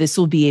 oh, this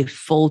will be a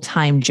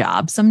full-time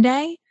job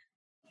someday.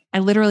 I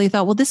literally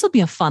thought, well, this will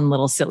be a fun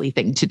little silly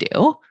thing to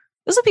do.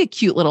 This will be a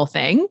cute little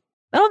thing.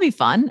 That'll be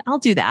fun. I'll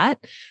do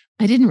that.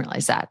 I didn't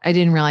realize that. I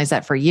didn't realize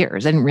that for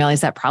years. I didn't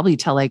realize that probably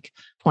till like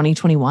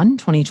 2021,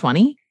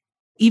 2020.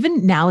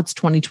 Even now it's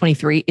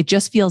 2023. It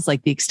just feels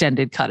like the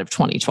extended cut of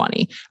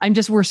 2020.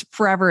 We're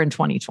forever in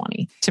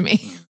 2020 to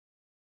me.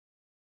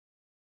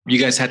 You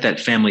guys had that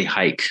family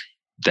hike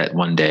that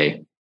one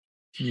day.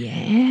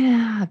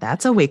 Yeah,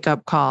 that's a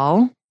wake-up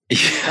call.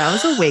 That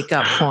was a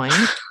wake-up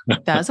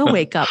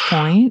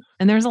point.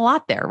 And there's a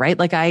lot there, right?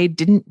 Like I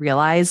didn't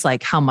realize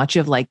like how much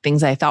of like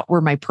things I thought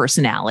were my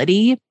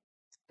personality,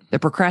 the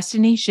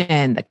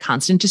procrastination, the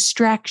constant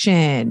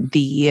distraction,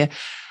 the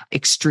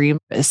extreme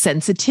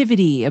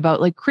sensitivity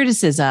about like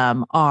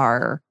criticism,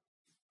 are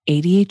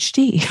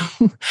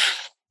ADHD.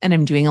 And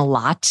I'm doing a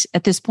lot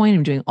at this point.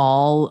 I'm doing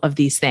all of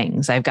these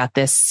things. I've got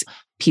this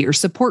peer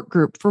support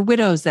group for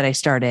widows that I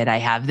started. I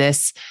have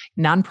this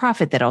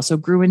nonprofit that also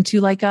grew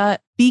into like a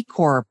B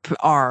Corp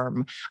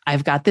arm.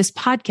 I've got this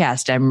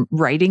podcast. I'm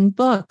writing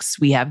books.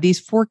 We have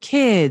these 4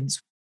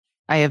 kids.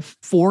 I have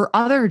 4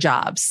 other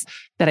jobs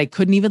that I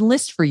couldn't even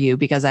list for you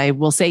because I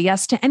will say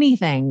yes to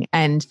anything.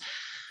 And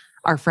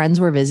our friends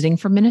were visiting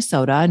from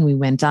Minnesota, and we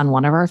went on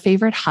one of our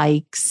favorite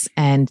hikes,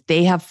 and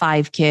they have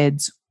 5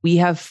 kids. We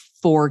have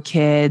 4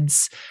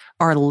 kids.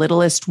 Our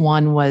littlest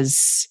one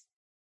was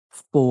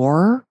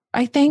 4,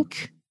 I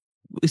think.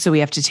 So we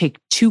have to take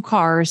 2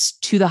 cars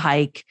to the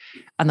hike.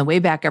 On the way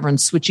back,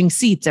 everyone's switching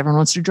seats. Everyone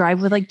wants to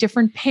drive with like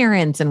different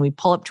parents. And we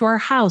pull up to our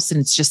house and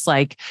it's just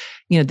like,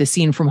 the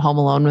scene from Home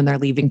Alone when they're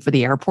leaving for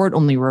the airport,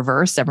 only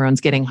reverse.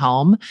 Everyone's getting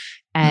home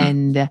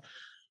and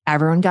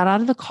everyone got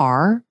out of the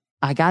car.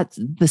 I got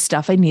the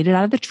stuff I needed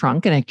out of the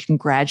trunk and I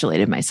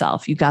congratulated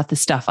myself. You got the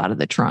stuff out of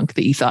the trunk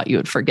that you thought you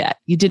would forget.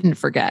 You didn't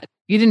forget.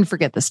 You didn't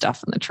forget the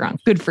stuff in the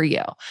trunk. Good for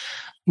you.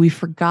 I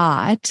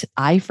forgot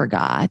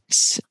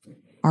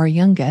our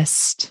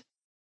youngest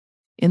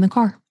in the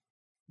car,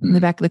 in the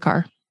back of the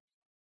car.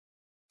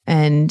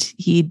 And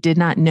he did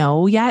not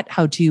know yet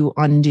how to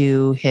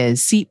undo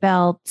his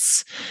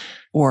seatbelts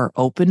or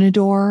open a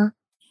door.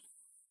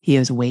 He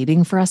was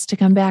waiting for us to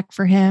come back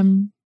for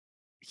him.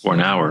 For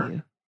an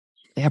hour.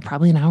 Yeah,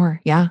 probably an hour.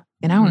 Yeah,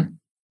 an hour.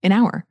 An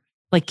hour.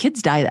 Like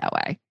kids die that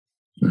way.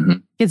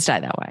 Kids die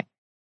that way.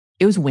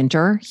 It was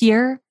winter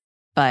here,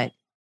 but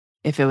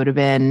if it would have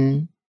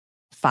been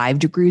 5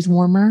 degrees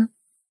warmer,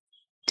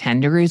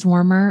 10 degrees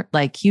warmer,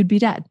 like he'd be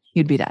dead.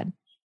 He'd be dead.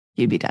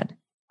 He'd be dead.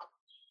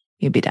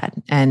 He'd be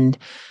dead. And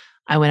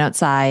I went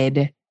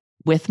outside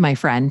with my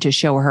friend to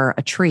show her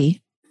a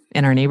tree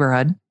in our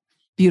neighborhood.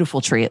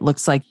 Beautiful tree. It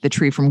looks like the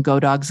tree from Go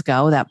Dogs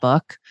Go, that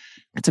book.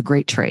 It's a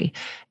great tree.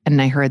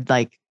 And I heard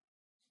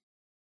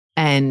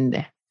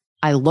and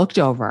I looked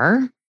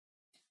over.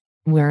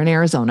 We're in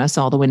Arizona,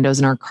 so all the windows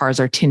in our cars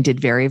are tinted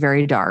very,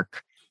 very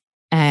dark.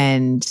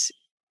 And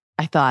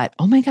I thought,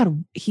 oh my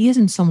God,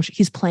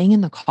 he's playing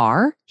in the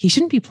car. He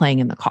shouldn't be playing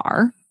in the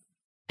car.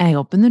 And I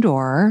opened the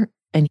door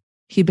and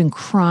he'd been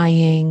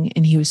crying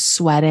and he was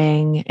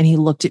sweating and he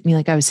looked at me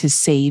like I was his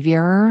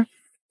savior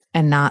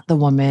and not the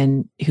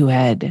woman who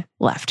had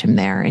left him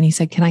there. And he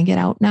said, "Can I get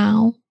out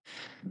now?"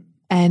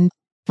 And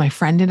my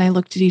friend and I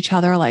looked at each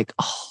other like,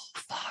 oh,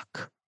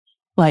 fuck.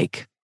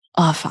 Like,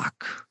 oh,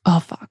 fuck. Oh,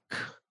 fuck.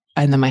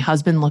 And then my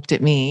husband looked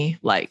at me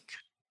like,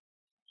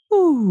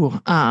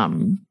 ooh,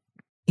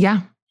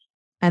 yeah.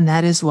 And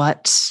that is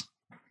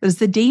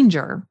the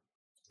danger.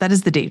 That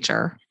is the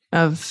danger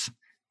of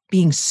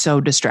being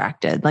so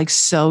distracted, like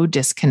so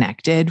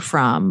disconnected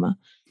from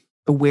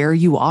where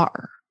you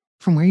are.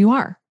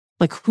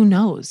 Like, who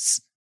knows?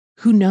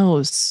 Who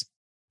knows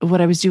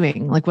what I was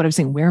doing? Like what I was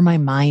saying, where my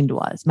mind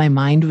was. My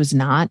mind was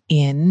not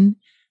in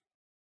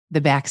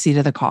the backseat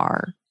of the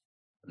car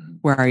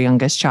where our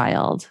youngest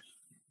child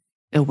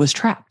was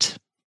trapped.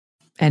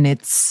 And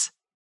it's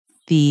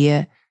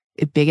the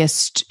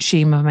biggest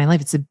shame of my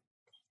life. It's the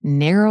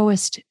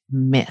narrowest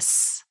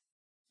miss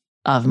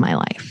of my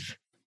life.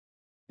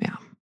 Yeah.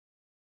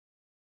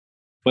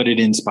 But it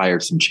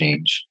inspired some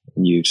change.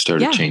 You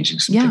started changing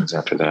some things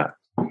after that.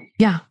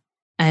 Yeah.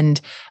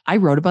 And I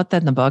wrote about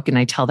that in the book and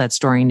I tell that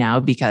story now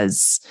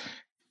because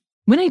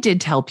when I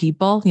did tell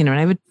people,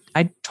 and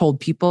I told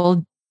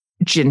people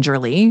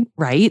gingerly,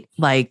 right?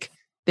 Like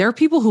there are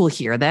people who will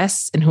hear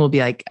this and who will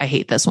be like, I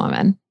hate this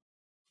woman.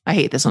 I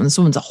hate this woman. This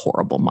woman's a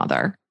horrible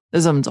mother.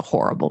 This woman's a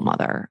horrible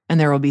mother. And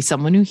there will be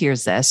someone who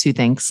hears this who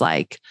thinks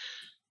like,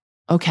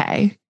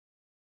 okay,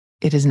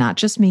 it is not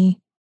just me.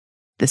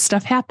 This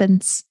stuff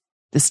happens.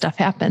 This stuff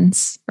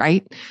happens,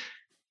 right?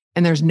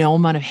 And there's no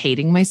amount of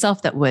hating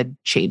myself that would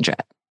change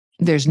it.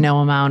 There's no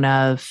amount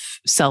of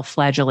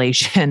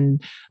self-flagellation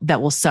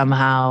that will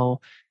somehow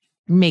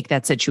make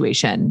that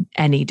situation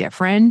any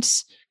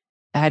different.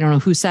 I don't know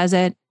who says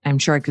it. I'm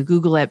sure I could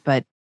Google it,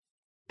 but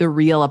the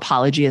real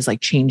apology is like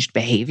changed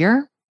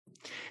behavior.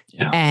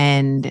 Yeah.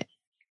 And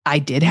I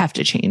did have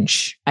to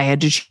change. I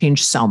had to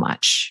change so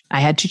much.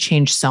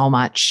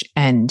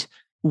 And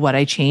what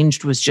I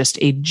changed was just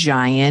a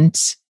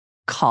giant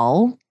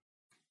cull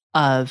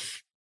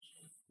of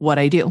what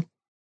I do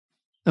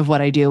and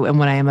what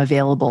I am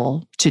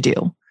available to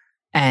do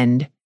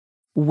and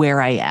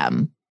where I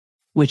am,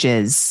 which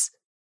is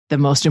the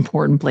most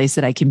important place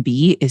that I can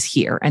be is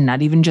here. And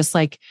not even just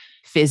like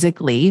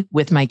physically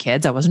with my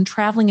kids. I wasn't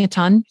traveling a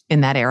ton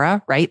in that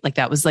era, right? Like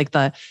that was like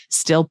the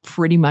still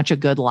pretty much a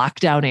good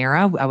lockdown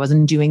era. I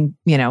wasn't doing,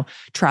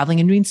 traveling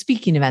and doing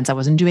speaking events. I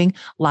wasn't doing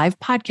live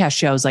podcast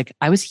shows. Like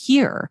I was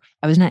here.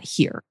 I was not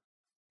here.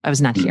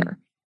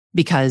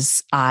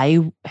 Because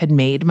I had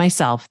made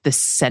myself the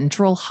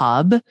central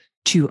hub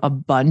to a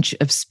bunch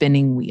of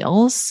spinning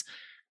wheels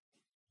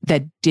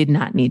that did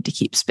not need to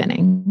keep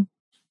spinning.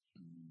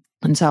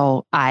 And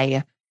so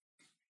I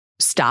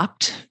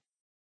stopped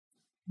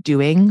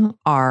doing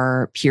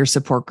our peer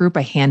support group.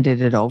 I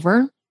handed it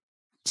over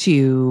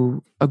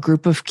to a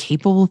group of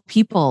capable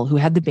people who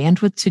had the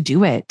bandwidth to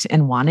do it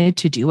and wanted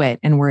to do it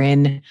and were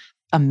in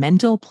a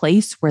mental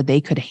place where they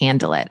could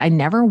handle it. I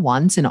never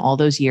once in all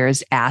those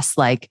years asked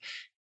like,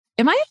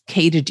 am I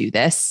okay to do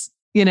this?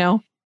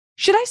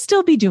 Should I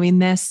still be doing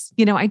this?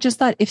 I just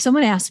thought if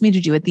someone asked me to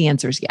do it, the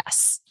answer is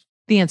yes.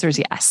 The answer is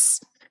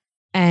yes.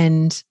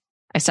 And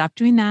I stopped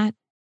doing that.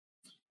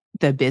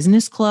 The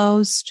business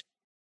closed.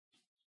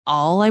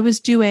 All I was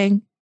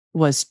doing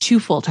was 2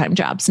 full-time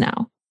jobs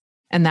now.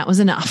 And that was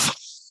enough.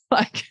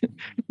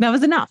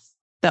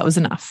 That was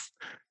enough.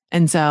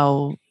 And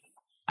so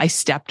I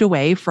stepped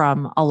away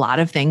from a lot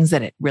of things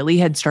that it really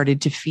had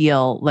started to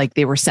feel like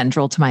they were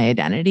central to my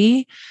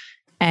identity.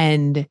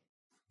 And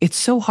it's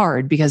so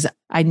hard because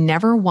I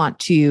never want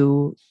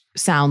to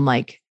sound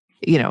like,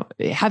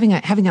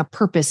 having a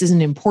purpose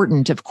isn't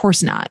important. Of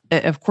course not.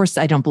 Of course,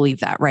 I don't believe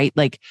that. Right.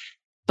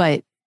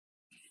 But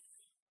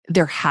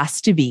there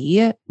has to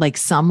be like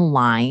some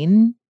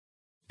line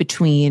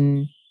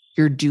between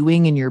your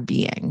doing and your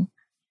being.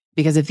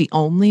 Because if the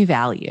only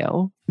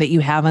value that you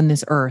have on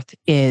this earth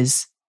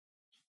is,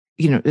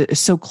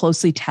 so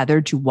closely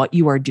tethered to what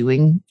you are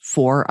doing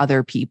for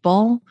other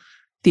people,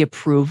 the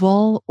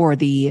approval or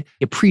the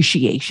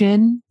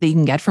appreciation that you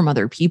can get from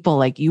other people,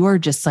 like you are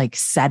just like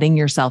setting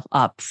yourself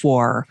up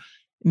for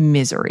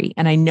misery.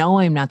 And I know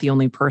I'm not the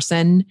only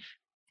person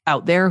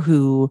out there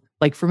who,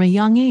 like from a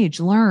young age,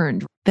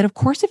 learned that of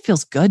course it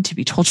feels good to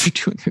be told you're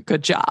doing a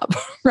good job,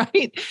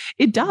 right?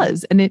 It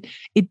does. And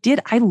it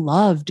did. I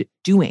loved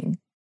doing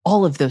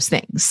all of those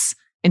things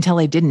until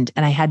I didn't.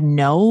 And I had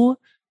no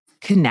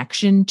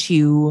connection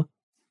to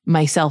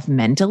myself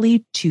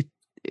mentally to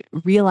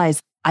realize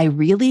I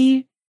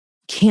really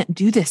can't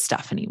do this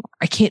stuff anymore.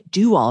 I can't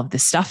do all of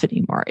this stuff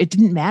anymore. It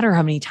didn't matter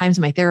how many times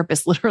my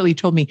therapist literally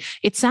told me,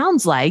 it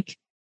sounds like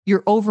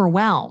you're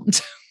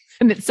overwhelmed.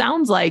 And it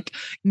sounds like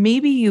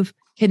maybe you've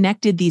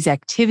connected these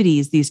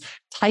activities, these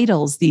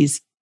titles,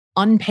 these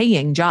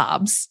unpaying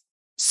jobs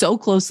so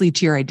closely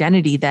to your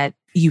identity that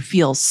you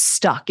feel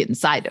stuck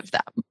inside of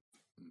them.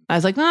 I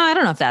was like, oh, I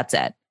don't know if that's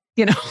it.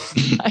 Yeah.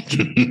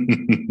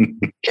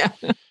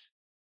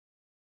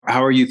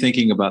 How are you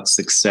thinking about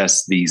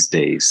success these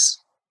days?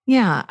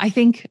 Yeah, I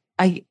think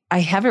I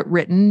have it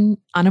written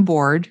on a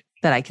board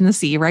that I can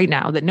see right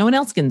now that no one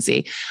else can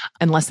see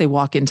unless they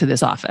walk into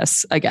this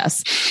office, I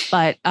guess.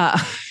 But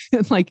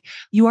like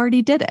you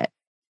already did it.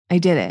 I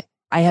did it.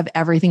 I have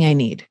everything I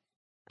need.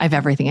 I have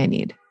everything I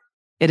need.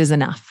 It is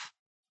enough.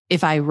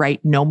 If I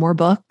write no more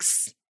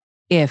books,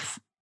 if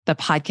the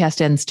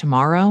podcast ends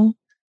tomorrow,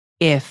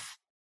 if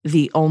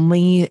the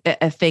only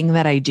thing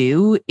that I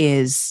do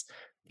is,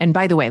 and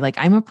by the way, like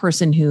I'm a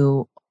person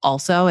who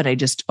also, and I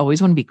just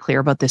always want to be clear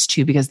about this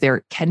too, because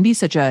there can be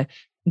such a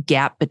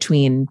gap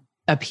between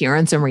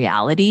appearance and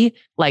reality.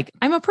 Like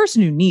I'm a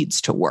person who needs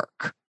to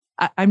work.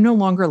 I'm no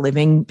longer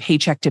living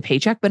paycheck to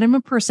paycheck, but I'm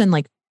a person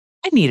like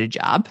I need a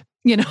job,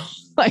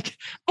 like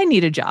I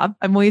need a job.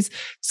 I'm always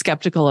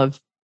skeptical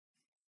of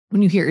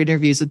when you hear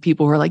interviews with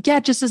people who are like, yeah,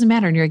 it just doesn't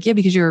matter. And you're like, yeah,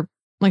 because you're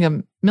like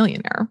a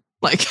millionaire.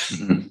 Like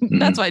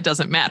that's why it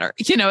doesn't matter.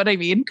 You know what I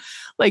mean?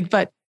 Like,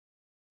 but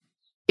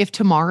if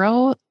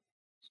tomorrow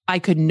I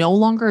could no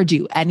longer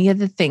do any of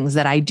the things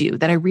that I do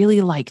that I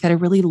really like, that I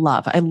really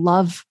love. I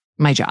love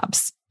my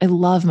jobs. I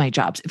love my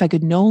jobs. If I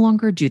could no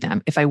longer do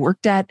them, if I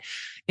worked at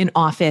an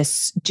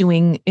office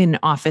doing an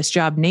office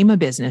job, name a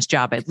business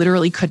job, I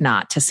literally could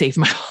not to save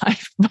my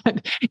life.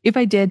 But if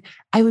I did,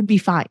 I would be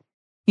fine.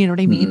 You know what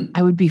I mean? Mm-hmm.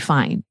 I would be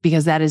fine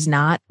because that is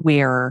not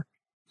where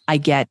I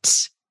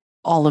get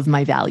all of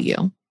my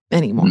value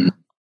anymore. Mm-hmm.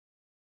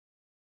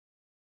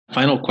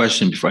 Final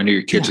question before I know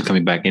your kids are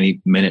coming back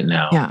any minute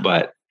now,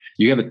 but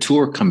you have a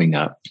tour coming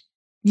up.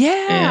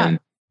 Yeah. And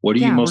what are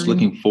you most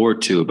looking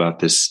forward to about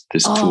this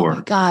tour?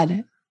 Oh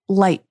God.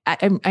 Like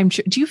I'm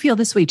sure, do you feel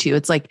this way too?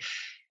 It's like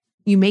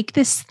you make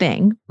this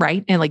thing,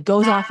 right? And like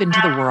goes off into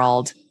the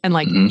world and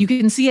like you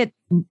can see it,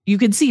 you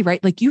can see,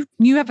 right? Like you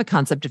have a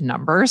concept of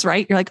numbers,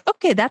 right? You're like,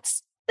 okay,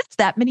 that's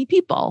that many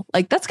people.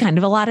 Like that's kind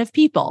of a lot of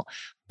people.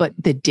 But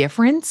the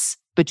difference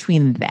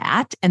between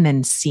that and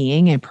then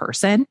seeing a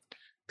person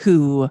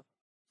who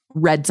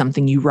read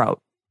something you wrote,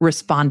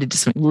 responded to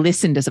something,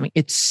 listened to something,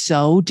 it's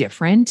so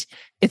different.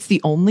 It's the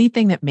only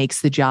thing that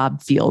makes the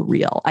job feel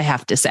real. I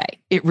have to say,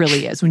 it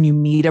really is. When you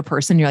meet a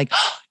person, you're like,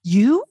 oh,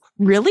 you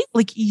really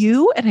like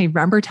you. And I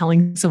remember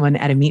telling someone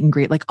at a meet and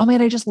greet, like, oh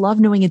man, I just love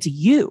knowing it's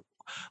you.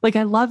 Like,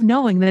 I love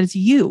knowing that it's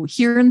you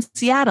here in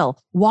Seattle,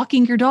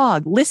 walking your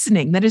dog,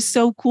 listening. That is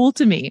so cool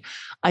to me.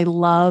 I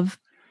love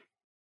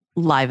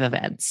live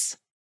events.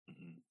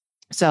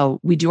 So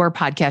we do our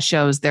podcast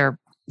shows. They're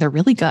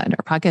really good.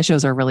 Our podcast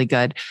shows are really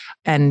good.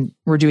 And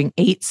we're doing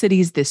 8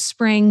 cities this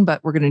spring,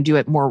 but we're going to do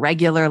it more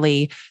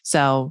regularly.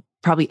 So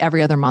probably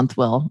every other month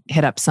we'll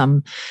hit up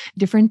some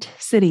different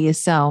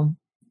cities. So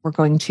we're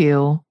going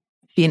to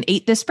be in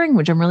 8 this spring,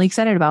 which I'm really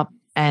excited about.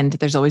 And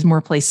there's always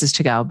more places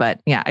to go.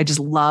 But yeah, I just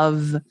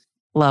love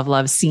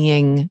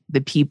seeing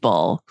the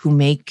people who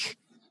make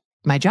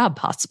my job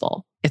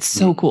possible. It's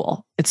so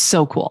cool. It's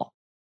so cool.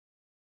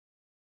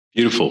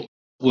 Beautiful.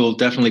 We'll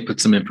definitely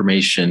put some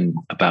information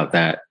about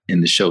that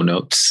in the show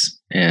notes.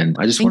 And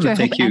I just want to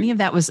thank you. I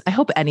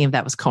hope any of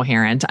that was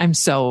coherent. I'm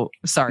so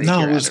sorry.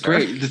 No, it was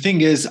great. The thing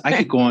is, I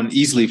could go on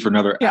easily for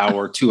another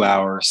hour, 2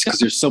 hours,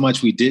 because there's so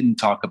much we didn't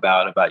talk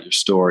about your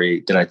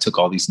story that I took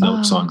all these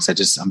notes on.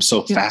 Because I'm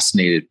so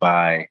fascinated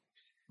by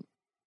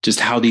just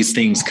how these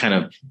things kind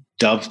of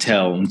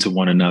dovetail into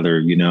one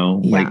another,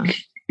 like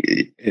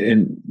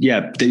And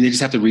yeah, they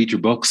just have to read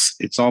your books.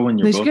 It's all in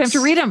your books. They just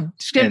have to read them.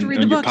 Just have to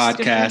read the books. Your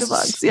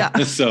podcasts.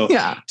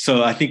 Yeah.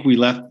 So I think we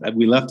left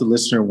the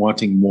listener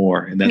wanting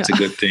more, and that's a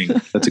good thing.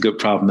 That's a good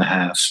problem to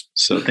have.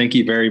 So thank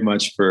you very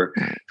much for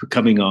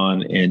coming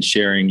on and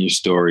sharing your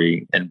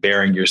story and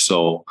bearing your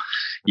soul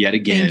yet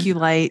again. Thank you,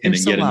 Light. And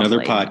then yet another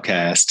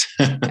podcast.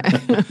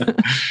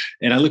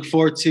 And I look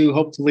forward to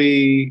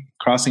hopefully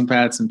crossing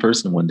paths in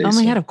person one day. Oh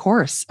my God, of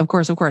course.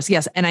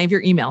 Yes. And I have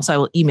your email, so I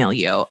will email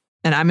you,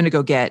 and I'm going to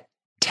go get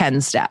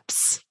 10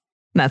 steps.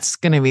 That's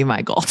going to be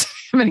my goal.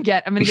 I'm going to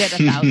get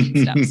 1,000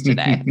 steps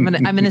today. I'm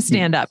going to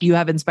stand up. You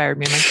have inspired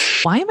me. I'm like,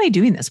 why am I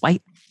doing this? Why?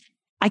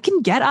 I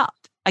can get up.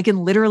 I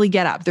can literally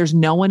get up. There's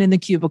no one in the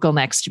cubicle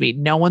next to me.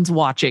 No one's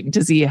watching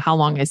to see how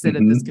long I sit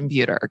at this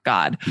computer.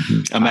 God.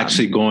 I'm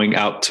actually going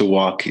out to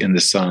walk in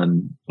the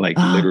sun, like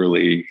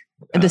literally.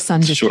 The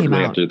sun just shortly came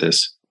out after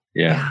this.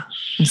 Yeah.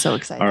 I'm so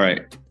excited. All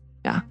right.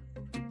 Yeah.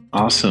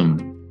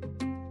 Awesome.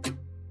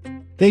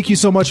 Thank you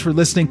so much for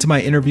listening to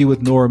my interview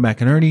with Nora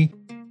McInerny.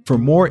 For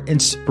more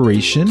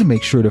inspiration,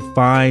 make sure to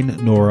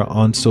find Nora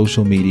on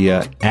social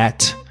media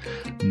at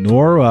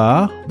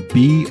Nora,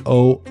 BOREALIS.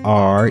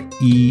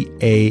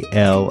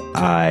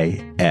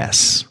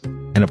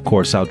 And of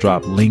course, I'll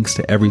drop links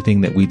to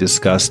everything that we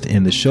discussed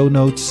in the show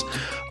notes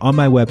on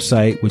my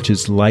website, which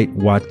is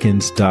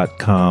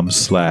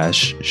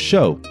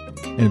lightwatkins.com/show.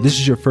 And if this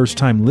is your first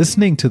time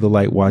listening to The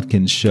Light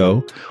Watkins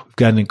Show, we've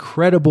got an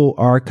incredible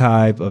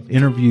archive of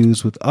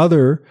interviews with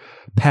other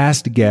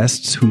past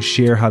guests who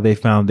share how they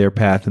found their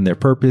path and their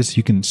purpose.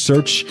 You can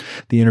search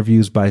the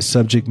interviews by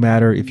subject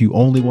matter if you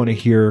only want to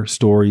hear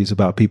stories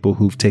about people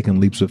who've taken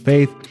leaps of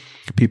faith,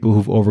 people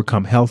who've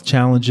overcome health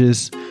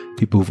challenges,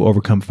 people who've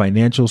overcome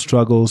financial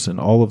struggles, and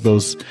all of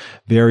those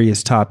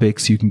various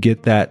topics. You can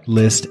get that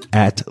list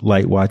at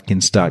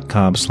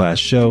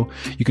lightwatkins.com/show.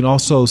 You can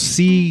also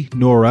see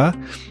Nora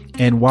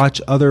and watch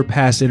other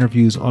past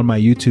interviews on my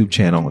YouTube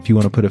channel. If you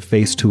want to put a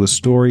face to a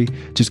story,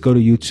 just go to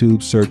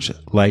YouTube, search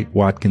Light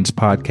Watkins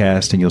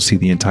Podcast, and you'll see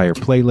the entire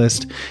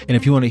playlist. And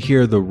if you want to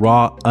hear the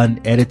raw,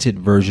 unedited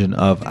version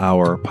of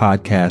our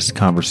podcast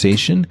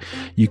conversation,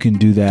 you can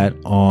do that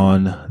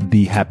on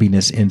the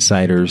Happiness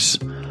Insiders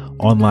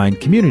online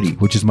community,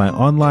 which is my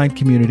online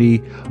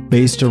community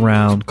based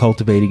around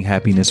cultivating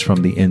happiness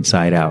from the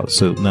inside out.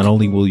 So not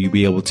only will you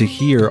be able to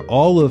hear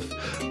all of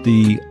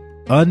the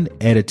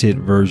unedited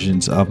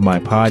versions of my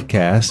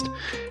podcast,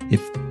 if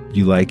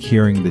you like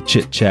hearing the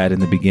chit chat in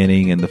the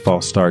beginning and the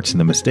false starts and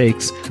the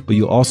mistakes, but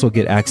you'll also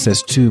get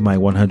access to my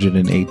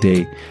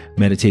 108-day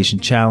meditation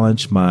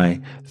challenge,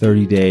 my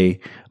 30-day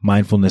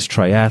mindfulness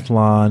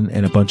triathlon,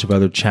 and a bunch of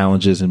other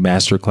challenges and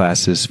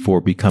masterclasses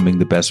for becoming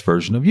the best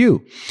version of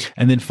you.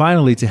 And then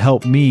finally, to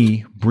help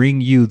me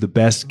bring you the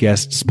best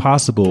guests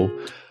possible,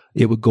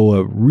 it would go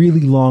a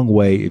really long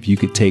way if you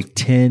could take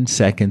 10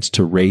 seconds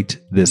to rate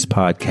this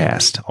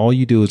podcast. All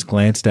you do is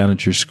glance down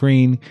at your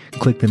screen,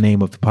 click the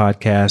name of the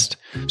podcast,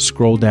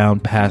 scroll down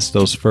past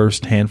those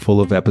first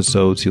handful of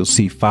episodes. You'll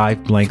see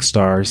 5 blank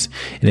stars.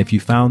 And if you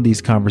found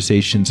these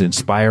conversations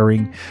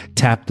inspiring,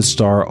 tap the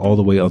star all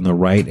the way on the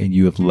right and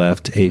you have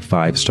left a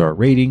 5-star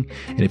rating.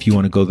 And if you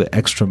want to go the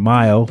extra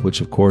mile,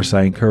 which of course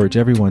I encourage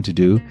everyone to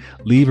do,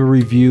 leave a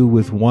review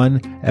with one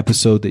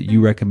episode that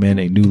you recommend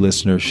a new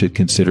listener should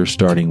consider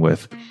starting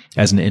with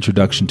as an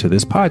introduction to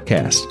this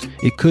podcast.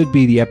 It could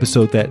be the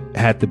episode that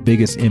had the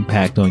biggest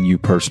impact on you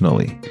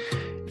personally.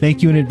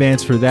 Thank you in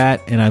advance for that,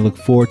 and I look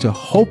forward to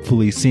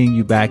hopefully seeing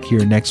you back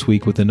here next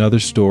week with another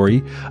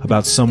story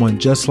about someone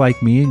just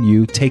like me and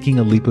you taking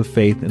a leap of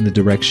faith in the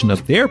direction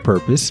of their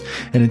purpose.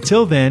 And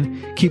until then,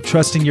 keep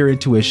trusting your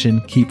intuition,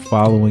 keep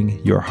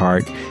following your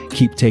heart,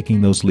 keep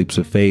taking those leaps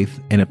of faith.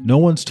 And if no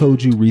one's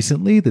told you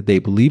recently that they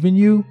believe in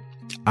you,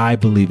 I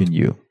believe in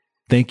you.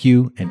 Thank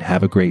you, and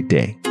have a great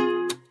day.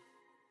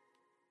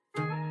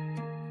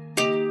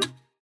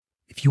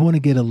 If you want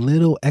to get a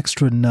little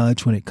extra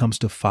nudge when it comes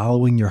to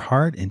following your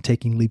heart and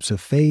taking leaps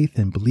of faith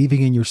and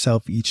believing in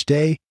yourself each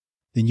day,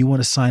 then you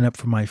want to sign up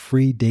for my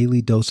free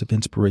daily dose of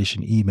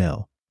inspiration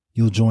email.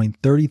 You'll join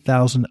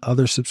 30,000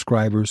 other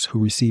subscribers who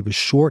receive a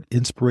short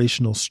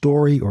inspirational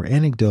story or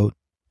anecdote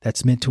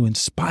that's meant to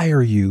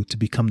inspire you to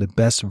become the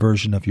best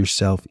version of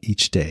yourself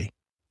each day.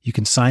 You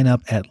can sign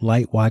up at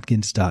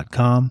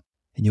lightwatkins.com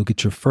and you'll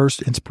get your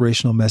first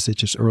inspirational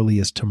message as early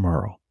as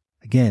tomorrow.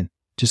 Again,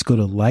 just go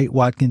to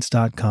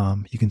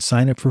lightwatkins.com. You can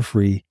sign up for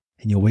free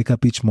and you'll wake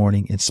up each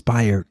morning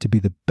inspired to be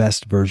the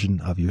best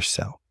version of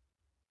yourself.